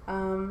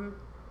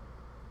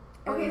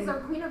 Okay, so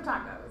Queen of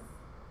Tacos.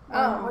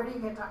 Where do you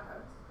get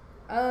tacos?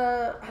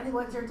 And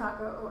what's your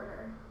taco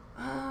order?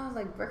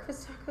 Like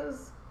breakfast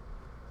tacos.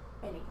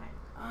 Any kind.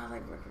 I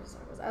like breakfast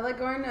tacos. I like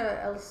going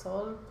to El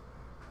Sol.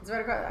 It's right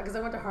across, because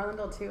I went to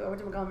Harlandale too. I went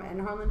to McCollum and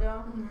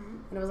Harlandale,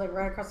 and it was like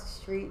right across the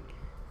street.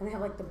 And they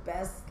have like the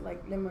best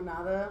like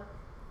limonada.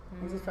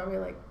 And there's probably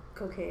like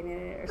cocaine in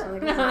it or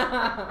something. It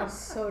was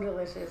so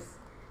delicious.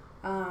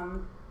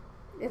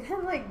 It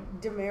had like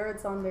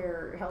demerits on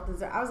their health and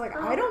stuff. I was like,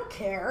 I don't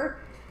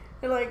care.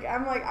 They're like,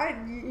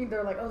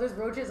 they're like, oh, there's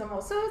roaches. I'm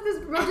all, so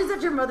there's roaches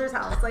at your mother's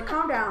house. Like,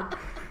 calm down.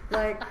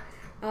 Like,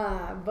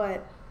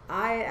 but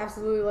I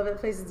absolutely love that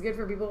place. It's good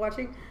for people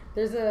watching.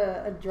 There's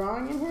a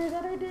drawing in here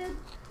that I did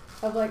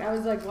of like, I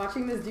was like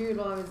watching this dude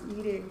while I was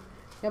eating.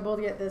 Yeah,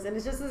 both get this. And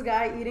it's just this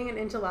guy eating an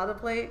enchilada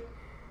plate.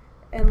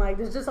 And like,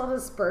 there's just all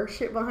this spur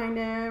shit behind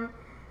him.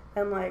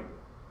 And like,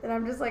 and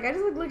I'm just like, I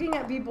just like looking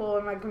at people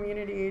in my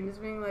community and just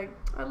being like,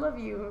 I love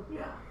you.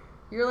 Yeah.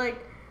 You're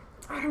like,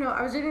 I don't know.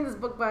 I was reading this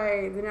book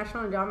by the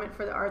National Endowment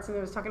for the Arts, and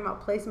it was talking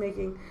about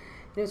placemaking. And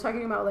it was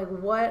talking about like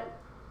what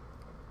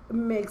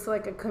makes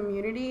like a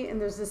community, and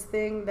there's this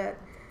thing that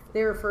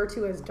they refer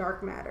to as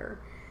dark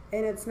matter,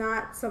 and it's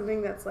not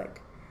something that's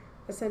like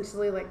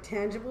essentially like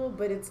tangible,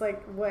 but it's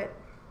like what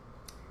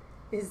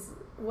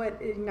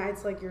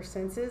ignites like your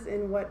senses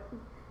and what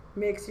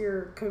makes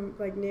your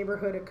like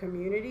neighborhood a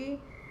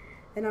community.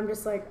 And I'm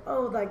just like,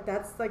 oh, like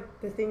that's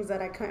like the things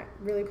that I can't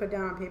really put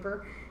down on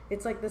paper.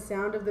 It's like the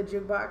sound of the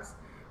jukebox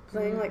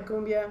playing like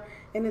cumbia,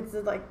 and it's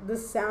like the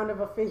sound of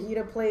a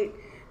fajita plate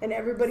and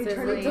everybody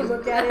turning to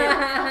look at it,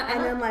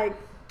 and then like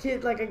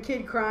a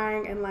kid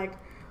crying, and like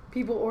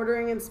people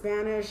ordering in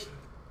Spanish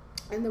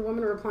and the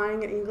woman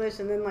replying in English,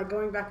 and then like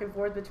going back and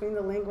forth between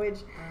the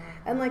language,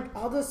 and like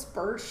all the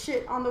spur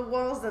shit on the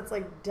walls that's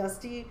like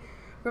dusty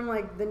from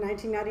like the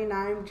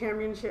 1999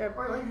 championship,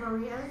 or like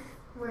Maria's,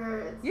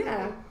 where it's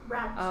like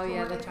wrapped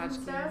the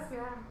tchotchkes.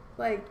 Yeah,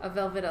 like a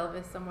Velvet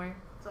Elvis somewhere.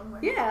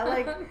 Yeah,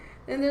 like,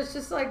 and there's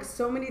just like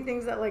so many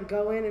things that like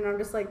go in, and I'm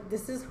just like,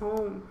 this is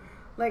home.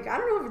 Like, I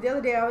don't know if the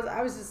other day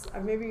I was just,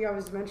 maybe I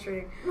was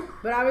menstruating,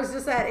 but I was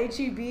just at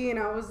HEB, and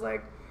I was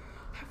like,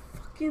 I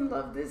fucking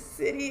love this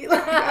city.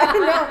 Like, I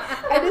don't know,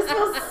 I just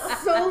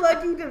feel so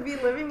lucky to be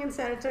living in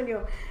San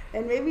Antonio.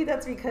 And maybe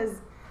that's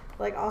because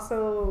like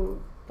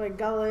also like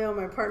Galileo,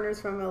 my partner's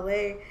from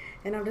LA,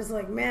 and I'm just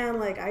like, man,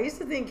 like I used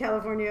to think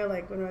California,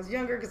 like when I was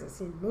younger, because I've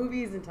seen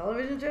movies and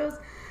television shows,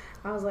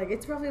 I was like,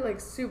 it's probably like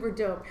super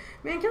dope.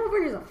 Man,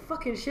 California's a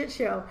fucking shit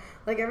show.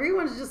 Like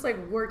everyone's just like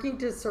working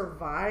to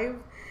survive,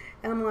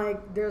 and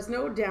like there's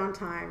no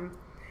downtime,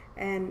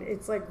 and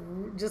it's like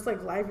just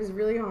like life is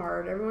really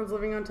hard. Everyone's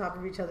living on top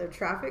of each other.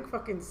 Traffic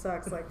fucking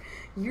sucks. Like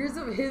years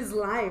of his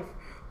life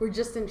were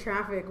just in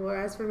traffic,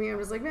 whereas for me, I'm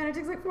just like, man, it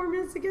takes like 4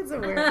 minutes to get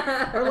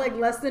somewhere, or like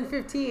less than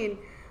 15,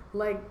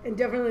 like, and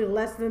definitely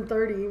less than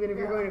 30, even if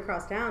you're going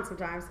across town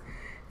sometimes.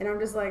 And I'm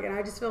just like, and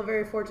I just feel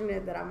very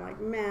fortunate that I'm like,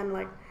 man,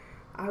 like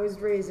I was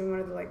raised in one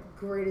of the like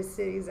greatest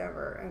cities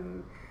ever,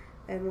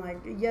 and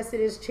like, yes, it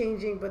is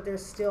changing, but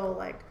there's still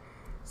like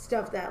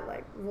stuff that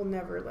like will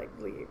never like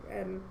leave.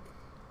 And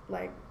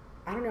like,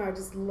 I don't know, I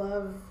just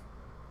love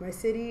my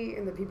city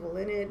and the people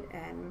in it,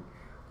 and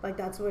like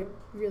that's what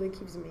really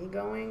keeps me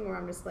going, where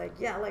I'm just like,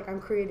 yeah, like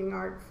I'm creating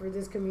art for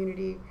this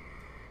community,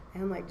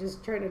 and like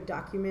just trying to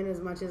document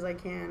as much as I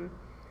can,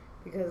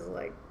 because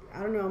like, I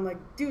don't know, I'm like,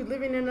 dude,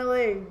 living in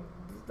LA,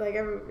 like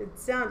it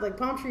sounds like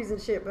palm trees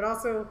and shit, but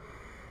also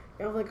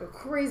you have like a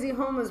crazy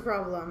homeless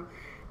problem,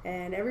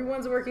 and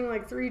everyone's working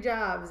like 3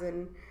 jobs,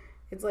 and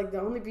it's like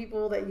the only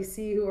people that you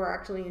see who are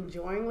actually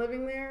enjoying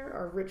living there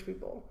are rich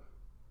people.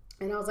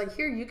 And I was like,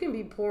 here, you can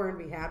be poor and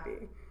be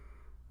happy.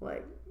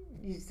 Like,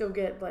 you still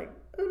get like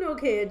an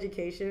okay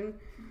education,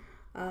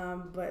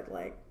 but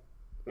like,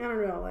 I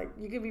don't know, like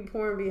you could be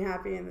poor and be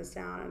happy in this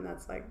town, and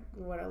that's like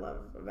what I love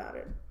about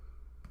it.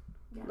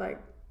 Yeah.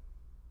 Like,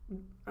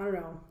 I don't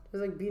know,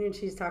 there's like bean and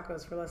cheese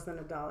tacos for less than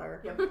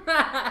 $1. Yep.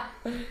 I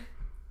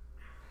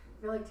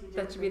feel like TJ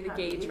that should be the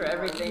gauge for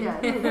everything.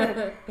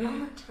 Yeah. How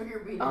much are your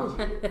bean and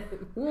cheese?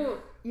 Well,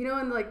 you know,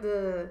 and like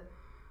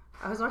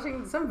I was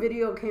watching some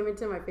video came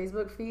into my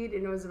Facebook feed,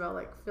 and it was about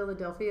like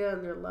Philadelphia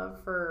and their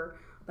love for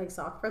like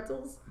soft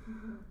pretzels.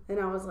 And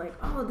I was like,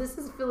 oh, this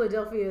is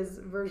Philadelphia's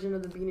version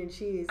of the bean and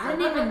cheese. I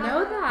didn't even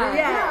know that.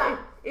 Yeah,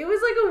 it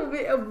was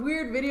like a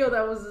weird video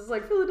that was just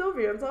like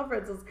Philadelphia and soft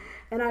pretzels.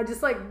 And I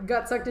just like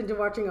got sucked into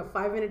watching a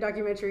 5-minute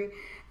documentary.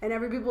 And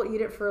every people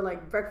eat it for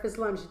like breakfast,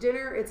 lunch,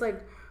 dinner. It's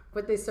like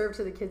what they serve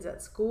to the kids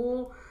at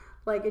school.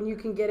 Like, and you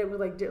can get it with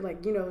like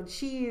you know,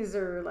 cheese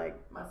or like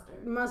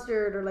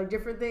mustard or like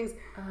different things.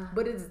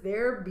 But it's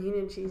their bean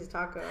and cheese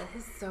taco. That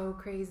is so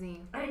crazy.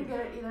 I didn't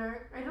get it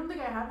either. I don't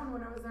think I had one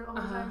when I was there the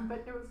whole time,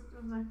 but it was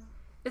nice.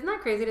 Isn't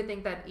that crazy to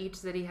think that each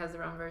city has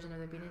their own version of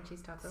the bean and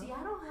cheese taco?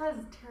 Seattle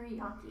has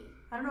teriyaki.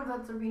 I don't know if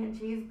that's their bean and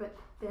cheese, but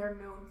they're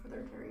known for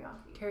their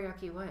teriyaki.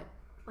 Teriyaki what?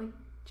 Like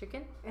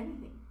chicken?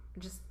 anything.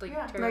 Just like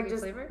Yeah. teriyaki Like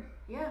just- flavor?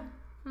 Yeah.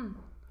 I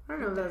don't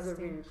know if that's their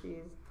bean and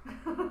cheese.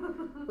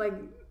 Like,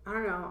 I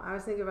don't know. I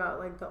was thinking about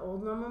like the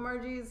old Mama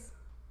Margie's,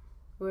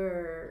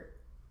 where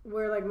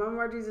like Mama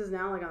Margie's is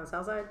now like on the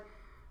south side.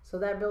 So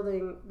that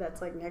building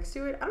that's like next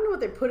to it, I don't know what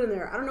they put in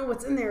there. I don't know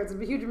what's in there. It's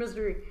a huge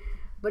mystery.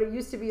 But it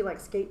used to be like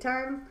skate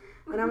time,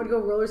 and I would go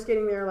roller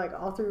skating there like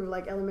all through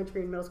like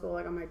elementary and middle school.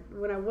 Like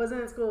when I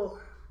wasn't in school,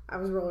 I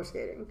was roller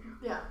skating.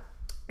 Yeah.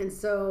 And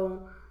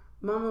so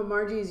Mama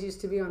Margie's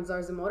used to be on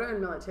Zarzamora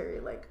and Military,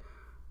 like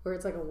where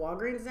it's like a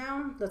Walgreens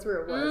now. That's where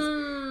it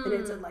was. And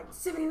it's at like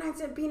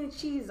 79-cent bean and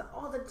cheese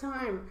all the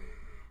time.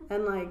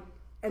 And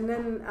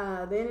then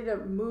they ended up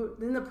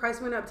then the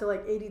price went up to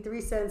like 83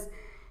 cents.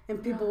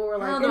 And people were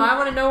like, I don't know. I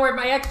want to know where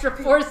my extra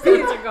 4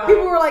 cents are going.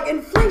 People were like,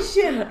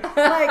 inflation.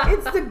 Like,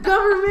 it's the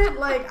government.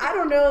 Like, I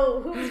don't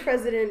know who was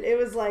president. It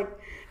was like,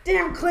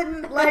 damn,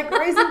 Clinton, like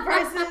raising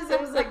prices.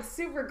 It was like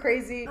super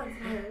crazy.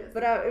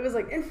 But it was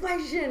like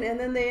inflation. And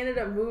then they ended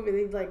up moving.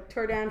 They like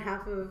tore down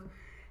half of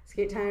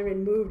skate time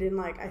and moved in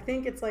like, I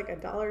think it's like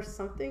 $1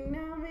 something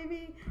now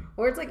maybe,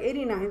 or it's like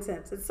 89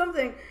 cents. It's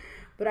something.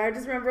 But I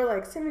just remember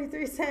like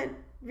 73-cent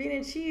bean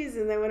and cheese,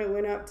 and then when it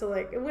went up to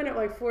like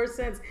 4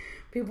 cents,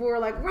 people were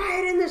like,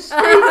 riot in the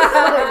streets.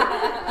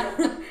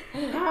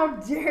 Like, how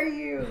dare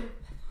you?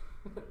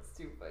 That's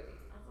too funny.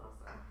 That's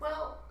awesome.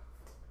 Well,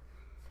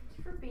 thank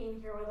you for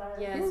being here with us.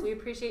 Yes, we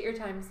appreciate your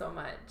time so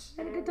much.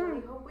 Had a good I time.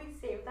 really hope we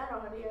saved that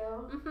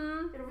audio.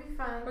 Mm-hmm. It'll be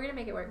fun. We're gonna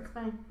make it work. It's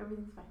fine.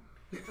 Everything's fine.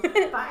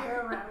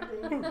 Fire around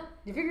it.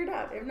 You figure it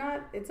out. If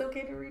not, it's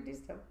okay to redo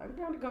stuff. I'm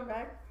down to come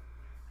back.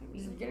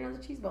 Just get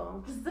another cheese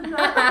ball. I'll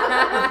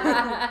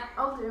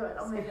do it.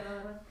 I'll make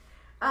another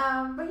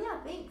one. But yeah,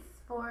 thanks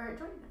for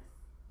joining us.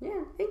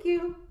 Yeah, thank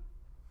you.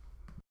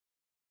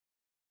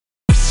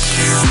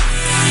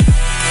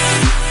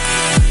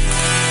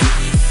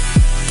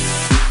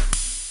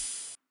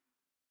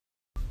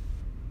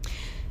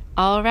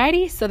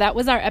 Alrighty, so that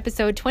was our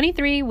episode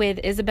 23 with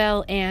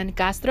Isabel and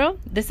Castro.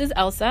 This is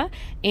Elsa,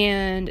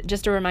 and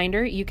just a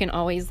reminder, you can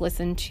always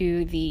listen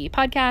to the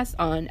podcast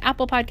on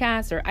Apple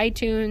Podcasts or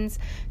iTunes,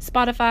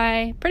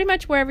 Spotify, pretty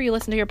much wherever you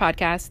listen to your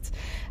podcasts.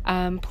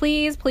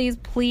 Please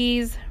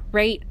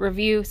rate,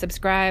 review,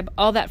 subscribe,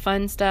 all that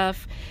fun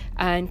stuff,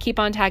 and keep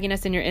on tagging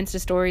us in your Insta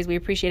stories. We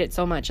appreciate it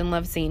so much and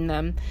love seeing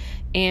them.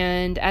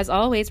 And as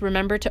always,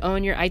 remember to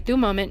own your I do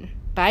moment.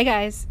 Bye,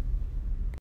 guys.